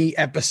 give me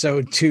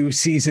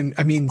season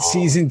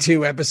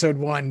 2, episode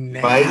 1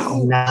 now.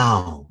 Right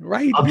now.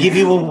 Right I'll give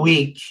you a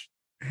week.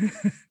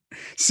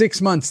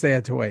 6 months they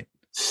had to wait.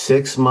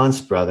 6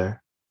 months, brother.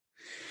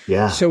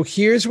 Yeah. So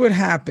here's what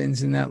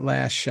happens in that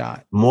last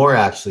shot. More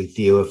actually,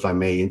 Theo, if I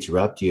may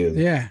interrupt you.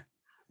 Yeah.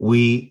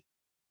 We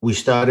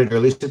started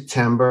early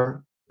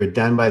September. We're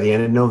done by the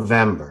end of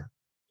November.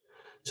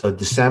 So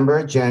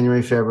December,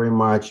 January, February,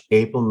 March,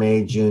 April,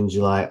 May, June,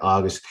 July,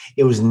 August.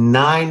 It was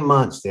 9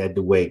 months they had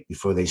to wait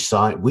before they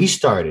saw it. We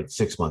started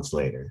 6 months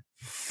later,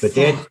 but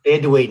they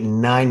had to wait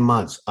 9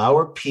 months.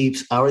 Our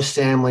peeps, our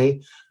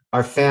family,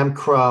 our fam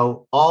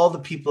crow, all the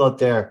people out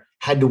there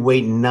had to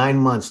wait 9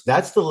 months.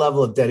 That's the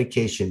level of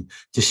dedication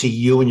to see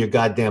you and your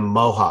goddamn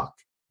mohawk.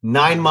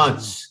 9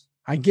 months.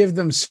 I give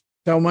them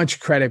so much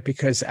credit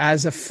because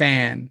as a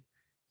fan,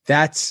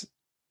 that's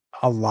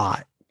a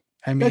lot.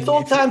 I mean, that's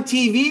old-time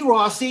TV,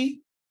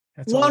 Rossi.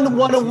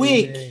 One a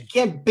week. You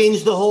can't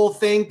binge the whole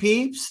thing,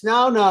 peeps.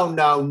 No.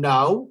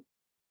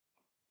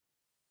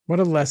 What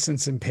a lesson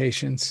in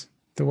patience.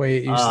 The way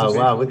it used to be.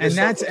 Wow.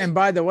 And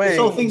by the way, this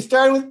whole thing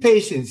started with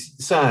patience,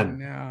 son.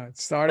 No, it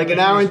started like an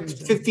hour and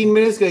 15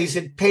 minutes ago. You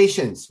said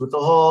patience with the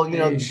whole,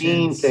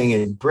 Dean thing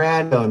and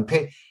Brando and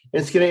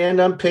it's going to end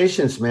on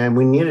patience, man.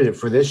 We needed it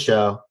for this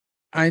show.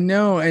 I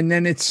know. And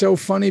then it's so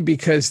funny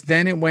because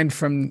then it went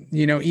from,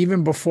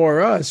 even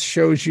before us,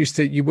 shows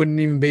you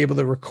wouldn't even be able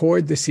to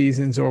record the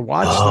seasons or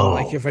watch them.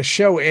 Like if a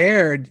show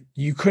aired,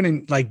 you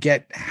couldn't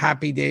get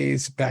Happy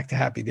Days back to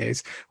Happy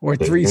Days or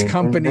Three's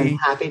Company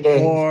Happy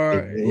Days.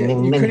 Or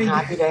you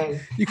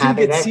couldn't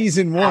get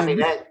season 1.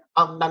 It's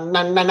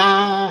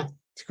a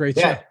great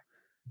show.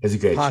 It's a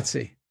great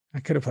Potsy. Show. I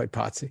could have played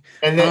Potsy.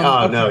 And then,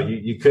 no,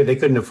 you could. They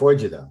couldn't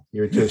afford you though.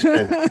 You were too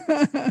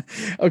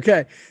expensive.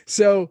 Okay.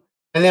 So.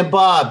 And then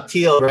Bob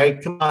Thiel, right?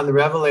 Come on, the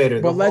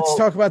Revelator. Well, let's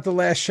talk about the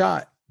last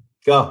shot.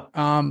 Go.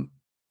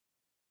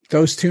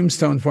 Those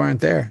tombstones weren't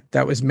there.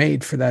 That was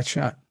made for that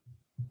shot.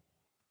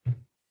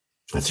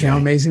 That's See how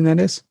amazing that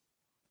is?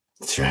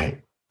 That's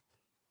right.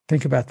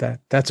 Think about that.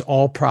 That's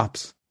all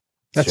props.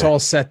 That's all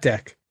set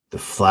deck. The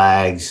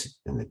flags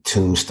and the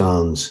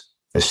tombstones.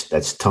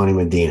 That's Tony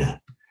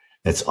Medina.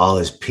 That's all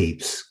his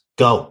peeps.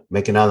 Go.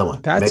 Make another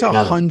one. That's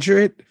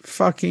 100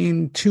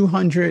 fucking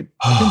 200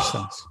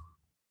 tombstones.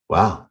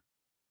 Wow.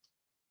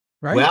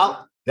 Right.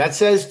 Well, that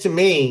says to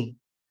me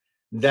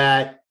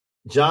that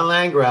John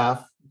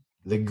Landgraf,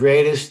 the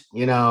greatest,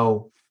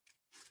 the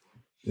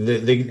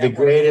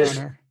greatest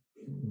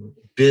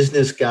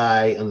business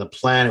guy on the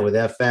planet with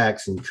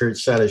FX and Kurt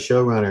Sutter,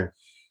 showrunner,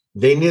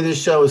 they knew the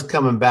show was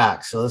coming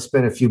back. So let's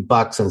spend a few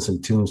bucks on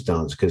some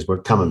tombstones because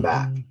we're coming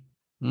back.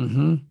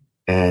 Mm-hmm.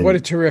 And what a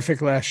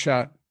terrific last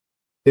shot.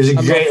 It was a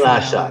great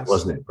last shot,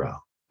 wasn't it, bro?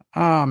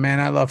 Oh,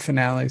 man, I love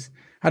finales.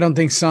 I don't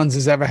think Sons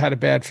has ever had a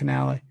bad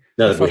finale.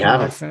 No, we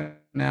haven't.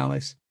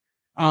 Finales.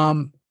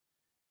 And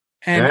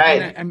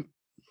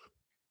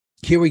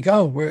here we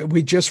go.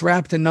 We just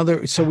wrapped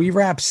another. So we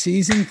wrapped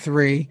season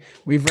 3.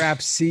 We've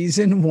wrapped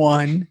season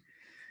 1.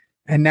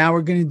 And now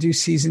we're going to do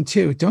season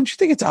 2. Don't you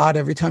think it's odd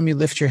every time you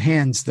lift your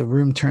hands, the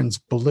room turns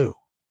blue?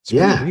 It's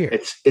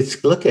weird.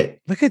 It's look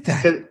at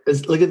that.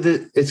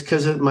 It's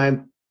because of my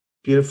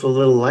beautiful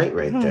little light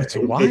right there. It's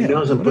wild. It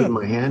knows I'm putting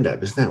my hand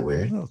up. Isn't that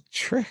weird? A little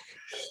trick.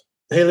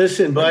 Hey,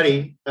 listen,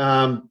 buddy.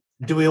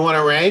 Do we want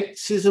to rank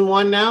season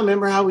 1 now?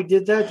 Remember how we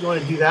did that? Do you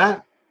want to do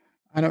that?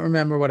 I don't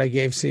remember what I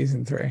gave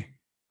season 3.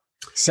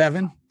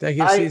 7? Did I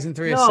give season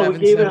 3 a 7? No, we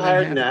gave it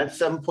higher than that.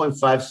 7.5,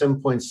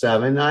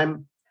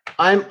 7.7.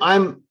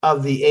 I'm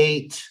of the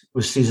 8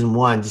 with season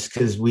 1 just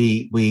because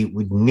we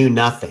knew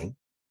nothing.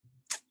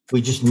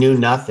 We just knew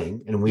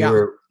nothing, and we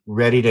were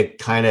ready to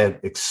kind of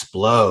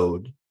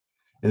explode.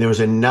 And there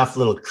was enough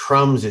little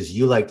crumbs, as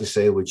you like to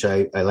say, which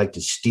I like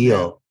to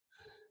steal.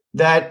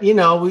 that,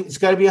 it's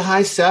got to be a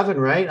high 7,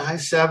 right? A high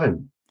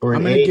 7 or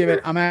an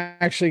 8. I'm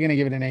actually going to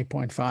give it an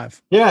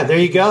 8.5. Yeah, there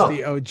you go.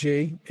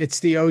 It's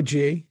the OG.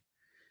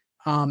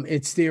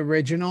 It's the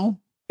original.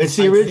 It's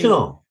the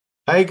original.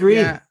 I agree.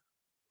 Yeah.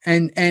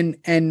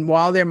 And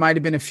while there might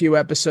have been a few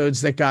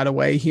episodes that got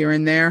away here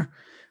and there,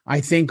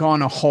 I think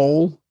on a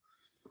whole,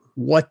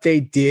 what they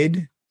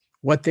did,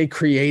 what they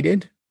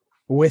created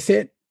with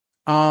it,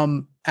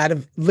 out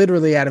of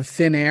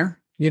thin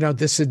air,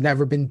 this had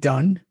never been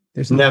done.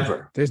 There's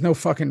no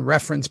fucking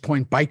reference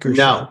point biker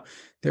show.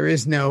 There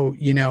is no,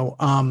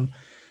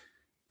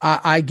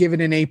 I give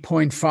it an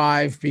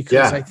 8.5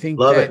 because I think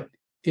that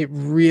it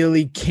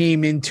really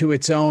came into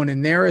its own,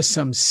 and there are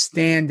some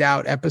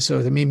standout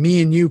episodes. I mean,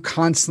 me and you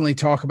constantly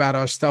talk about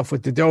our stuff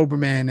with the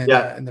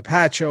Doberman and the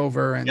patch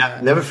over, and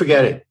never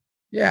forget it.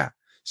 Yeah.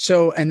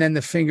 So, and then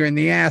the finger in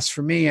the ass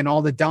for me, and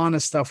all the Donna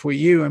stuff with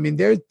you. I mean,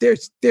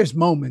 there's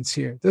moments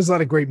here. There's a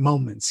lot of great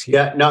moments here.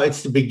 Yeah. No,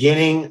 it's the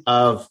beginning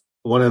of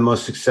one of the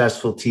most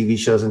successful TV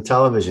shows on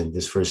television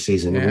this first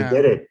season. And we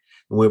did it,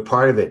 and we're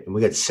part of it, and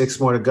we got 6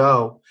 more to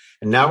go.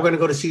 And now we're going to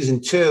go to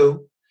season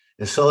 2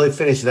 and slowly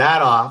finish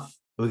that off.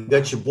 We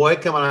got your boy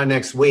coming on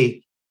next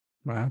week.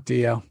 Wow,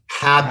 DL.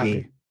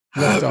 Happy.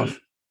 Can't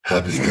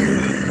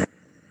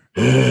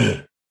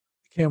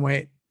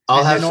wait.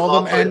 I'll have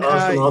some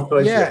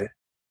Altoids ready.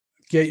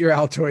 Get your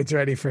Altoids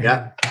ready for him.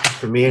 Yeah,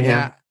 for me and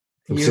him.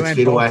 From you 6 and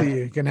feet both away. of you.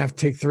 You're gonna have to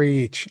take 3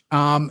 each.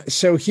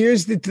 So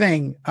here's the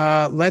thing.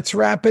 Let's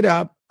wrap it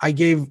up. I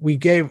gave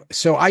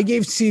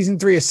season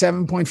 3 a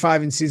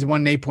 7.5 and season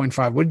 1 an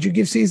 8.5. What did you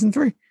give season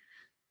 3?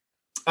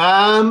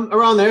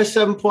 Around there,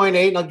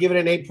 7.8, and I'll give it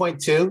an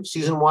 8.2.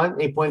 Season 1,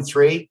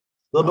 8.3. A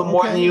little bit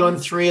more than you on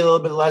 3, a little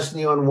bit less than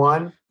you on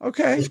 1.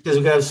 Okay. Just because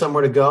we got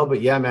somewhere to go.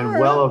 But yeah, man,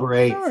 well over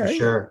 8 for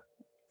sure.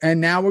 And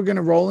now we're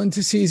gonna roll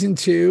into season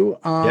 2.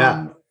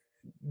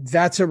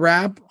 That's a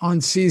wrap on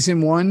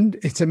season 1.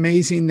 It's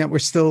amazing that we're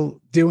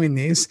still doing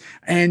these,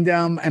 and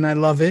I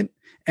love it.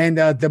 And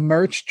the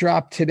merch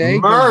dropped today.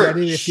 Get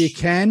ready if you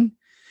can,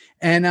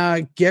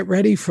 and get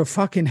ready for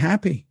fucking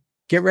happy.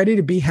 Get ready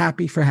to be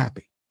happy for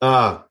happy.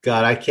 Oh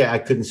God, I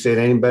couldn't say it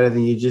any better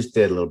than you just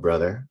did, little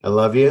brother. I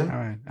love you. All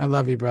right, I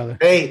love you, brother.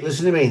 Hey,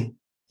 listen to me.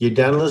 You're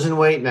done losing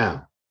weight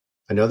now.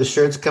 I know the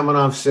shirt's coming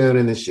off soon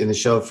in the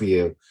show for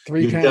you.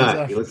 3 You're pounds done.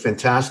 left. You look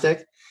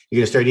fantastic. You're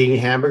gonna start eating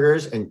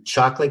hamburgers and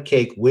chocolate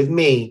cake with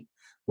me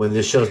when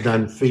this show's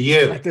done for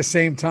you At the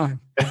same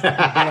time.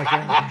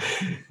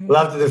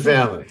 Love to the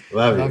family.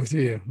 Love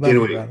to you. Love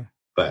you, brother.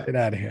 Bye. Get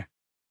out of here.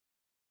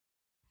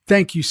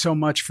 Thank you so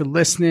much for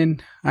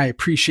listening. I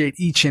appreciate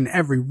each and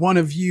every one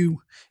of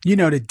you. You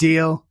know the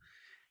deal.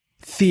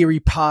 Theory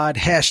Pod,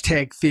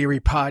 #Theory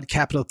Pod,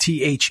 capital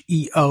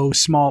THEO,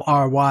 small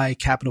RY,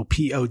 capital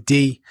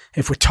POD.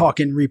 If we're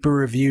talking Reaper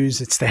Reviews,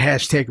 it's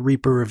the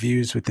 #Reaper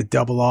Reviews with the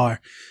double R.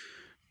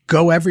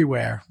 Go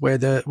everywhere where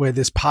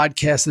this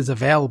podcast is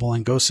available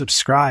and go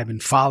subscribe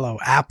and follow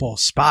Apple,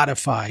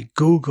 Spotify,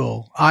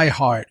 Google,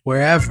 iHeart,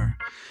 wherever.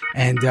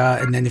 And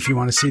then if you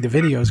want to see the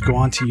videos, go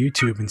onto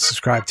YouTube and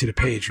subscribe to the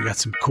page. We got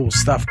some cool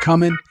stuff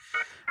coming.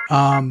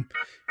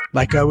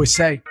 Like I always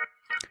say,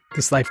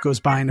 this life goes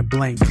by in a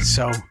blink.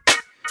 So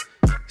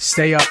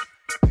stay up,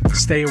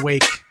 stay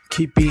awake,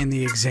 keep being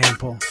the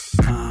example.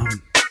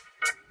 And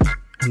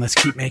let's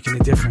keep making a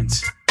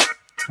difference.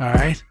 All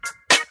right?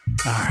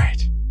 All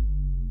right.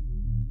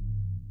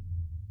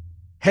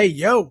 Hey,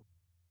 yo.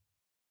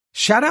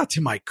 Shout out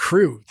to my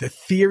crew, the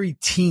Theory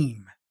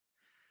team.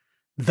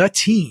 The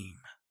team.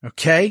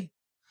 Okay?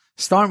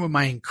 Starting with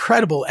my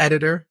incredible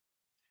editor,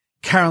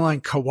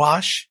 Caroline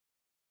Kawash,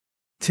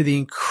 to the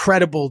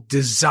incredible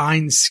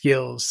design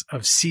skills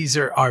of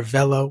Cesar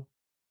Arvello,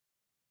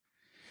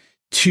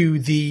 to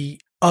the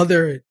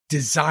other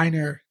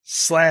designer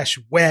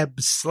 /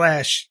 web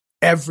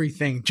 /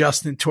 everything,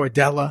 Justin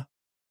Tordella.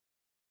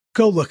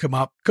 Go look them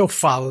up. Go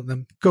follow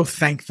them. Go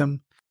thank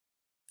them.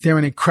 They're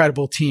an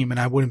incredible team, and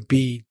I wouldn't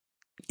be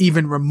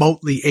even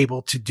remotely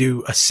able to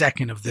do a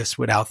second of this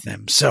without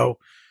them. So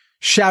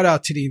shout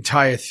out to the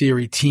entire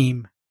Theory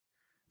team.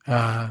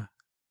 Or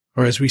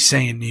as we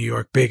say in New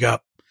York, big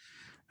up.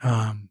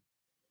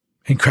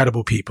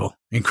 Incredible people,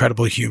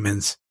 incredible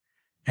humans,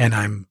 and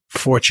I'm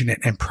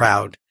fortunate and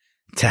proud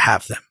to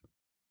have them.